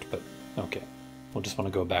trapped, but okay. We'll just want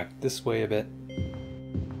to go back this way a bit.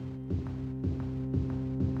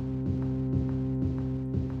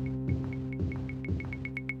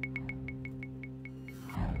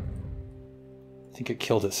 I think it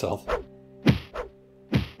killed itself.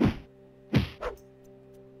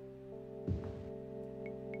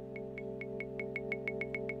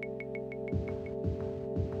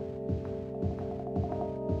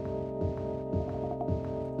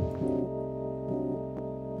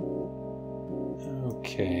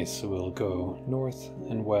 Okay, so we'll go north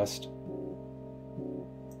and west.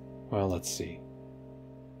 Well, let's see.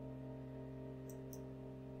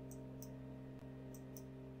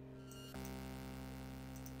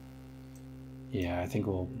 Yeah, I think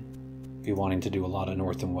we'll be wanting to do a lot of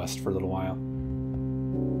north and west for a little while.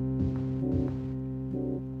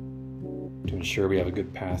 To ensure we have a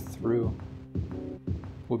good path through.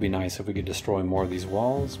 Would be nice if we could destroy more of these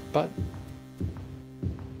walls, but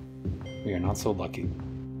we are not so lucky.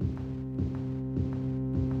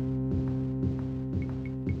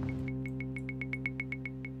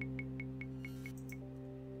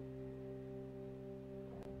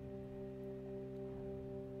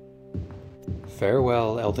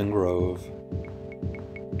 Farewell, Elden Grove.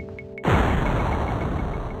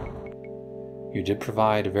 You did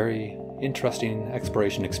provide a very interesting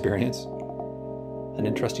exploration experience, an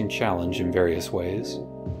interesting challenge in various ways.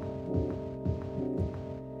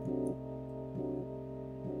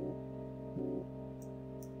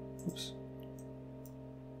 Oops.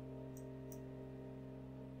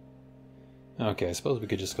 Okay, I suppose we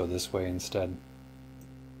could just go this way instead.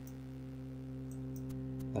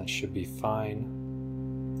 That should be fine.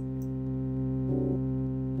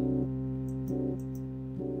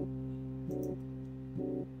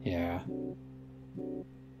 Yeah.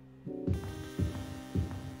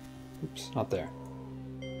 Oops, not there.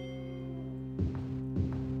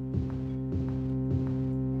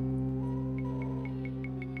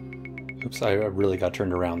 Oops, I really got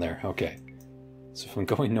turned around there. Okay. So if I'm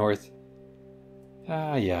going north...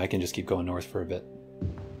 yeah, I can just keep going north for a bit.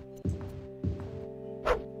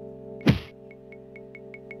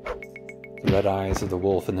 The red eyes of the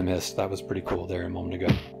wolf in the mist. That was pretty cool there a moment ago.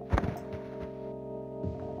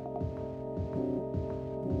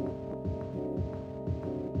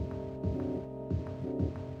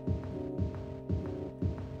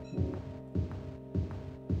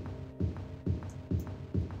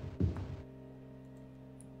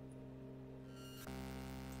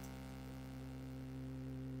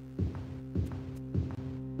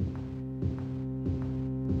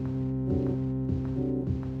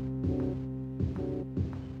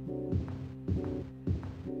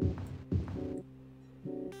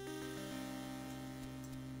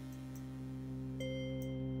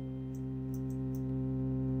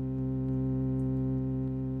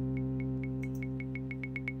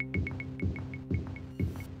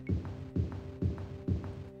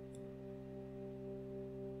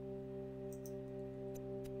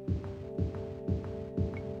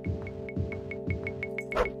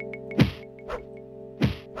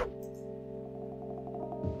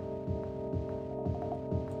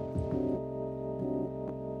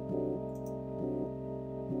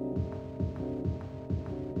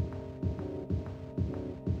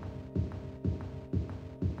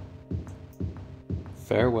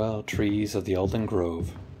 Farewell, trees of the Elden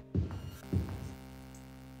Grove.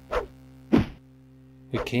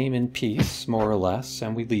 We came in peace, more or less,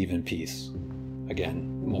 and we leave in peace.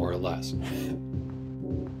 Again, more or less.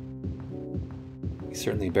 We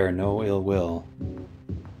certainly bear no ill will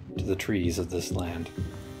to the trees of this land.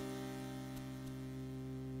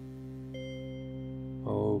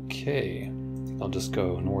 Okay, I'll just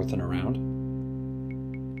go north and around.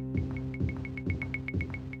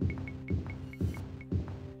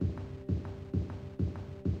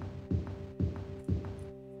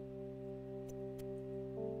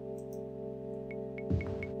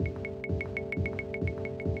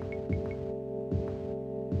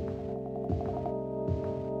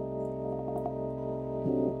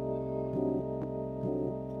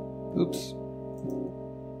 Oops.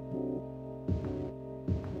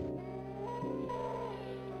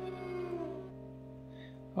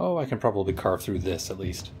 Oh, I can probably carve through this at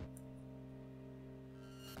least.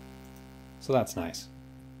 So that's nice.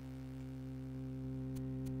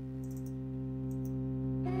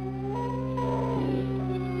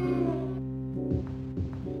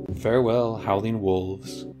 Farewell, howling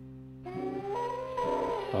wolves.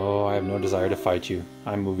 Oh, I have no desire to fight you.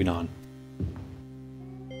 I'm moving on.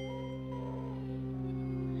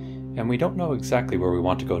 And we don't know exactly where we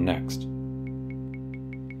want to go next.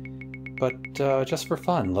 But just for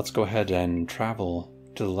fun, let's go ahead and travel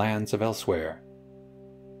to the lands of Elsweyr.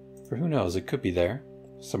 For who knows, it could be there,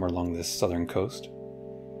 somewhere along this southern coast.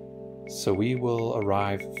 So we will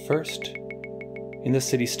arrive first in the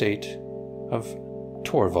city-state of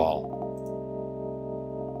Torvald.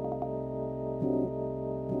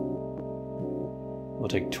 We'll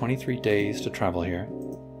take 23 days to travel here.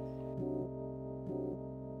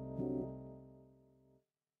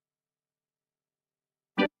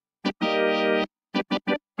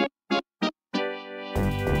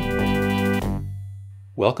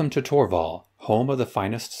 Welcome to Torvald, home of the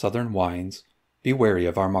finest southern wines. Be wary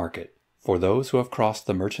of our market, for those who have crossed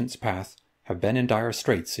the merchant's path have been in dire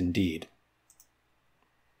straits indeed.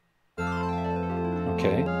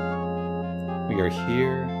 Okay, we are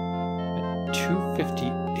here at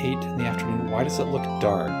 2:58 in the afternoon. Why does it look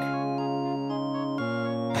dark?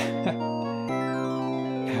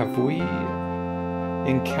 Have we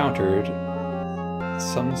encountered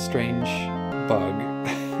some strange bug?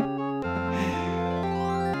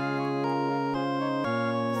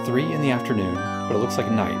 3 in the afternoon, but it looks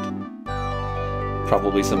like night.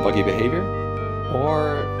 Probably some buggy behavior,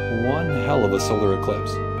 or one hell of a solar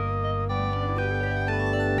eclipse.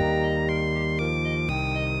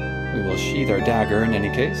 We will sheathe our dagger in any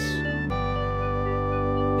case,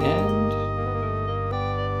 and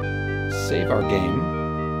save our game.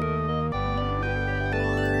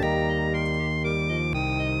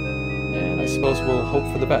 And I suppose we'll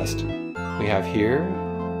hope for the best. We have here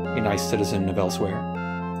a nice citizen of Elsweyr.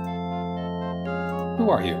 Who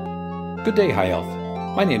are you? Good day, High Elf.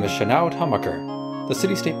 My name is Shanaud Hamaker, the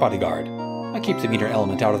city-state bodyguard. I keep the meter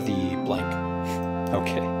element out of the blank.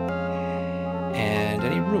 Okay. And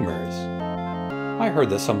any rumors? I heard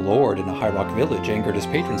that some lord in a High Rock village angered his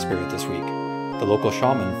patron spirit this week. The local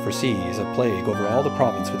shaman foresees a plague over all the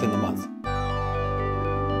province within the month.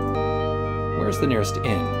 Where's the nearest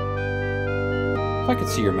inn? If I could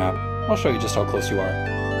see your map, I'll show you just how close you are.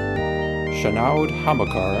 Shanaud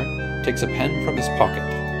Hamakar takes a pen from his pocket.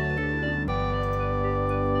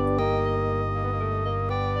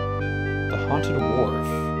 The Haunted Wharf.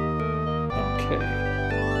 Okay.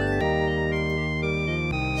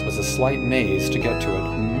 So it's a slight maze to get to it,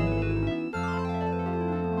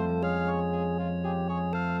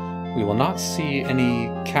 We will not see any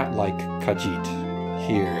cat-like Khajiit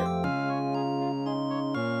here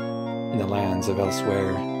in the lands of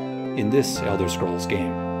Elsweyr in this Elder Scrolls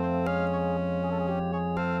game.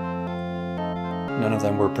 None of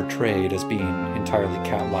them were portrayed as being entirely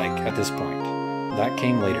cat-like at this point. That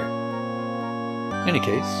came later. In any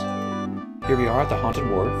case, here we are at the Haunted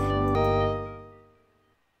Wharf.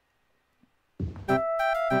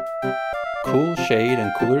 Cool shade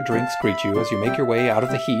and cooler drinks greet you as you make your way out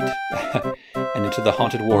of the heat and into the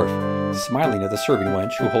Haunted Wharf, smiling at the serving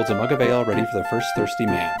wench who holds a mug of ale ready for the first thirsty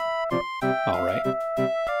man. Alright.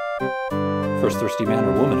 First thirsty man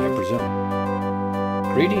or woman, I presume.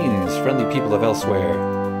 Greetings, friendly people of Elsweyr.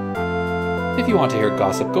 If you want to hear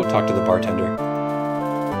gossip, go talk to the bartender.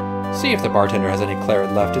 See if the bartender has any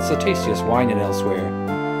claret left. It's the tastiest wine in Elsweyr.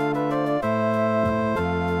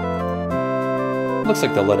 Looks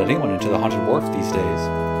like they'll let anyone into the Haunted Wharf these days.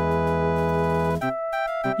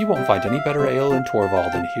 You won't find any better ale in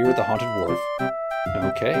Torvald than here at the Haunted Wharf.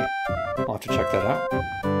 Okay, I'll have to check that out.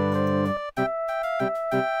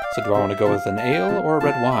 So do I want to go with an ale or a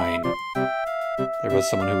red wine? There was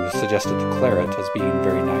someone who suggested the claret as being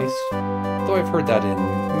very nice, though I've heard that in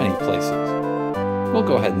many places. We'll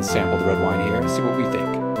go ahead and sample the red wine here and see what we think.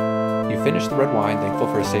 You finish the red wine, thankful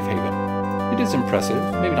for a safe haven. It is impressive,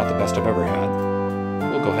 maybe not the best I've ever had.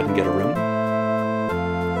 We'll go ahead and get a room.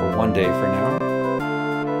 For one day for now.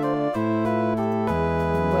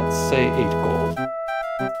 Let's say 8 gold.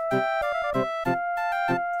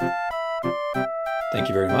 Thank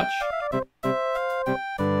you very much.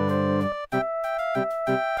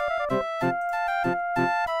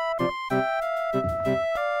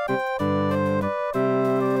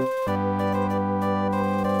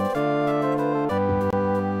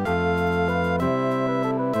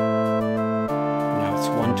 Now it's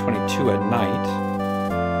 1:22 at night.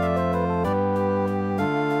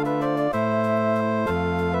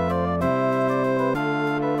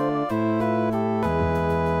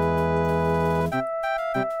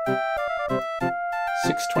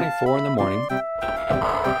 .24 in the morning.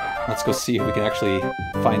 Let's go see if we can actually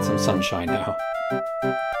find some sunshine now.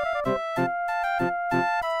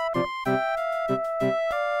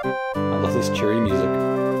 I love this cheery music.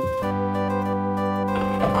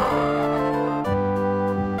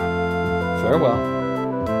 Farewell.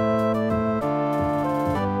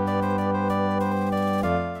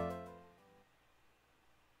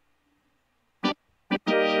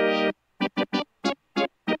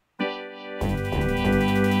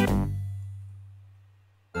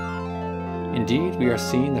 Indeed, we are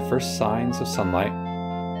seeing the first signs of sunlight.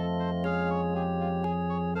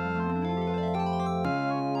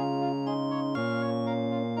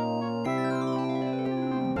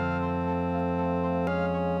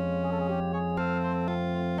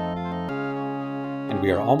 And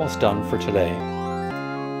we are almost done for today.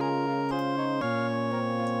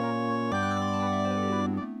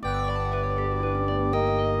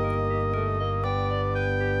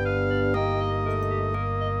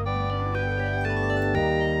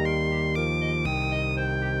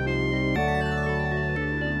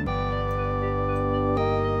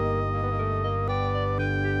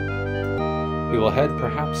 We will head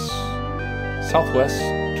perhaps southwest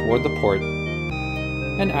toward the port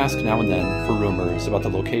and ask now and then for rumors about the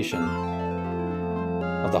location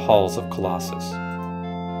of the Halls of Colossus.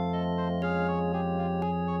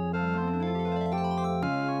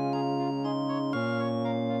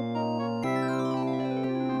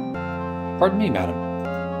 Pardon me, madam.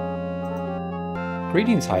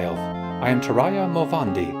 Greetings, High Elf. I am Ria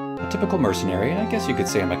Movandi, a typical mercenary, and I guess you could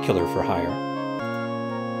say I'm a killer for hire.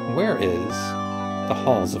 Where is the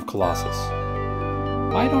Halls of Colossus?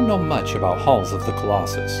 I don't know much about Halls of the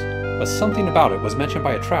Colossus, but something about it was mentioned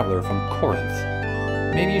by a traveler from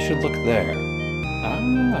Corinth. Maybe you should look there.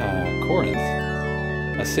 Ah, Corinth.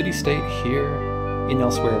 A city-state here in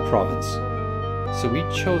Elsweyr province. So we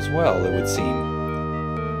chose well, it would seem.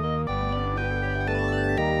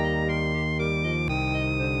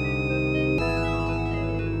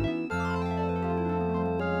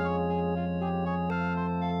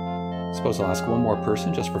 Suppose I'll ask one more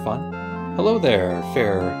person just for fun. Hello there,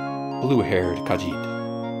 fair, blue-haired Khajiit.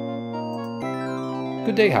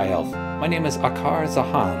 Good day, High Elf. My name is Akar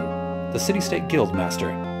Zahan, the City-State Guild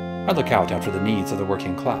Master. I look out after the needs of the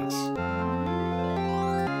working class.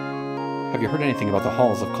 Have you heard anything about the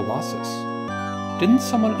Halls of Colossus? Didn't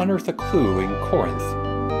someone unearth a clue in Corinth?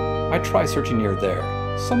 I'd try searching near there.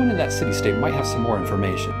 Someone in that city-state might have some more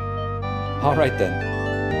information. Alright then.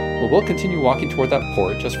 Well, we'll continue walking toward that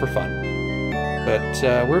port just for fun. But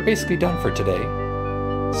we're basically done for today.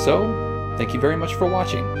 So, thank you very much for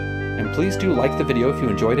watching. And please do like the video if you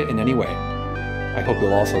enjoyed it in any way. I hope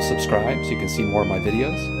you'll also subscribe so you can see more of my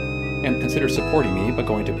videos. And consider supporting me by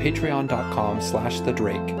going to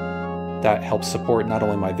patreon.com/thedrake. That helps support not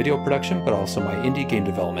only my video production, but also my indie game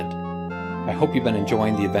development. I hope you've been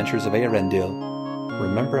enjoying the adventures of Eärendil.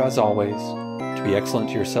 Remember, as always, to be excellent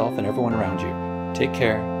to yourself and everyone around you. Take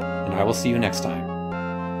care, and I will see you next time.